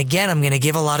right. And again, I'm going to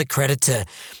give a lot of credit to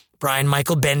Brian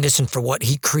Michael Bendis and for what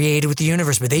he created with the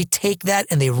universe, but they take that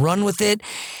and they run with it,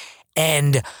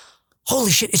 and holy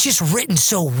shit, it's just written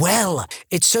so well.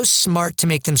 It's so smart to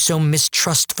make them so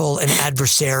mistrustful and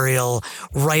adversarial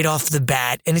right off the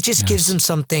bat, and it just gives them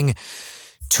something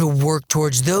to work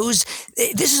towards. This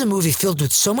is a movie filled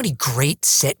with so many great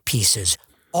set pieces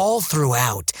all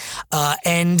throughout,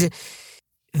 and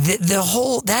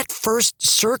that first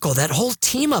circle, that whole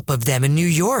team up of them in New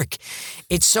York,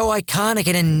 it's so iconic,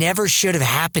 and it never should have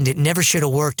happened. It never should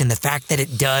have worked. And the fact that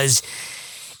it does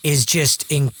is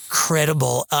just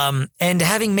incredible. And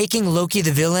making Loki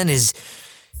the villain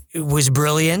was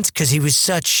brilliant, because he was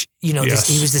such, he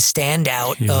was the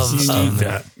standout of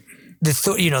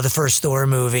the first Thor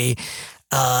movie.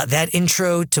 That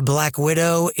intro to Black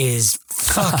Widow is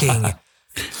fucking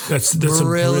That's a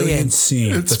brilliant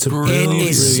scene. That's a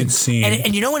brilliant scene.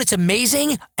 And you know what? It's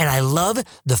amazing. And I love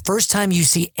the first time you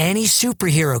see any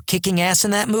superhero kicking ass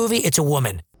in that movie, it's a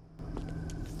woman.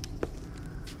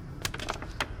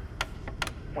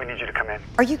 We need you to come in.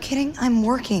 Are you kidding? I'm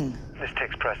working. This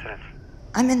takes precedence.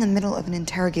 I'm in the middle of an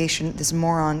interrogation. This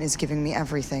moron is giving me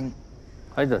everything.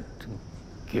 I don't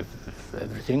give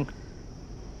everything.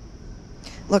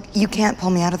 Look, you can't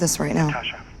pull me out of this right now.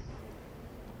 Natasha.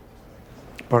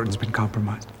 Barton's been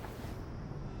compromised.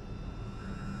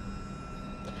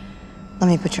 Let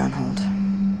me put you on hold.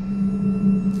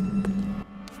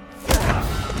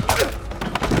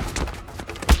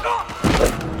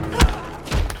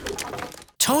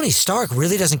 Tony Stark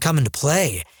really doesn't come into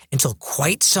play until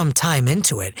quite some time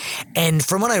into it. And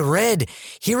from what I read,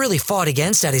 he really fought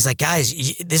against that. He's like, guys,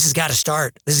 this has got to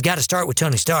start. This has got to start with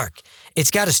Tony Stark.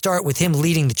 It's got to start with him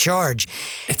leading the charge.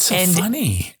 It's so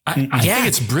funny. I think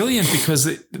it's brilliant because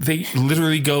they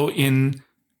literally go in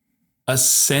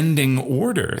ascending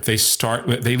order. They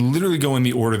literally go in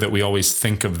the order that we always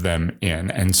think of them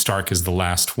in, and Stark is the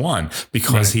last one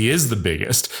because he is the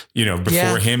biggest.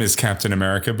 Before him is Captain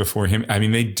America. Before him, I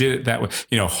mean, they did it that way.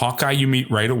 Hawkeye you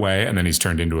meet right away, and then he's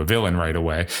turned into a villain right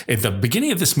away. At the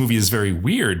beginning of this movie is very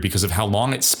weird because of how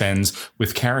long it spends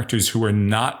with characters who are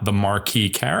not the marquee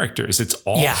characters. It's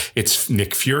it's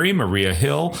Nick Fury, Maria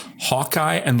Hill,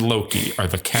 Hawkeye, and Loki are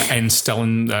and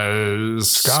Stellan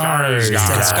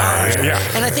Skarsgård. Yeah.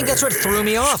 And I think that's what threw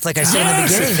me off. Like I said in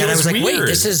the beginning, that I was like, wait,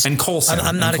 this is... And Coulson.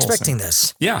 I'm not expecting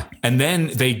this. Yeah. And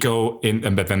then they go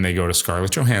in, but then they go to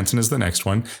Scarlett Johansson as the next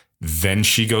one. Then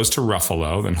she goes to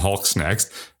Ruffalo. Then Hulk's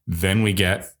next. Then we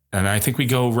get... And I think we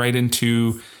go right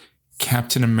into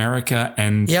Captain America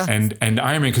and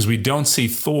Iron Man, because we don't see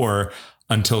Thor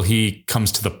until he comes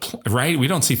to the right. We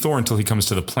don't see Thor until he comes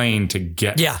to the plane to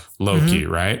get Loki,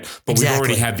 right? But we've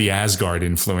already had the Asgard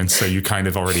influence, so you kind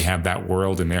of already have that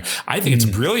world in there. I think it's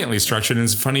brilliantly structured, and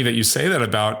it's funny that you say that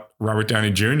about Robert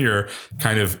Downey Jr.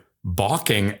 kind of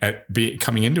balking at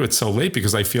coming into it so late,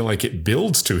 because I feel like it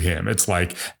builds to him. It's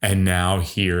like, and now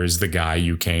here's the guy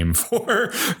you came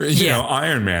for,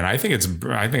 Iron Man. I think it's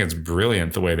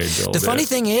brilliant the way they build it. The funny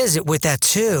thing is with that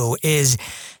too is,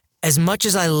 as much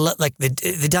as I like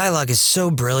the dialogue is so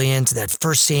brilliant, that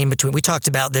first scene between, we talked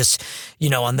about this,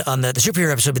 on the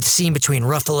superhero episode, but the scene between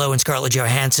Ruffalo and Scarlett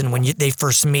Johansson when they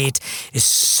first meet is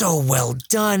so well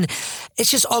done. It's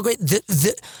just all great.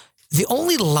 The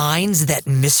only lines that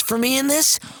miss for me in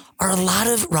this are a lot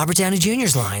of Robert Downey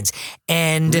Jr.'s lines.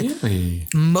 And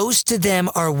most of them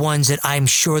are ones that I'm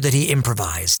sure that he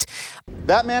improvised.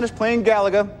 Batman is playing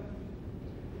Galaga.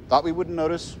 Thought we wouldn't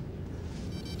notice,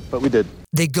 but we did.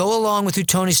 They go along with who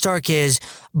Tony Stark is,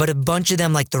 but a bunch of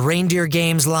them, like the Reindeer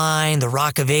Games line, the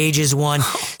Rock of Ages one,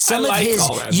 some of his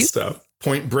all that stuff.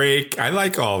 Point Break. I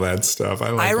like all that stuff.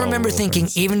 I remember thinking,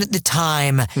 even at the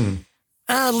time,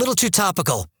 a little too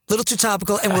topical. little too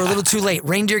topical, and we're a little too late.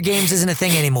 Reindeer games isn't a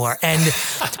thing anymore. And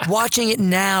watching it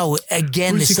now,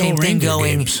 again, the same thing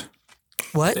going. Games?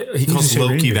 What? He calls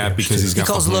Loki that because he's got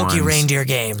the horns. He calls Loki reindeer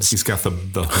games. He's got the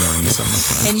horns on the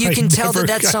front. And you can tell that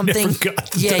that's something.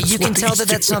 Yeah, you can tell that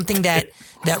that's something that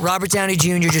Robert Downey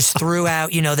Jr. just threw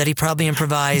out, that he probably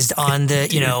improvised on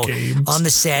the, on the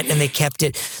set, and they kept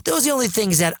it. Those are the only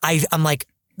things that I'm like,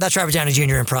 that's Robert Downey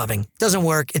Jr. improving. Doesn't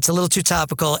work. It's a little too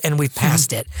topical, and we've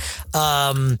passed it.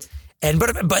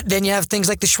 But then you have things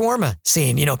like the shawarma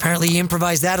scene. Apparently he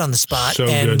improvised that on the spot. So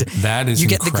and good. That is you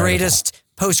get incredible. the greatest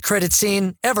post-credit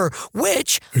scene ever,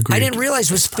 which Agreed. I didn't realize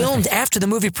was filmed after the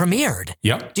movie premiered.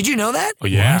 Yep. Did you know that? Oh,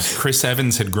 yeah. What? Chris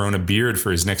Evans had grown a beard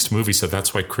for his next movie, so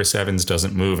that's why Chris Evans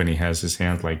doesn't move and he has his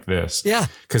hand like this. Yeah.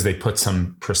 Because they put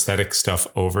some prosthetic stuff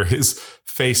over his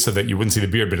face so that you wouldn't see the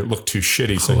beard, but it looked too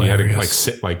shitty, so he had to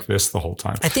sit like this the whole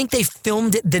time. I think they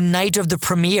filmed it the night of the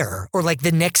premiere, or like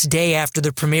the next day after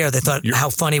the premiere. They thought,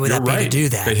 how funny would that be to do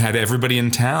that? They had everybody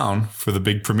in town for the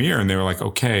big premiere, and they were like,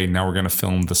 okay, now we're going to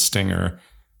film the stinger.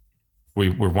 We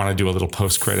want to do a little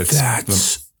post-credits.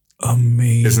 That's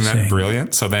amazing. Isn't that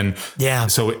brilliant? So then,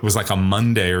 so it was like a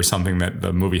Monday or something that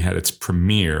the movie had its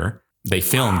premiere. They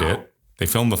filmed it. They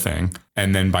filmed the thing.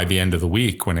 And then by the end of the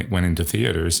week, when it went into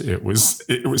theaters, it was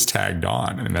tagged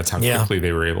on. And that's how quickly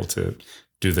they were able to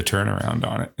do the turnaround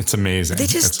on it. It's amazing. They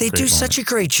do such a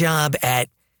great job at,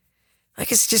 I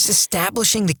guess, just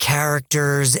establishing the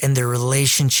characters and their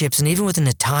relationships. And even with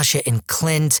Natasha and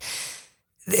Clint,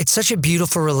 it's such a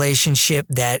beautiful relationship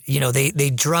that, they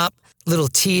drop little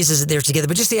teases that they're together,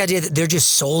 but just the idea that they're just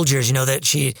soldiers, that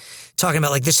she talking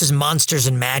about, like, this is monsters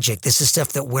and magic. This is stuff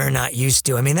that we're not used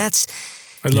to. I mean, it's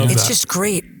just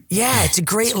great. Yeah, it's a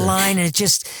great line. And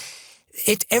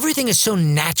everything is so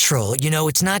natural.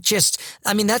 It's not just,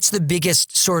 that's the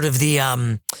biggest sort of the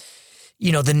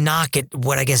knock at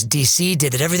what I guess DC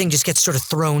did, that everything just gets sort of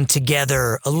thrown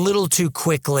together a little too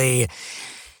quickly.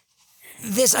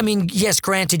 This, yes,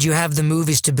 granted, you have the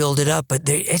movies to build it up, but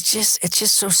it's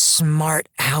just so smart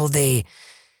how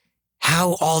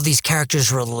all these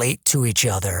characters relate to each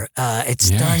other. It's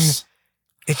done.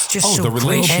 It's just so the great.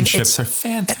 relationships are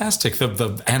fantastic.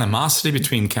 The animosity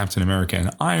between Captain America and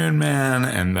Iron Man,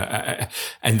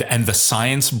 and the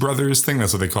Science Brothers thing.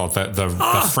 That's what they call it.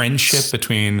 The friendship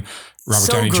between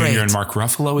Robert Downey Jr. and Mark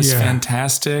Ruffalo is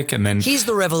fantastic. And then he's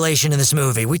the revelation in this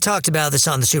movie. We talked about this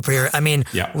on the superhero.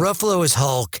 Ruffalo as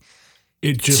Hulk.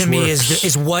 It just to me works.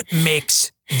 is what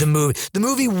makes the movie. The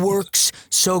movie works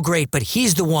so great, but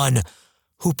he's the one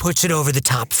who puts it over the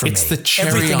top for me. It's the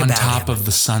cherry on top of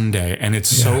the sundae, and it's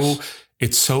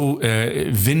so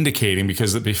vindicating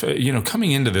because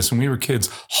coming into this when we were kids,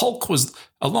 Hulk was,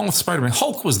 along with Spider-Man,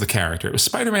 Hulk was the character. It was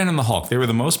Spider-Man and the Hulk. They were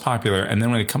the most popular, and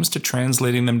then when it comes to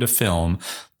translating them to film,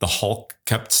 the Hulk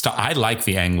kept. I like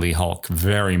the Ang Lee Hulk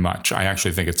very much. I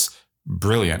actually think it's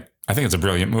brilliant. I think it's a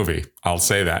brilliant movie. I'll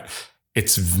say that.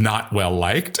 It's not well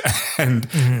liked, and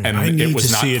it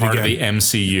was not part of the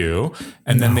MCU.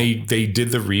 And then they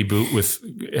did the reboot with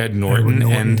Ed Norton.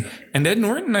 And Ed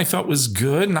Norton I thought was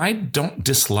good, and I don't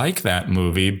dislike that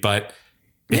movie, but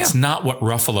it's not what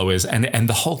Ruffalo is, and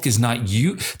the Hulk is not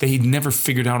you. They never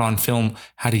figured out on film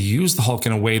how to use the Hulk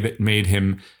in a way that made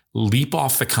him leap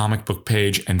off the comic book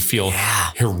page and feel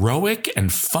heroic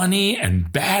and funny and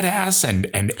badass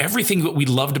and everything that we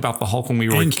loved about the Hulk when we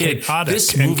were a kid.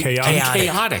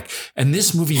 Chaotic. And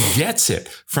this movie gets it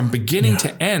from beginning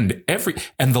to end.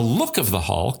 And the look of the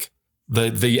Hulk,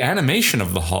 the animation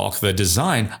of the Hulk, the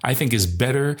design, I think is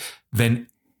better than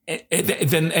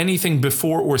anything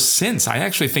before or since. I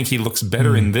actually think he looks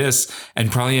better in this and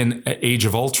probably in Age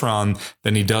of Ultron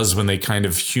than he does when they kind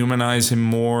of humanize him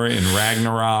more in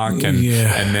Ragnarok and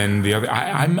then the other.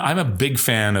 I'm a big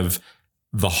fan of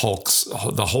the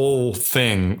whole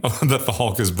thing that the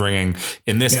Hulk is bringing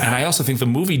in this. And I also think the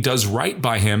movie does right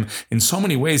by him in so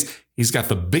many ways. He's got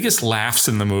the biggest laughs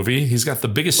in the movie. He's got the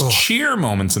biggest cheer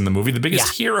moments in the movie, the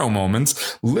biggest hero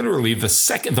moments. Literally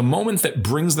the moment that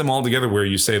brings them all together, where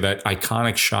you say that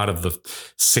iconic shot of the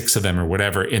 6 of them or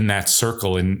whatever in that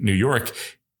circle in New York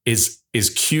is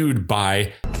cued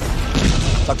by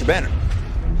Dr. Banner.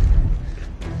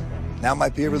 Now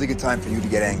might be a really good time for you to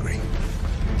get angry.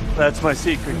 That's my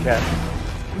secret, Cap.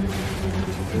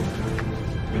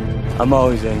 I'm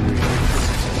always angry.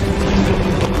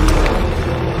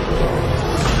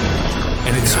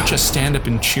 And it's such a stand-up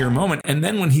and cheer moment. And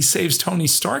then when he saves Tony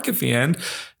Stark at the end,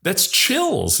 that's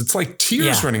chills. It's like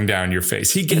tears running down your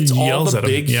face. He gets all the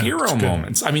big hero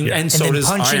moments. I mean, and so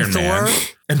does Iron Man.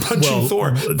 And punching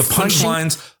Thor. The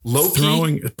punchlines,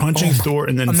 Loki. Punching Thor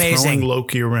and then amazing. throwing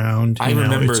Loki around. I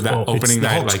remember that opening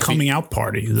night. Hulk's coming out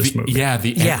party, this movie.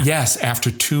 Yes, after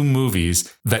 2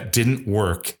 movies that didn't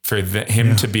work for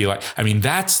him to be like, I mean,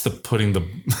 that's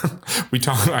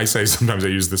I say sometimes I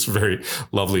use this very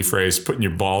lovely phrase, putting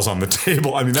your balls on the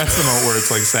table. I mean, that's the moment where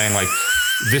it's like saying like,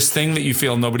 this thing that you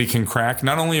feel nobody can crack,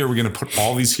 not only are we going to put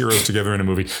all these heroes together in a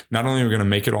movie, not only are we going to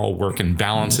make it all work and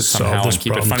balance it somehow and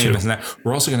keep it funny and this and that,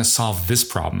 we're also going to solve this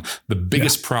problem. The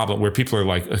biggest problem where people are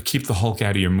like, keep the Hulk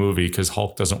out of your movie because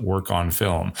Hulk doesn't work on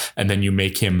film. And then you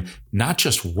make him not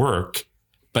just work,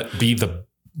 but be the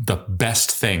best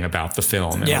thing about the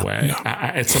film in a way.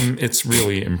 Yeah. It's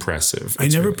really impressive. I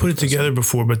never put it together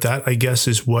before, but that I guess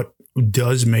is what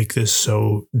does make this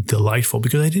so delightful,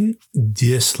 because I didn't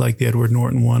dislike the Edward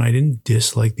Norton one. I didn't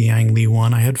dislike the Ang Lee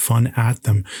one. I had fun at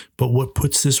them. But what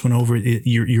puts this one over,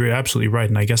 you're absolutely right.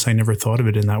 And I guess I never thought of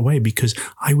it in that way because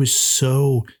I was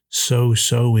so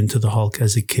into the Hulk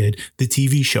as a kid. The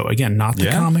TV show, again, not the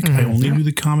comic. I only knew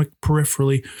the comic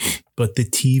peripherally, but the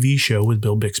TV show with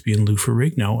Bill Bixby and Lou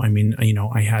Ferrigno. I mean,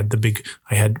 I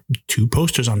had 2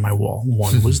 posters on my wall.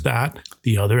 One was that.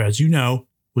 The other, as you know,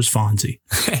 was Fonzie.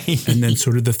 And then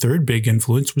sort of the third big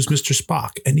influence was Mr.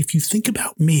 Spock. And if you think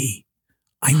about me,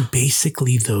 I'm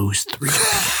basically those 3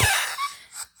 people.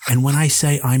 And when I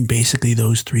say I'm basically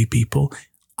those 3 people,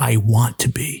 I want to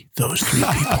be those 3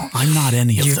 people. I'm not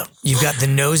any of them. You've got the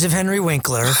nose of Henry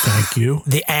Winkler. Thank you.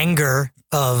 The anger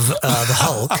of the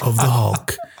Hulk. Of the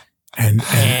Hulk. And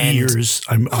ears.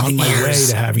 I'm on my way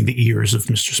to having the ears of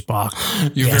Mr. Spock.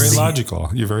 You're very logical.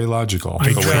 You're very logical.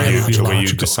 The way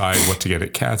you decide what to get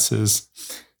at Katz's.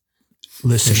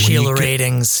 Listen, the Sheila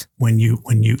ratings.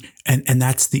 And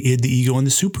that's the id, the ego, and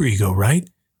the superego, right?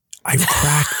 I've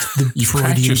cracked the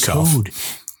Freudian code.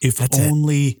 If that's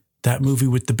only that movie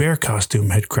with the bear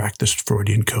costume had cracked this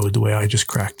Freudian code the way I just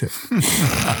cracked it.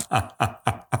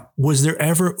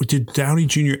 Did Downey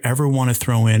Jr. ever want to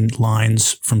throw in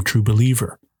lines from True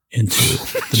Believer into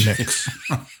the mix?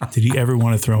 Did he ever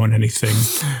want to throw in anything?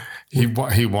 He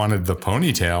wanted the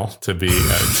ponytail to be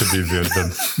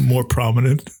the more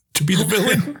prominent, to be the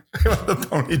villain. He wanted the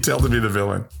ponytail to be the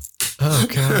villain. Oh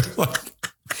God.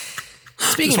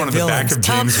 Speaking of villains, the back of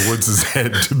James Woods'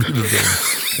 head to be the villain.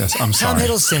 Yes, I'm sorry. Tom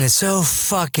Hiddleston is so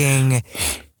fucking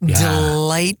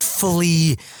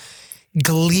delightfully,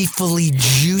 gleefully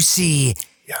juicy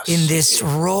in this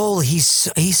role. He's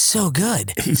so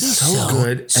good. He's so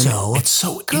good. And it's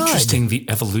so interesting, the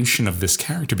evolution of this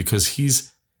character, because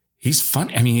he's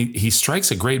funny. I mean, he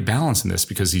strikes a great balance in this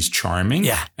because he's charming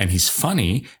and he's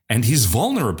funny and he's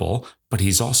vulnerable, but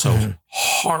he's also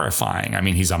horrifying. I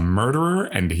mean, he's a murderer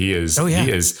and he's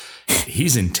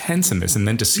intense in this. And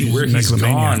then to see where he's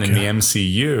gone in the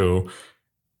MCU,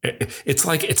 it's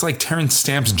like Terrence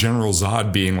Stamp's General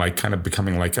Zod being like kind of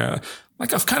becoming like a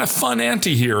kind of fun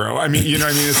anti-hero. I mean, you know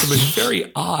what I mean? It's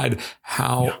very odd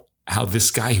how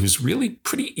this guy who's really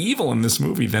pretty evil in this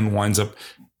movie then winds up.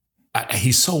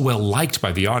 He's so well liked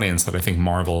by the audience that I think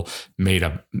Marvel made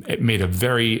a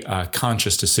very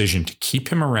conscious decision to keep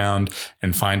him around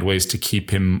and find ways to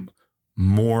keep him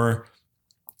more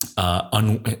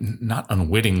not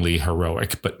unwittingly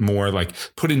heroic, but more like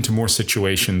put into more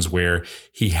situations where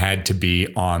he had to be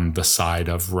on the side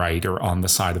of right or on the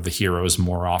side of the heroes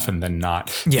more often than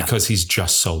not, because he's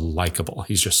just so likable.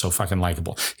 He's just so fucking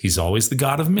likable. He's always the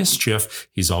god of mischief.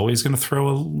 He's always going to throw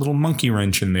a little monkey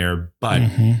wrench in there, but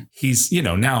he's,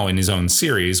 now in his own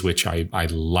series, which I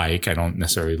like, I don't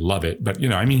necessarily love it, but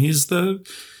I mean, he's a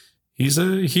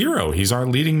hero. He's our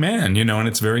leading man, and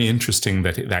it's very interesting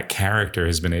that character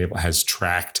has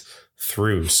tracked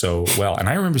through so well. And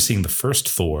I remember seeing the first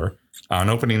Thor on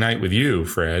opening night with you,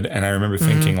 Fred. And I remember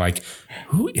thinking like,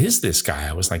 who is this guy?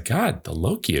 I was like, God, the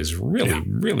Loki is really,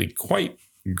 really quite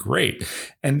great.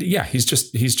 And he's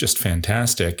just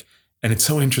fantastic. And it's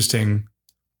so interesting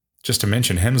just to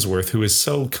mention Hemsworth, who is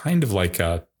so kind of like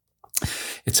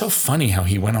it's so funny how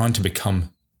he went on to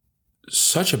become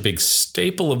such a big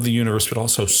staple of the universe, but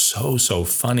also so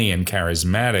funny and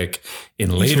charismatic in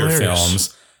later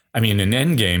films. I mean, in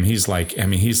Endgame, he's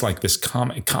like this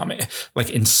comic, like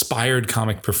inspired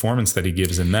comic performance that he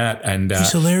gives in that. And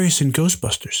he's hilarious in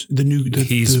Ghostbusters.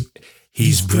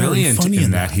 He's brilliant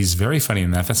in that. He's very funny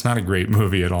in that. That's not a great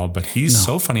movie at all, but he's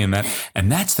so funny in that.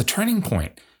 And that's the turning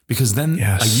point. Because then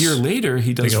a year later,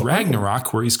 he does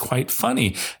Ragnarok, where he's quite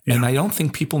funny. Yeah. And I don't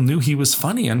think people knew he was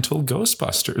funny until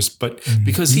Ghostbusters. But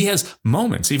because he has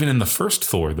moments, even in the first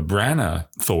Thor, the Branagh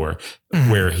Thor,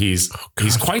 where he's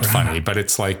quite funny. But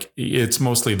it's like, it's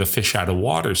mostly the fish out of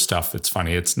water stuff that's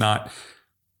funny. It's not,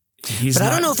 But I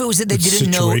don't know if it was that they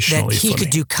didn't know that he could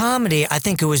do comedy. I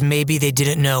think it was maybe they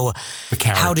didn't know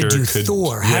how to do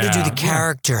Thor, how to do the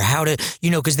character, how to,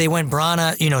 because they went,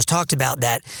 Brana, has talked about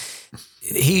that.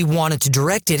 He wanted to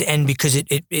direct it, and because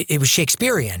it was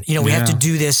Shakespearean, we have to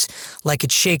do this like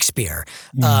it's Shakespeare,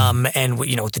 and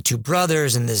with the two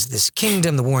brothers and this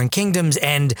kingdom, the Warring Kingdoms,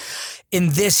 and in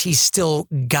this he's still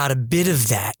got a bit of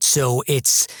that. So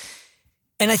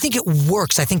and I think it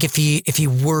works. I think if he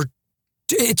were,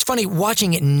 it's funny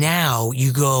watching it now.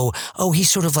 You go, oh,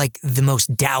 he's sort of like the most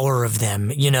dour of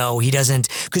them. He doesn't,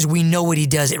 because we know what he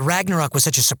does. Ragnarok was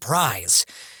such a surprise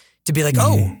to be like,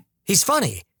 oh, he's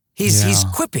funny. He's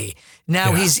quippy.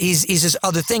 Now he's this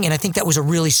other thing. And I think that was a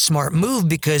really smart move,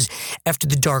 because after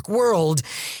The Dark World,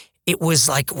 it was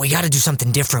like, we got to do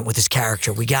something different with this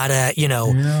character. We got to,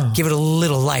 give it a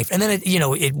little life. And then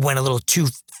it went a little too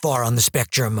far on the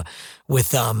spectrum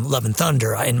with Love and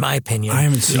Thunder, in my opinion. I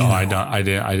haven't seen it. I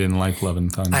didn't like Love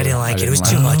and Thunder. I didn't like it. It was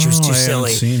too much. It was too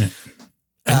silly. I haven't seen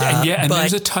it. And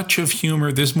there's a touch of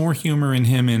humor. There's more humor in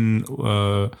him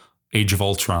in Age of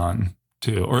Ultron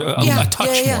too, or a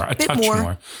touch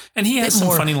more. And he has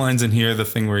some funny lines in here. The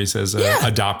thing where he says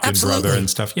adopted brother and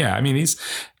stuff. Yeah, I mean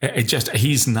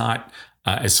he's not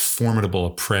as formidable a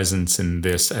presence in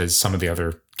this as some of the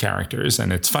other characters,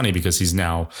 and it's funny because he's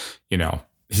now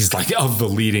he's like of the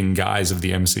leading guys of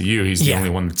the MCU. He's the only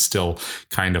one that's still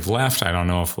kind of left. I don't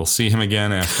know if we'll see him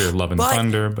again after Love and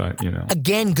Thunder, but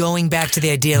again, going back to the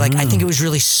idea, like I think it was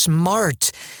really smart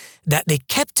that they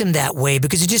kept him that way,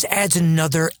 because it just adds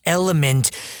another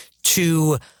element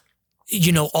to,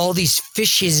 all these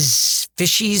fishes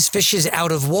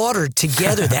out of water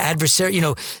together, the adversary,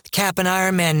 Cap and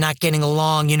Iron Man not getting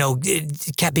along,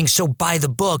 Cap being so by the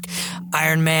book,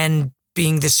 Iron Man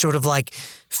being this sort of like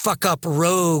fuck up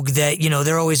rogue that,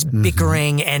 they're always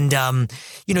bickering, and,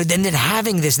 then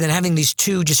having these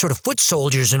two just sort of foot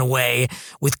soldiers in a way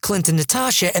with Clint and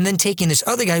Natasha, and then taking this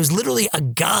other guy who's literally a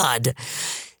god,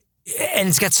 and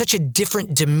it's got such a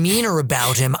different demeanor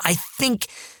about him. I think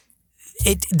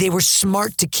they were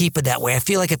smart to keep it that way. I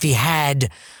feel like if he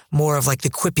had more of like the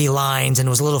quippy lines and it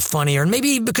was a little funnier, and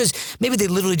maybe they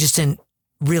literally just didn't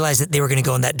realize that they were going to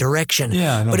go in that direction.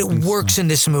 Yeah, but it works in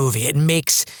this movie. It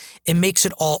makes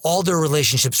it all their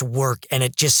relationships work, and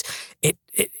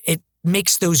it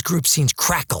makes those group scenes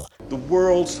crackle. The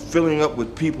world's filling up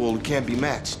with people who can't be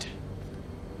matched.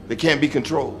 They can't be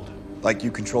controlled. Like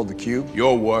you controlled the cube?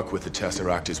 Your work with the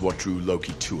Tesseract is what drew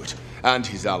Loki to it, and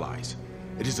his allies.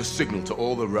 It is a signal to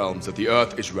all the realms that the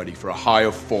Earth is ready for a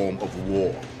higher form of war.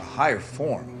 A higher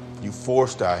form? You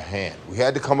forced our hand. We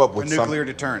had to come up with a nuclear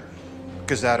deterrent,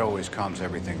 because that always calms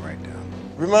everything right down.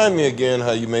 Remind me again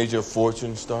how you made your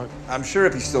fortune, Stark. I'm sure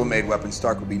if he still made weapons,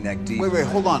 Stark would be neck deep. Wait,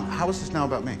 hold on. How is this now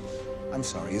about me? I'm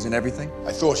sorry, isn't everything?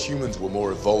 I thought humans were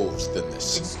more evolved than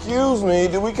this. Excuse me,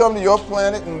 did we come to your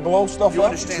planet and blow stuff up?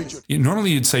 Understand?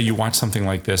 Normally you'd say you watch something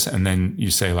like this and then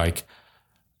you say like,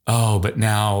 oh, but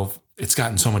now it's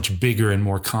gotten so much bigger and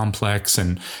more complex,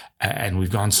 and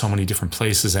we've gone so many different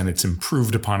places, and it's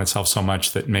improved upon itself so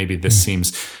much that maybe this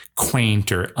seems quaint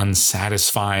or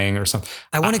unsatisfying or something.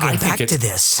 I want to go back to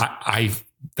this.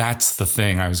 That's the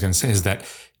thing I was going to say, is that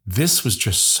this was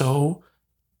just so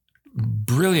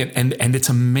brilliant, and it's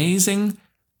amazing.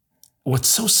 What's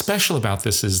so special about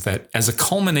this is that as a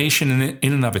culmination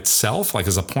in and of itself, like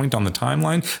as a point on the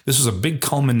timeline, this was a big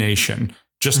culmination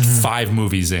just 5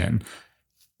 movies in.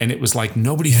 And it was like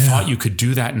nobody thought you could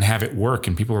do that and have it work.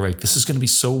 And people were like, this is going to be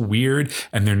so weird,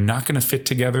 and they're not going to fit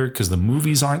together because the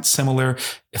movies aren't similar.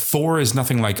 Thor is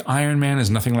nothing like Iron Man, is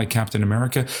nothing like Captain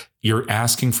America. You're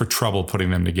asking for trouble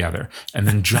putting them together. And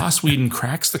then Joss Whedon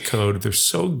cracks the code. They're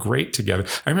so great together.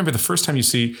 I remember the first time you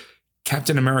see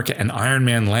Captain America and Iron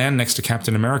Man land next to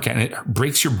Captain America, and it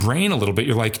breaks your brain a little bit.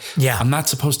 You're like, I'm not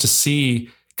supposed to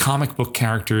see comic book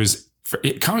characters.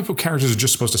 Comic book characters are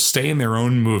just supposed to stay in their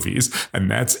own movies,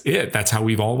 and that's it. That's how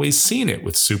we've always seen it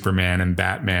with Superman and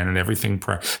Batman and everything.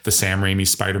 The Sam Raimi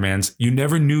Spider-Mans. You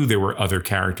never knew there were other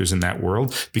characters in that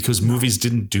world because movies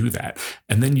didn't do that.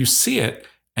 And then you see it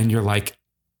and you're like,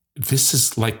 this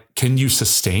is like, can you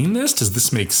sustain this? Does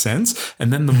this make sense?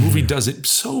 And then the movie does it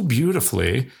so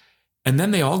beautifully. And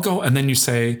then they all go, and then you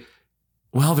say,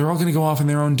 well, they're all going to go off in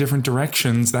their own different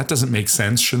directions. That doesn't make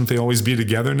sense. Shouldn't they always be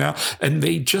together now? And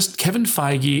they just, Kevin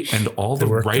Feige and all the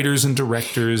writers and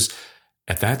directors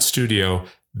at that studio,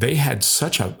 they had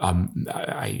such a,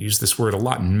 I use this word a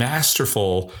lot,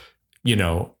 masterful,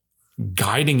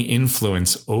 guiding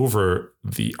influence over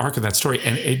the arc of that story.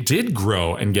 And it did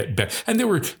grow and get better. And there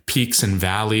were peaks and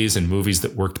valleys and movies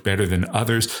that worked better than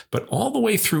others. But all the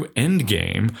way through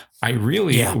Endgame, I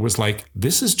really was like,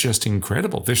 this is just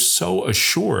incredible. They're so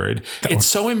assured. It's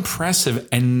so impressive.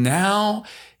 And now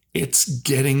it's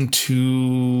getting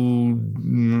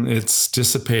it's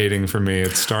dissipating for me.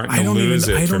 It's starting to lose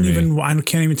it for me. I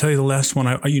can't even tell you the last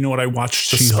one. You know what? I watched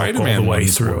She-Hulk all the way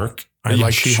through. I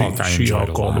like She-Hulk. I enjoyed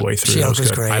it all the way through. She-Hulk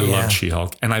was great. I love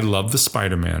She-Hulk, and I love the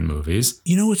Spider-Man movies.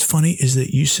 You know what's funny is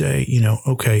that you say,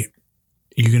 okay,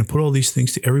 you're going to put all these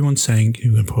things. Everyone's saying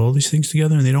you're going to put all these things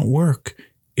together, and they don't work.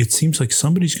 It seems like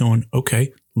somebody's going,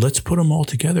 okay, let's put them all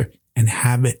together and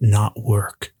have it not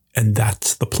work, and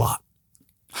that's the plot.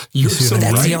 That's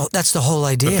the whole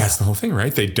idea. But that's the whole thing,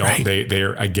 right? They don't. Right.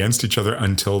 They're against each other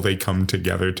until they come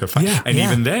together to fight. Yeah, and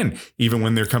even then, even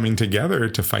when they're coming together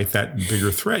to fight that bigger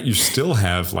threat, you still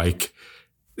have they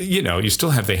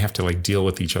have to deal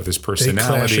with each other's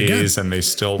personalities, and they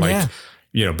still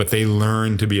but they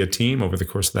learn to be a team over the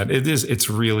course of that. It's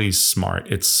really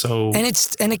smart. It's so, and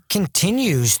it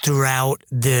continues throughout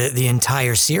the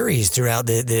entire series, throughout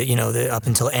the up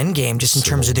until Endgame, just in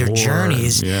terms of their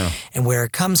journeys and where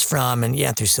it comes from, and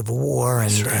through Civil War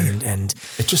and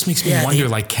it just makes me wonder,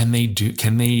 can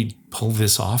they pull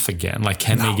this off again?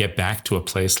 Can they get back to a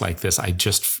place like this? I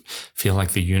just feel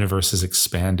like the universe has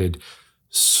expanded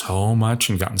so much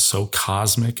and gotten so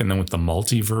cosmic, and then with the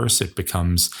multiverse, it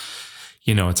becomes,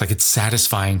 it's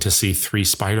satisfying to see 3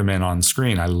 Spider-Men on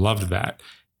screen. I loved that.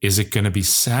 Is it going to be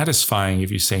satisfying if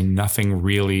you say nothing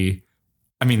really?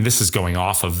 I mean, this is going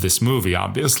off of this movie,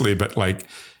 obviously, but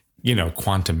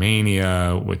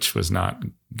Quantumania, which was not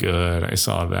good. I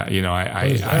saw that.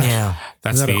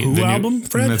 That's is that the Who album,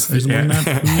 Fred? That's the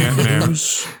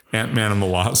Ant-Man and the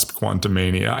Wasp,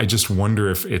 Quantumania. I just wonder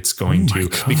if it's going to,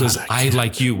 because I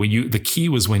like you. The key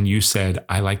was when you said,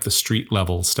 I like the street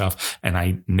level stuff, and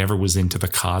I never was into the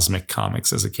cosmic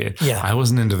comics as a kid. Yeah. I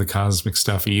wasn't into the cosmic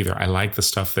stuff either. I like the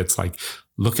stuff that's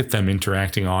look at them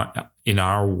interacting in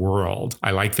our world. I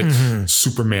like that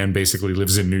Superman basically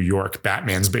lives in New York.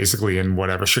 Batman's basically in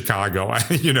Chicago,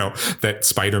 that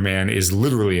Spider-Man is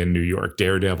literally in New York,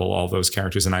 Daredevil, all those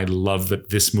characters. And I love that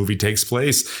this movie takes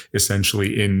place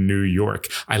essentially in New York.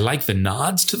 I like the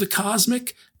nods to the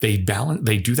cosmic. They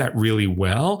do that really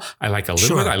well. I like a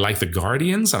little bit. I like the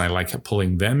Guardians, and I like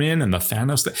pulling them in, and the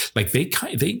Thanos.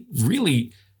 They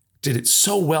really did it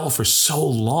so well for so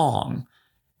long.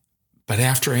 But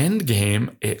after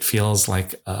Endgame, it feels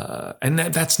like, and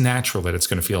that's natural that it's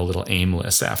going to feel a little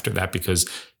aimless after that, because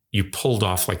you pulled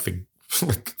off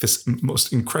this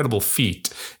most incredible feat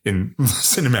in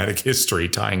cinematic history,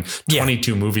 tying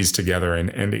 22 movies together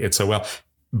and ending it so well.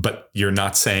 But you're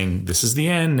not saying this is the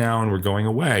end now and we're going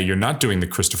away. You're not doing the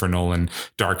Christopher Nolan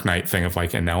Dark Knight thing of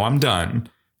and now I'm done.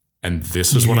 And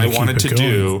this is what I wanted to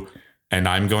do. And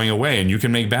I'm going away, and you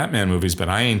can make Batman movies, but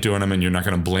I ain't doing them, and you're not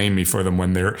going to blame me for them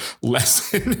when they're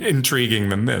less intriguing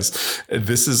than this.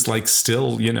 This is still, it's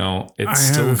still going. I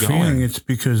have a feeling it's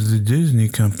because the Disney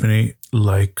company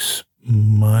likes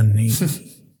money.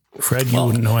 Fred, you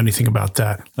wouldn't know anything about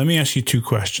that. Let me ask you 2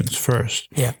 questions. First,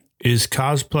 is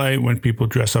cosplay when people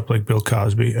dress up like Bill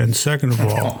Cosby? And second of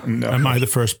all, am I the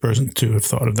first person to have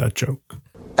thought of that joke?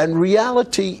 And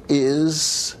reality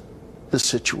is the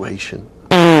situation.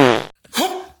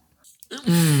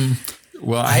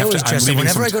 Well, I always dress up.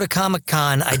 Whenever I go to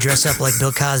Comic-Con, I dress up like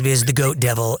Bill Cosby as the Goat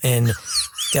Devil in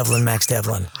Devlin Max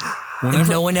Devlin. And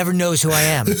no one ever knows who I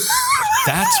am.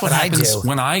 That's what happens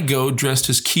when I go dressed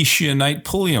as Keisha Knight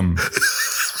Pulliam.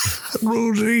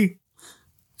 Rudy,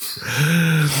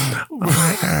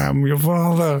 I am your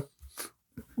father.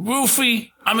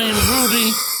 Rudy,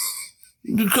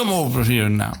 you come over here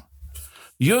now.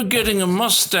 You're getting a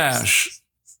mustache.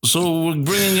 So we're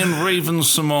bringing in Raven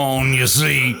Simone, you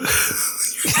see.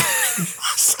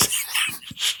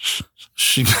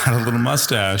 She got a little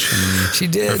mustache. And she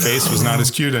did. Her face was not as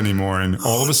cute anymore. And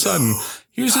all of a sudden,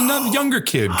 here's another younger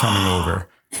kid coming over.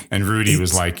 And Rudy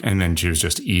was and then she was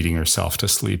just eating herself to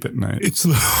sleep at night. It's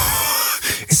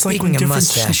like when Different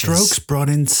Strokes brought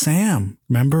in Sam.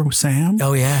 Remember Sam?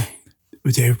 Oh, yeah.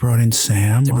 They brought in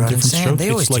Sam on Different Strokes.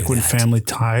 It's like when Family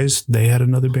Ties, they had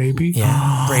another baby.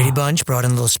 Yeah. Brady Bunch brought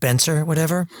in little Spencer,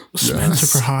 whatever. Spencer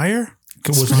for Hire?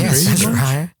 Spencer for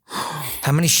Hire.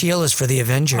 How many Sheilas for the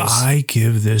Avengers? I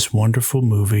give this wonderful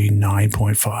movie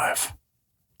 9.5.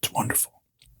 It's wonderful.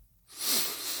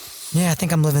 Yeah, I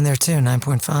think I'm living there too,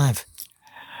 9.5.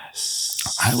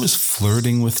 I was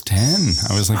flirting with 10.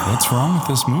 I was like, what's wrong with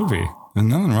this movie? There's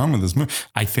nothing wrong with this movie.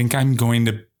 I think I'm going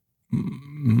to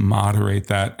moderate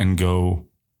that and go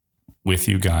with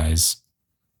you guys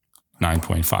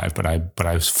 9.5, but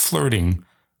I was flirting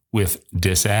with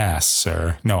disass,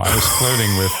 sir. No, I was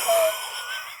flirting with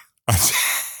a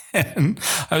 10.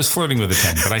 I was flirting with a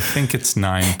 10, but I think it's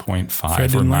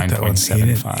 9.5 or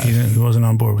 9.75. He wasn't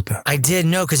on board with that. I did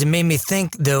know, because it made me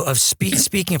think, though, of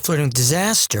speaking of flirting with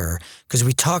disaster, because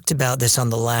we talked about this on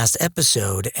the last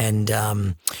episode, and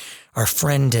our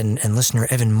friend and listener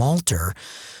Evan Malter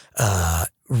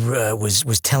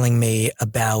was telling me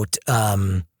about.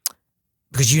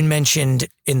 Because you mentioned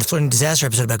in the Flirting Disaster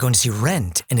episode about going to see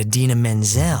Rent and Idina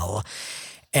Menzel.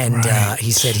 And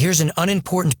he said, here's an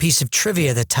unimportant piece of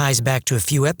trivia that ties back to a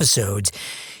few episodes.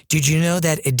 Did you know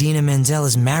that Idina Menzel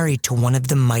is married to one of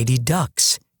the Mighty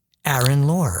Ducks, Aaron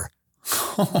Lohr?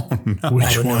 Oh, no.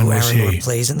 Which one was Aaron Lohr he?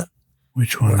 plays in the...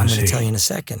 Which one was he? I'm going to tell you in a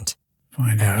second.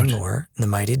 Find Aaron out. Lohr in the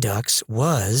Mighty Ducks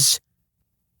was...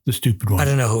 The stupid one. I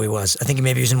don't know who he was. I think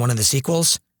maybe he was in one of the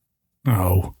sequels.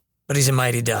 Oh. But he's a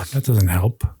Mighty Duck. That doesn't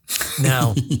help.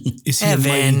 No. Is he a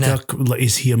Mighty Duck?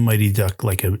 Is he a Mighty Duck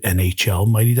like an NHL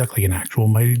Mighty Duck, like an actual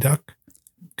Mighty Duck?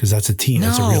 Because that's a team.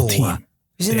 That's a real team.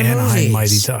 He's in the the Anaheim movies.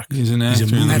 Mighty Duck. He's an actor.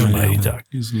 He's a movie Mighty Duck.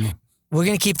 We're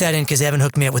going to keep that in because Evan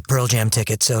hooked me up with Pearl Jam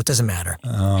tickets, so it doesn't matter.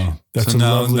 Oh, that's so a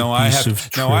lovely I piece have,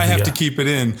 of no, I have to trivia. keep it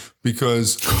in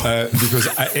because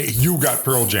you got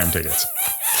Pearl Jam tickets.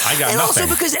 I got And nothing also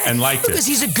because liked because it.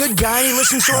 he's a good guy. He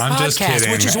listens to our I'm just podcast,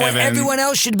 kidding, which is what Evan. everyone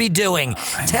else should be doing.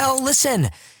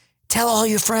 Tell all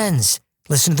your friends.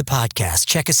 Listen to the podcast.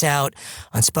 Check us out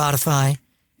on Spotify,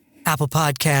 Apple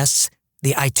Podcasts,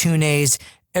 the iTunes,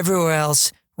 everywhere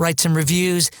else. Write some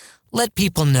reviews. Let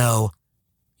people know.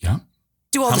 Yeah.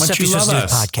 Do all the stuff you're supposed to do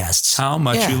with podcasts. How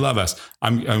much Yeah. you love us.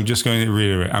 I'm just going to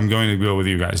reiterate. I'm going to go with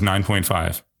you guys.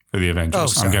 9.5 for the Avengers. Oh,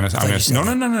 sorry. I'm Thought you said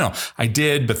No. I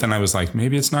did, but then I was like,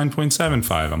 maybe it's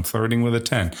 9.75. I'm flirting with a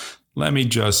 10. Let me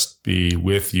just be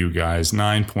with you guys.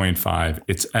 9.5.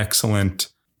 It's excellent.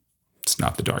 It's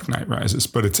not The Dark Knight Rises,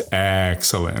 but it's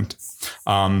excellent.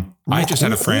 I just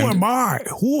had a friend.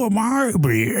 Who am I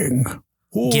being?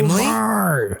 Who Gimli?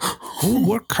 am I?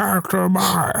 What character am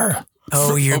I?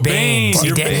 Oh, you're Bane. See,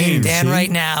 You're Dan Bane. right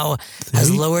now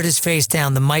has lowered his face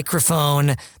down, the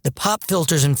microphone, the pop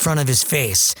filter's in front of his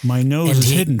face. My nose And is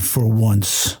he- hidden for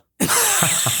once.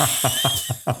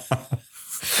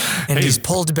 And he's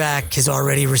pulled back his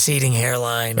already receding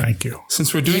hairline. Thank you.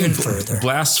 Since we're doing Even further.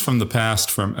 blasts from the past,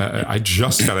 from I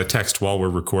just got a text while we're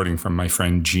recording from my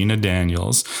friend Gina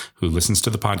Daniels, who listens to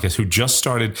the podcast, who just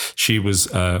started. She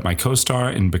was my co-star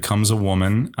in Becomes a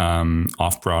Woman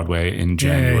off Broadway in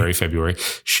January, February.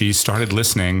 She started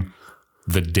listening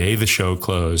the day the show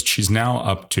closed. She's now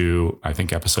up to, I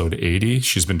think, episode 80.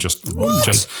 She's been she's going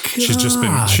to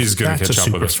catch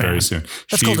up with us very soon.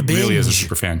 That's she called a really is a binge.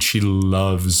 super fan. She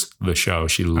loves the show.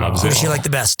 She loves Who it. does she like the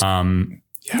best?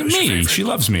 Me. She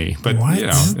loves me. But, What? you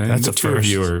know, That's the a two of first.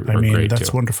 you are I mean, great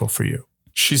that's too. wonderful for you.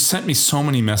 She's sent me so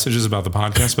many messages about the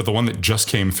podcast, but the one that just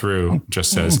came through just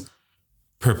says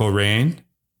Purple Rain,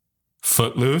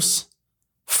 Footloose,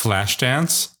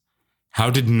 Flashdance. How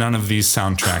did none of these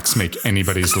soundtracks make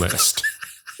anybody's list?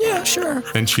 Yeah, sure.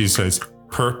 Then she says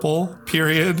Purple,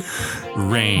 period,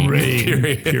 Rain,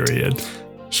 period.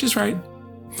 She's right.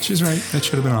 She's right. That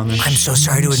should have been on there. I'm so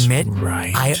sorry to admit,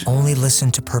 Right. I only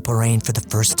listened to Purple Rain for the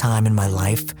first time in my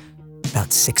life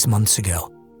about 6 months ago.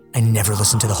 I never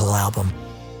listened to the whole album.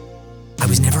 I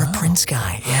was never a Prince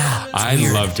guy. Yeah. I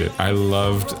loved it. I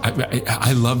loved that I never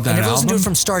listened to album. it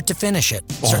from start to finish it.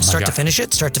 Oh my Start to God. finish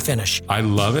it, start to finish. I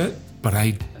love it, but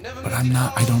I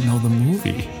don't know the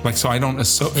movie. Like, so I don't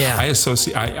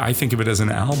associate, I think of it as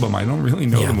an album. I don't really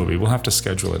know the movie. We'll have to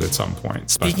schedule it at some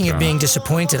point. Speaking of being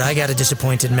disappointed, I got a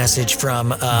disappointed message from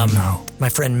my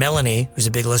friend Melanie, who's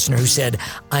a big listener, who said,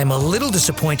 I'm a little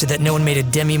disappointed that no one made a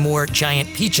Demi Moore Giant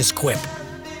Peaches quip.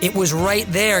 It was right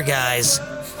there, guys.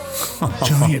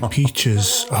 Giant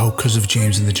Peaches. Oh, because of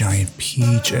James and the Giant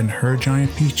Peach and her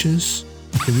Giant Peaches.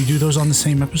 Did we do those on the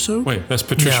same episode? Wait, that's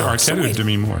Patricia Arquette or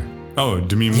Demi Moore? Oh,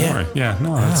 Demi Moore. Yeah,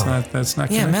 no, that's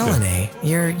not Yeah, connected. Melanie,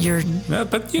 you're. Yeah,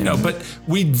 but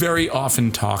we very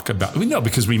often talk about. We know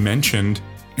because we mentioned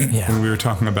when we were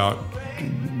talking about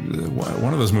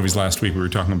one of those movies last week. We were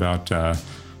talking about.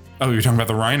 We were talking about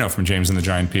the rhino from James and the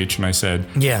Giant Peach, and I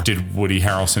said, did Woody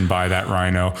Harrelson buy that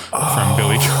rhino from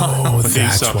Billy Connolly?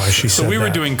 That's why she said So we were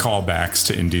that. doing callbacks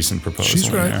to Indecent Proposal. She's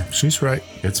in right. there. She's right.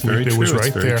 It's very It true. was It's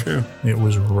right very there. true. It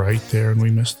was right there, and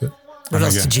we missed it. What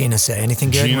else did Gina say?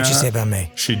 Anything good? What'd she say about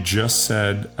me? She just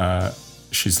said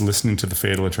she's listening to the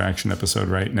Fatal Attraction episode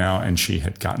right now, and she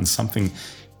had gotten something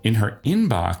in her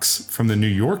inbox from the New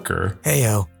Yorker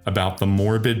about the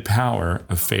morbid power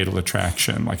of Fatal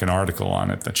Attraction, like an article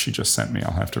on it that she just sent me.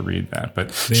 I'll have to read that.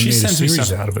 But she sends me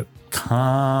stuff out of it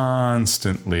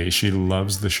constantly. She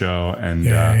loves the show.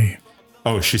 And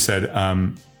she said,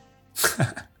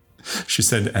 she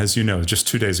said, as you know, just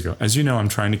 2 days ago, as you know, I'm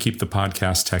trying to keep the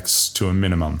podcast texts to a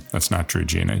minimum. That's not true,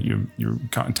 Gina. You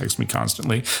text me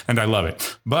constantly, and I love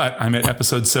it. But I'm at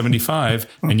episode 75,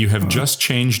 and you have just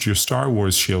changed your Star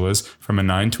Wars Sheilas from a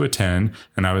 9 to a 10,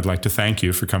 and I would like to thank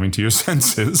you for coming to your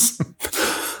senses.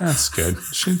 That's good.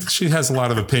 She has a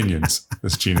lot of opinions,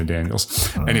 this Gina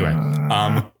Daniels. Anyway,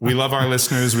 we love our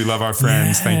listeners. We love our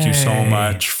friends. Yay. Thank you so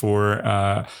much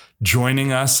for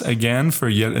joining us again for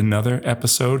yet another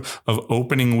episode of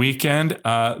Opening Weekend.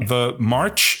 The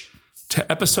march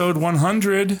to episode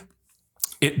 100,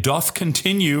 it doth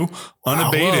continue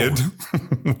unabated.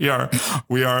 We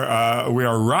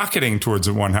are rocketing towards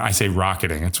a 100. I say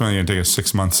rocketing. It's only going to take us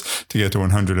 6 months to get to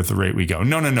 100 at the rate we go.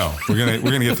 No. We're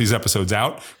gonna get these episodes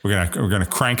out. We're gonna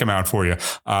crank them out for you.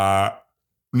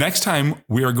 Next time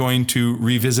we are going to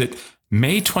revisit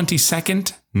May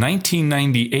 22nd,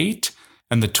 1998.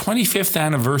 And the 25th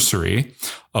anniversary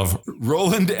of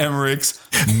Roland Emmerich's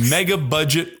mega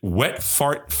budget wet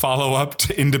fart follow-up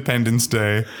to Independence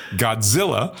Day,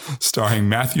 Godzilla, starring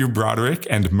Matthew Broderick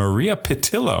and Maria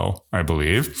Pitillo, I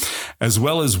believe, as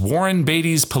well as Warren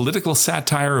Beatty's political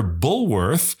satire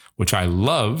Bulworth, which I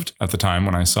loved at the time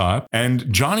when I saw it,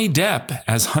 and Johnny Depp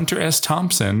as Hunter S.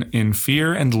 Thompson in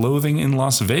Fear and Loathing in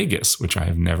Las Vegas, which I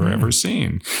have never ever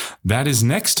seen. That is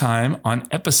next time on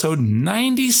episode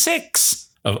 96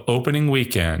 of Opening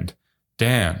Weekend.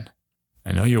 Dan,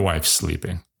 I know your wife's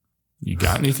sleeping. You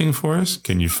got anything for us?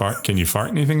 Can you fart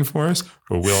anything for us?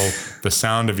 Or will the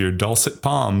sound of your dulcet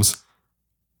palms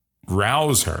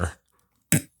rouse her?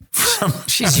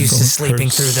 She's used to sleeping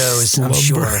through those, I'm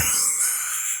sure.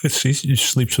 She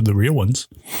sleeps with the real ones.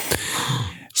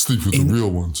 Sleep with the real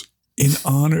ones. In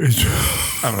honor,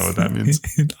 I don't know what that means.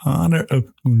 In honor of,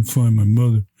 I'm going to find my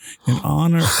mother. In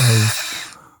honor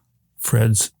of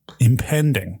Fred's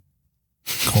impending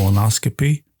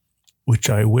colonoscopy, which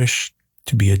I wish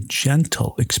to be a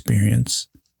gentle experience,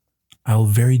 I'll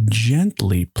very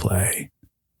gently play.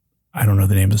 I don't know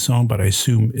the name of the song, but I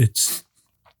assume it's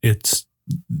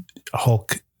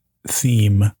Hulk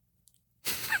theme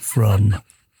from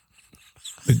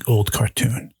the old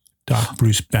cartoon. Doc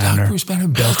Bruce Banner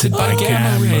belted by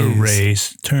gamma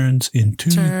rays turns into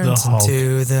the Hulk.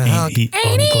 Ain't he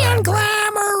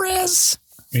unglamorous?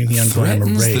 Ain't he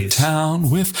unglamorous? The town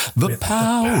with the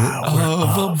power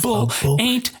of a bull.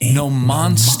 Ain't no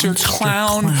monster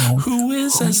clown who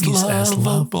is as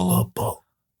lovable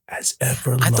as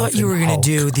ever. I thought you were going to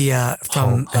do the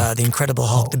from the Incredible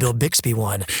Hulk, the Bill Bixby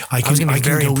one. I was going to be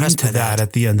very impressed with that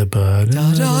at the end of I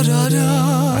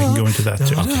can go into that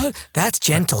too. Okay. That's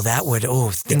gentle. That would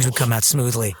things would come out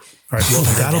smoothly. All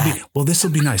right. Well, this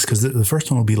will be nice because the first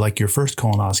one will be like your first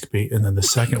colonoscopy, and then the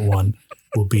second one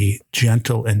will be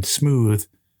gentle and smooth.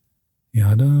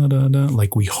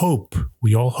 Like we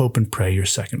all hope and pray your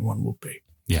second one will be.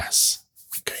 Yes.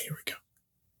 Okay, here we go.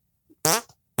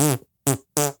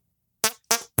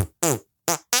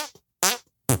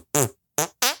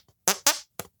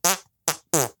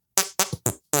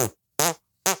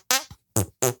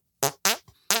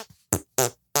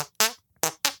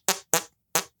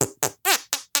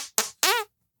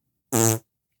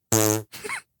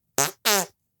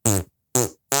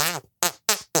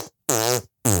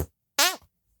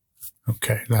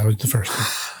 Okay, that was the first one.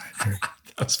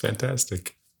 That was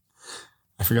fantastic.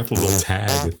 I forgot the little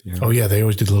tag. Oh, yeah, they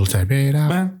always did the little tag.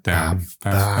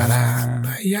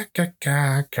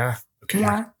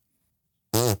 Okay.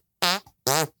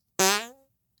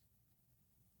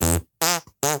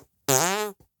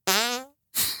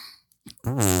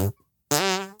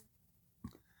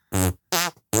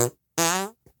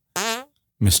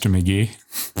 Mr. McGee,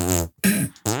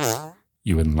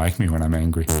 you wouldn't like me when I'm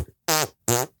angry.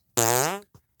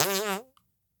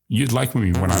 You'd like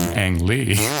me when I'm Ang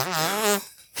Lee.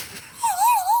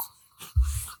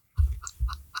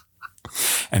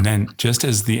 And then just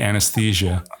as the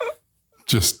anesthesia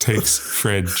just takes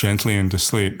Fred gently into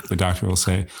sleep, the doctor will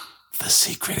say, "The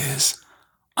secret is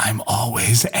I'm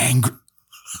always angry."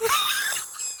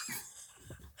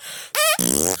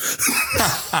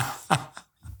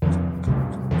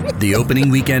 The Opening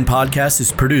Weekend podcast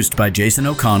is produced by Jason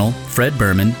O'Connell, Fred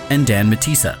Berman, and Dan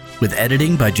Matissa, with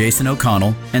editing by Jason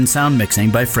O'Connell and sound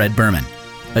mixing by Fred Berman.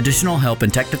 Additional help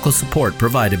and technical support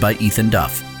provided by Ethan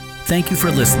Duff. Thank you for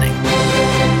listening.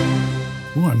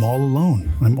 Oh, I'm all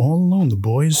alone. The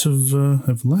boys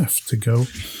have left to go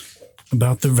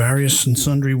about their various and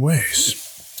sundry ways.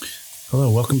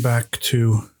 Hello, welcome back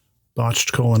to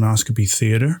Botched Colonoscopy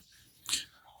Theater.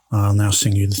 I'll now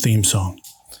sing you the theme song.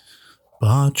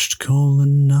 Botched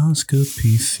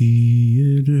Colonoscopy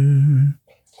Theater.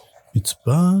 It's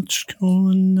Botched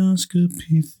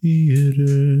Colonoscopy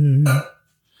Theater.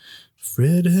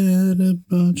 Fred had a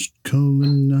botched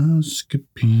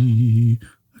colonoscopy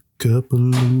a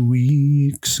couple of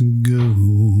weeks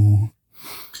ago.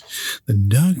 The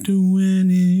doctor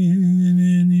went in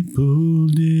and he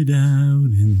pulled it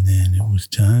out, and then it was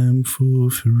time for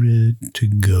Fred to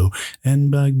go.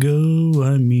 And by go,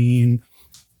 I mean...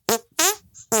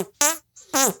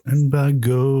 And by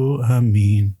go, I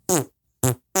mean...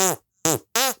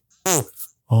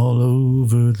 All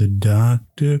over the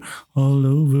doctor, all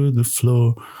over the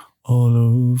floor, all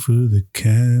over the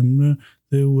camera.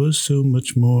 There was so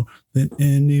much more than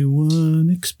anyone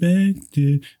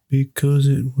expected, because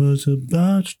it was a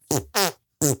botched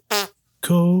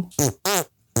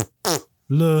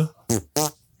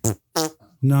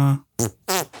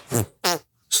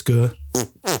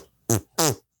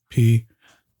colonoscopy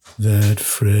that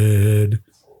Fred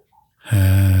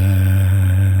had.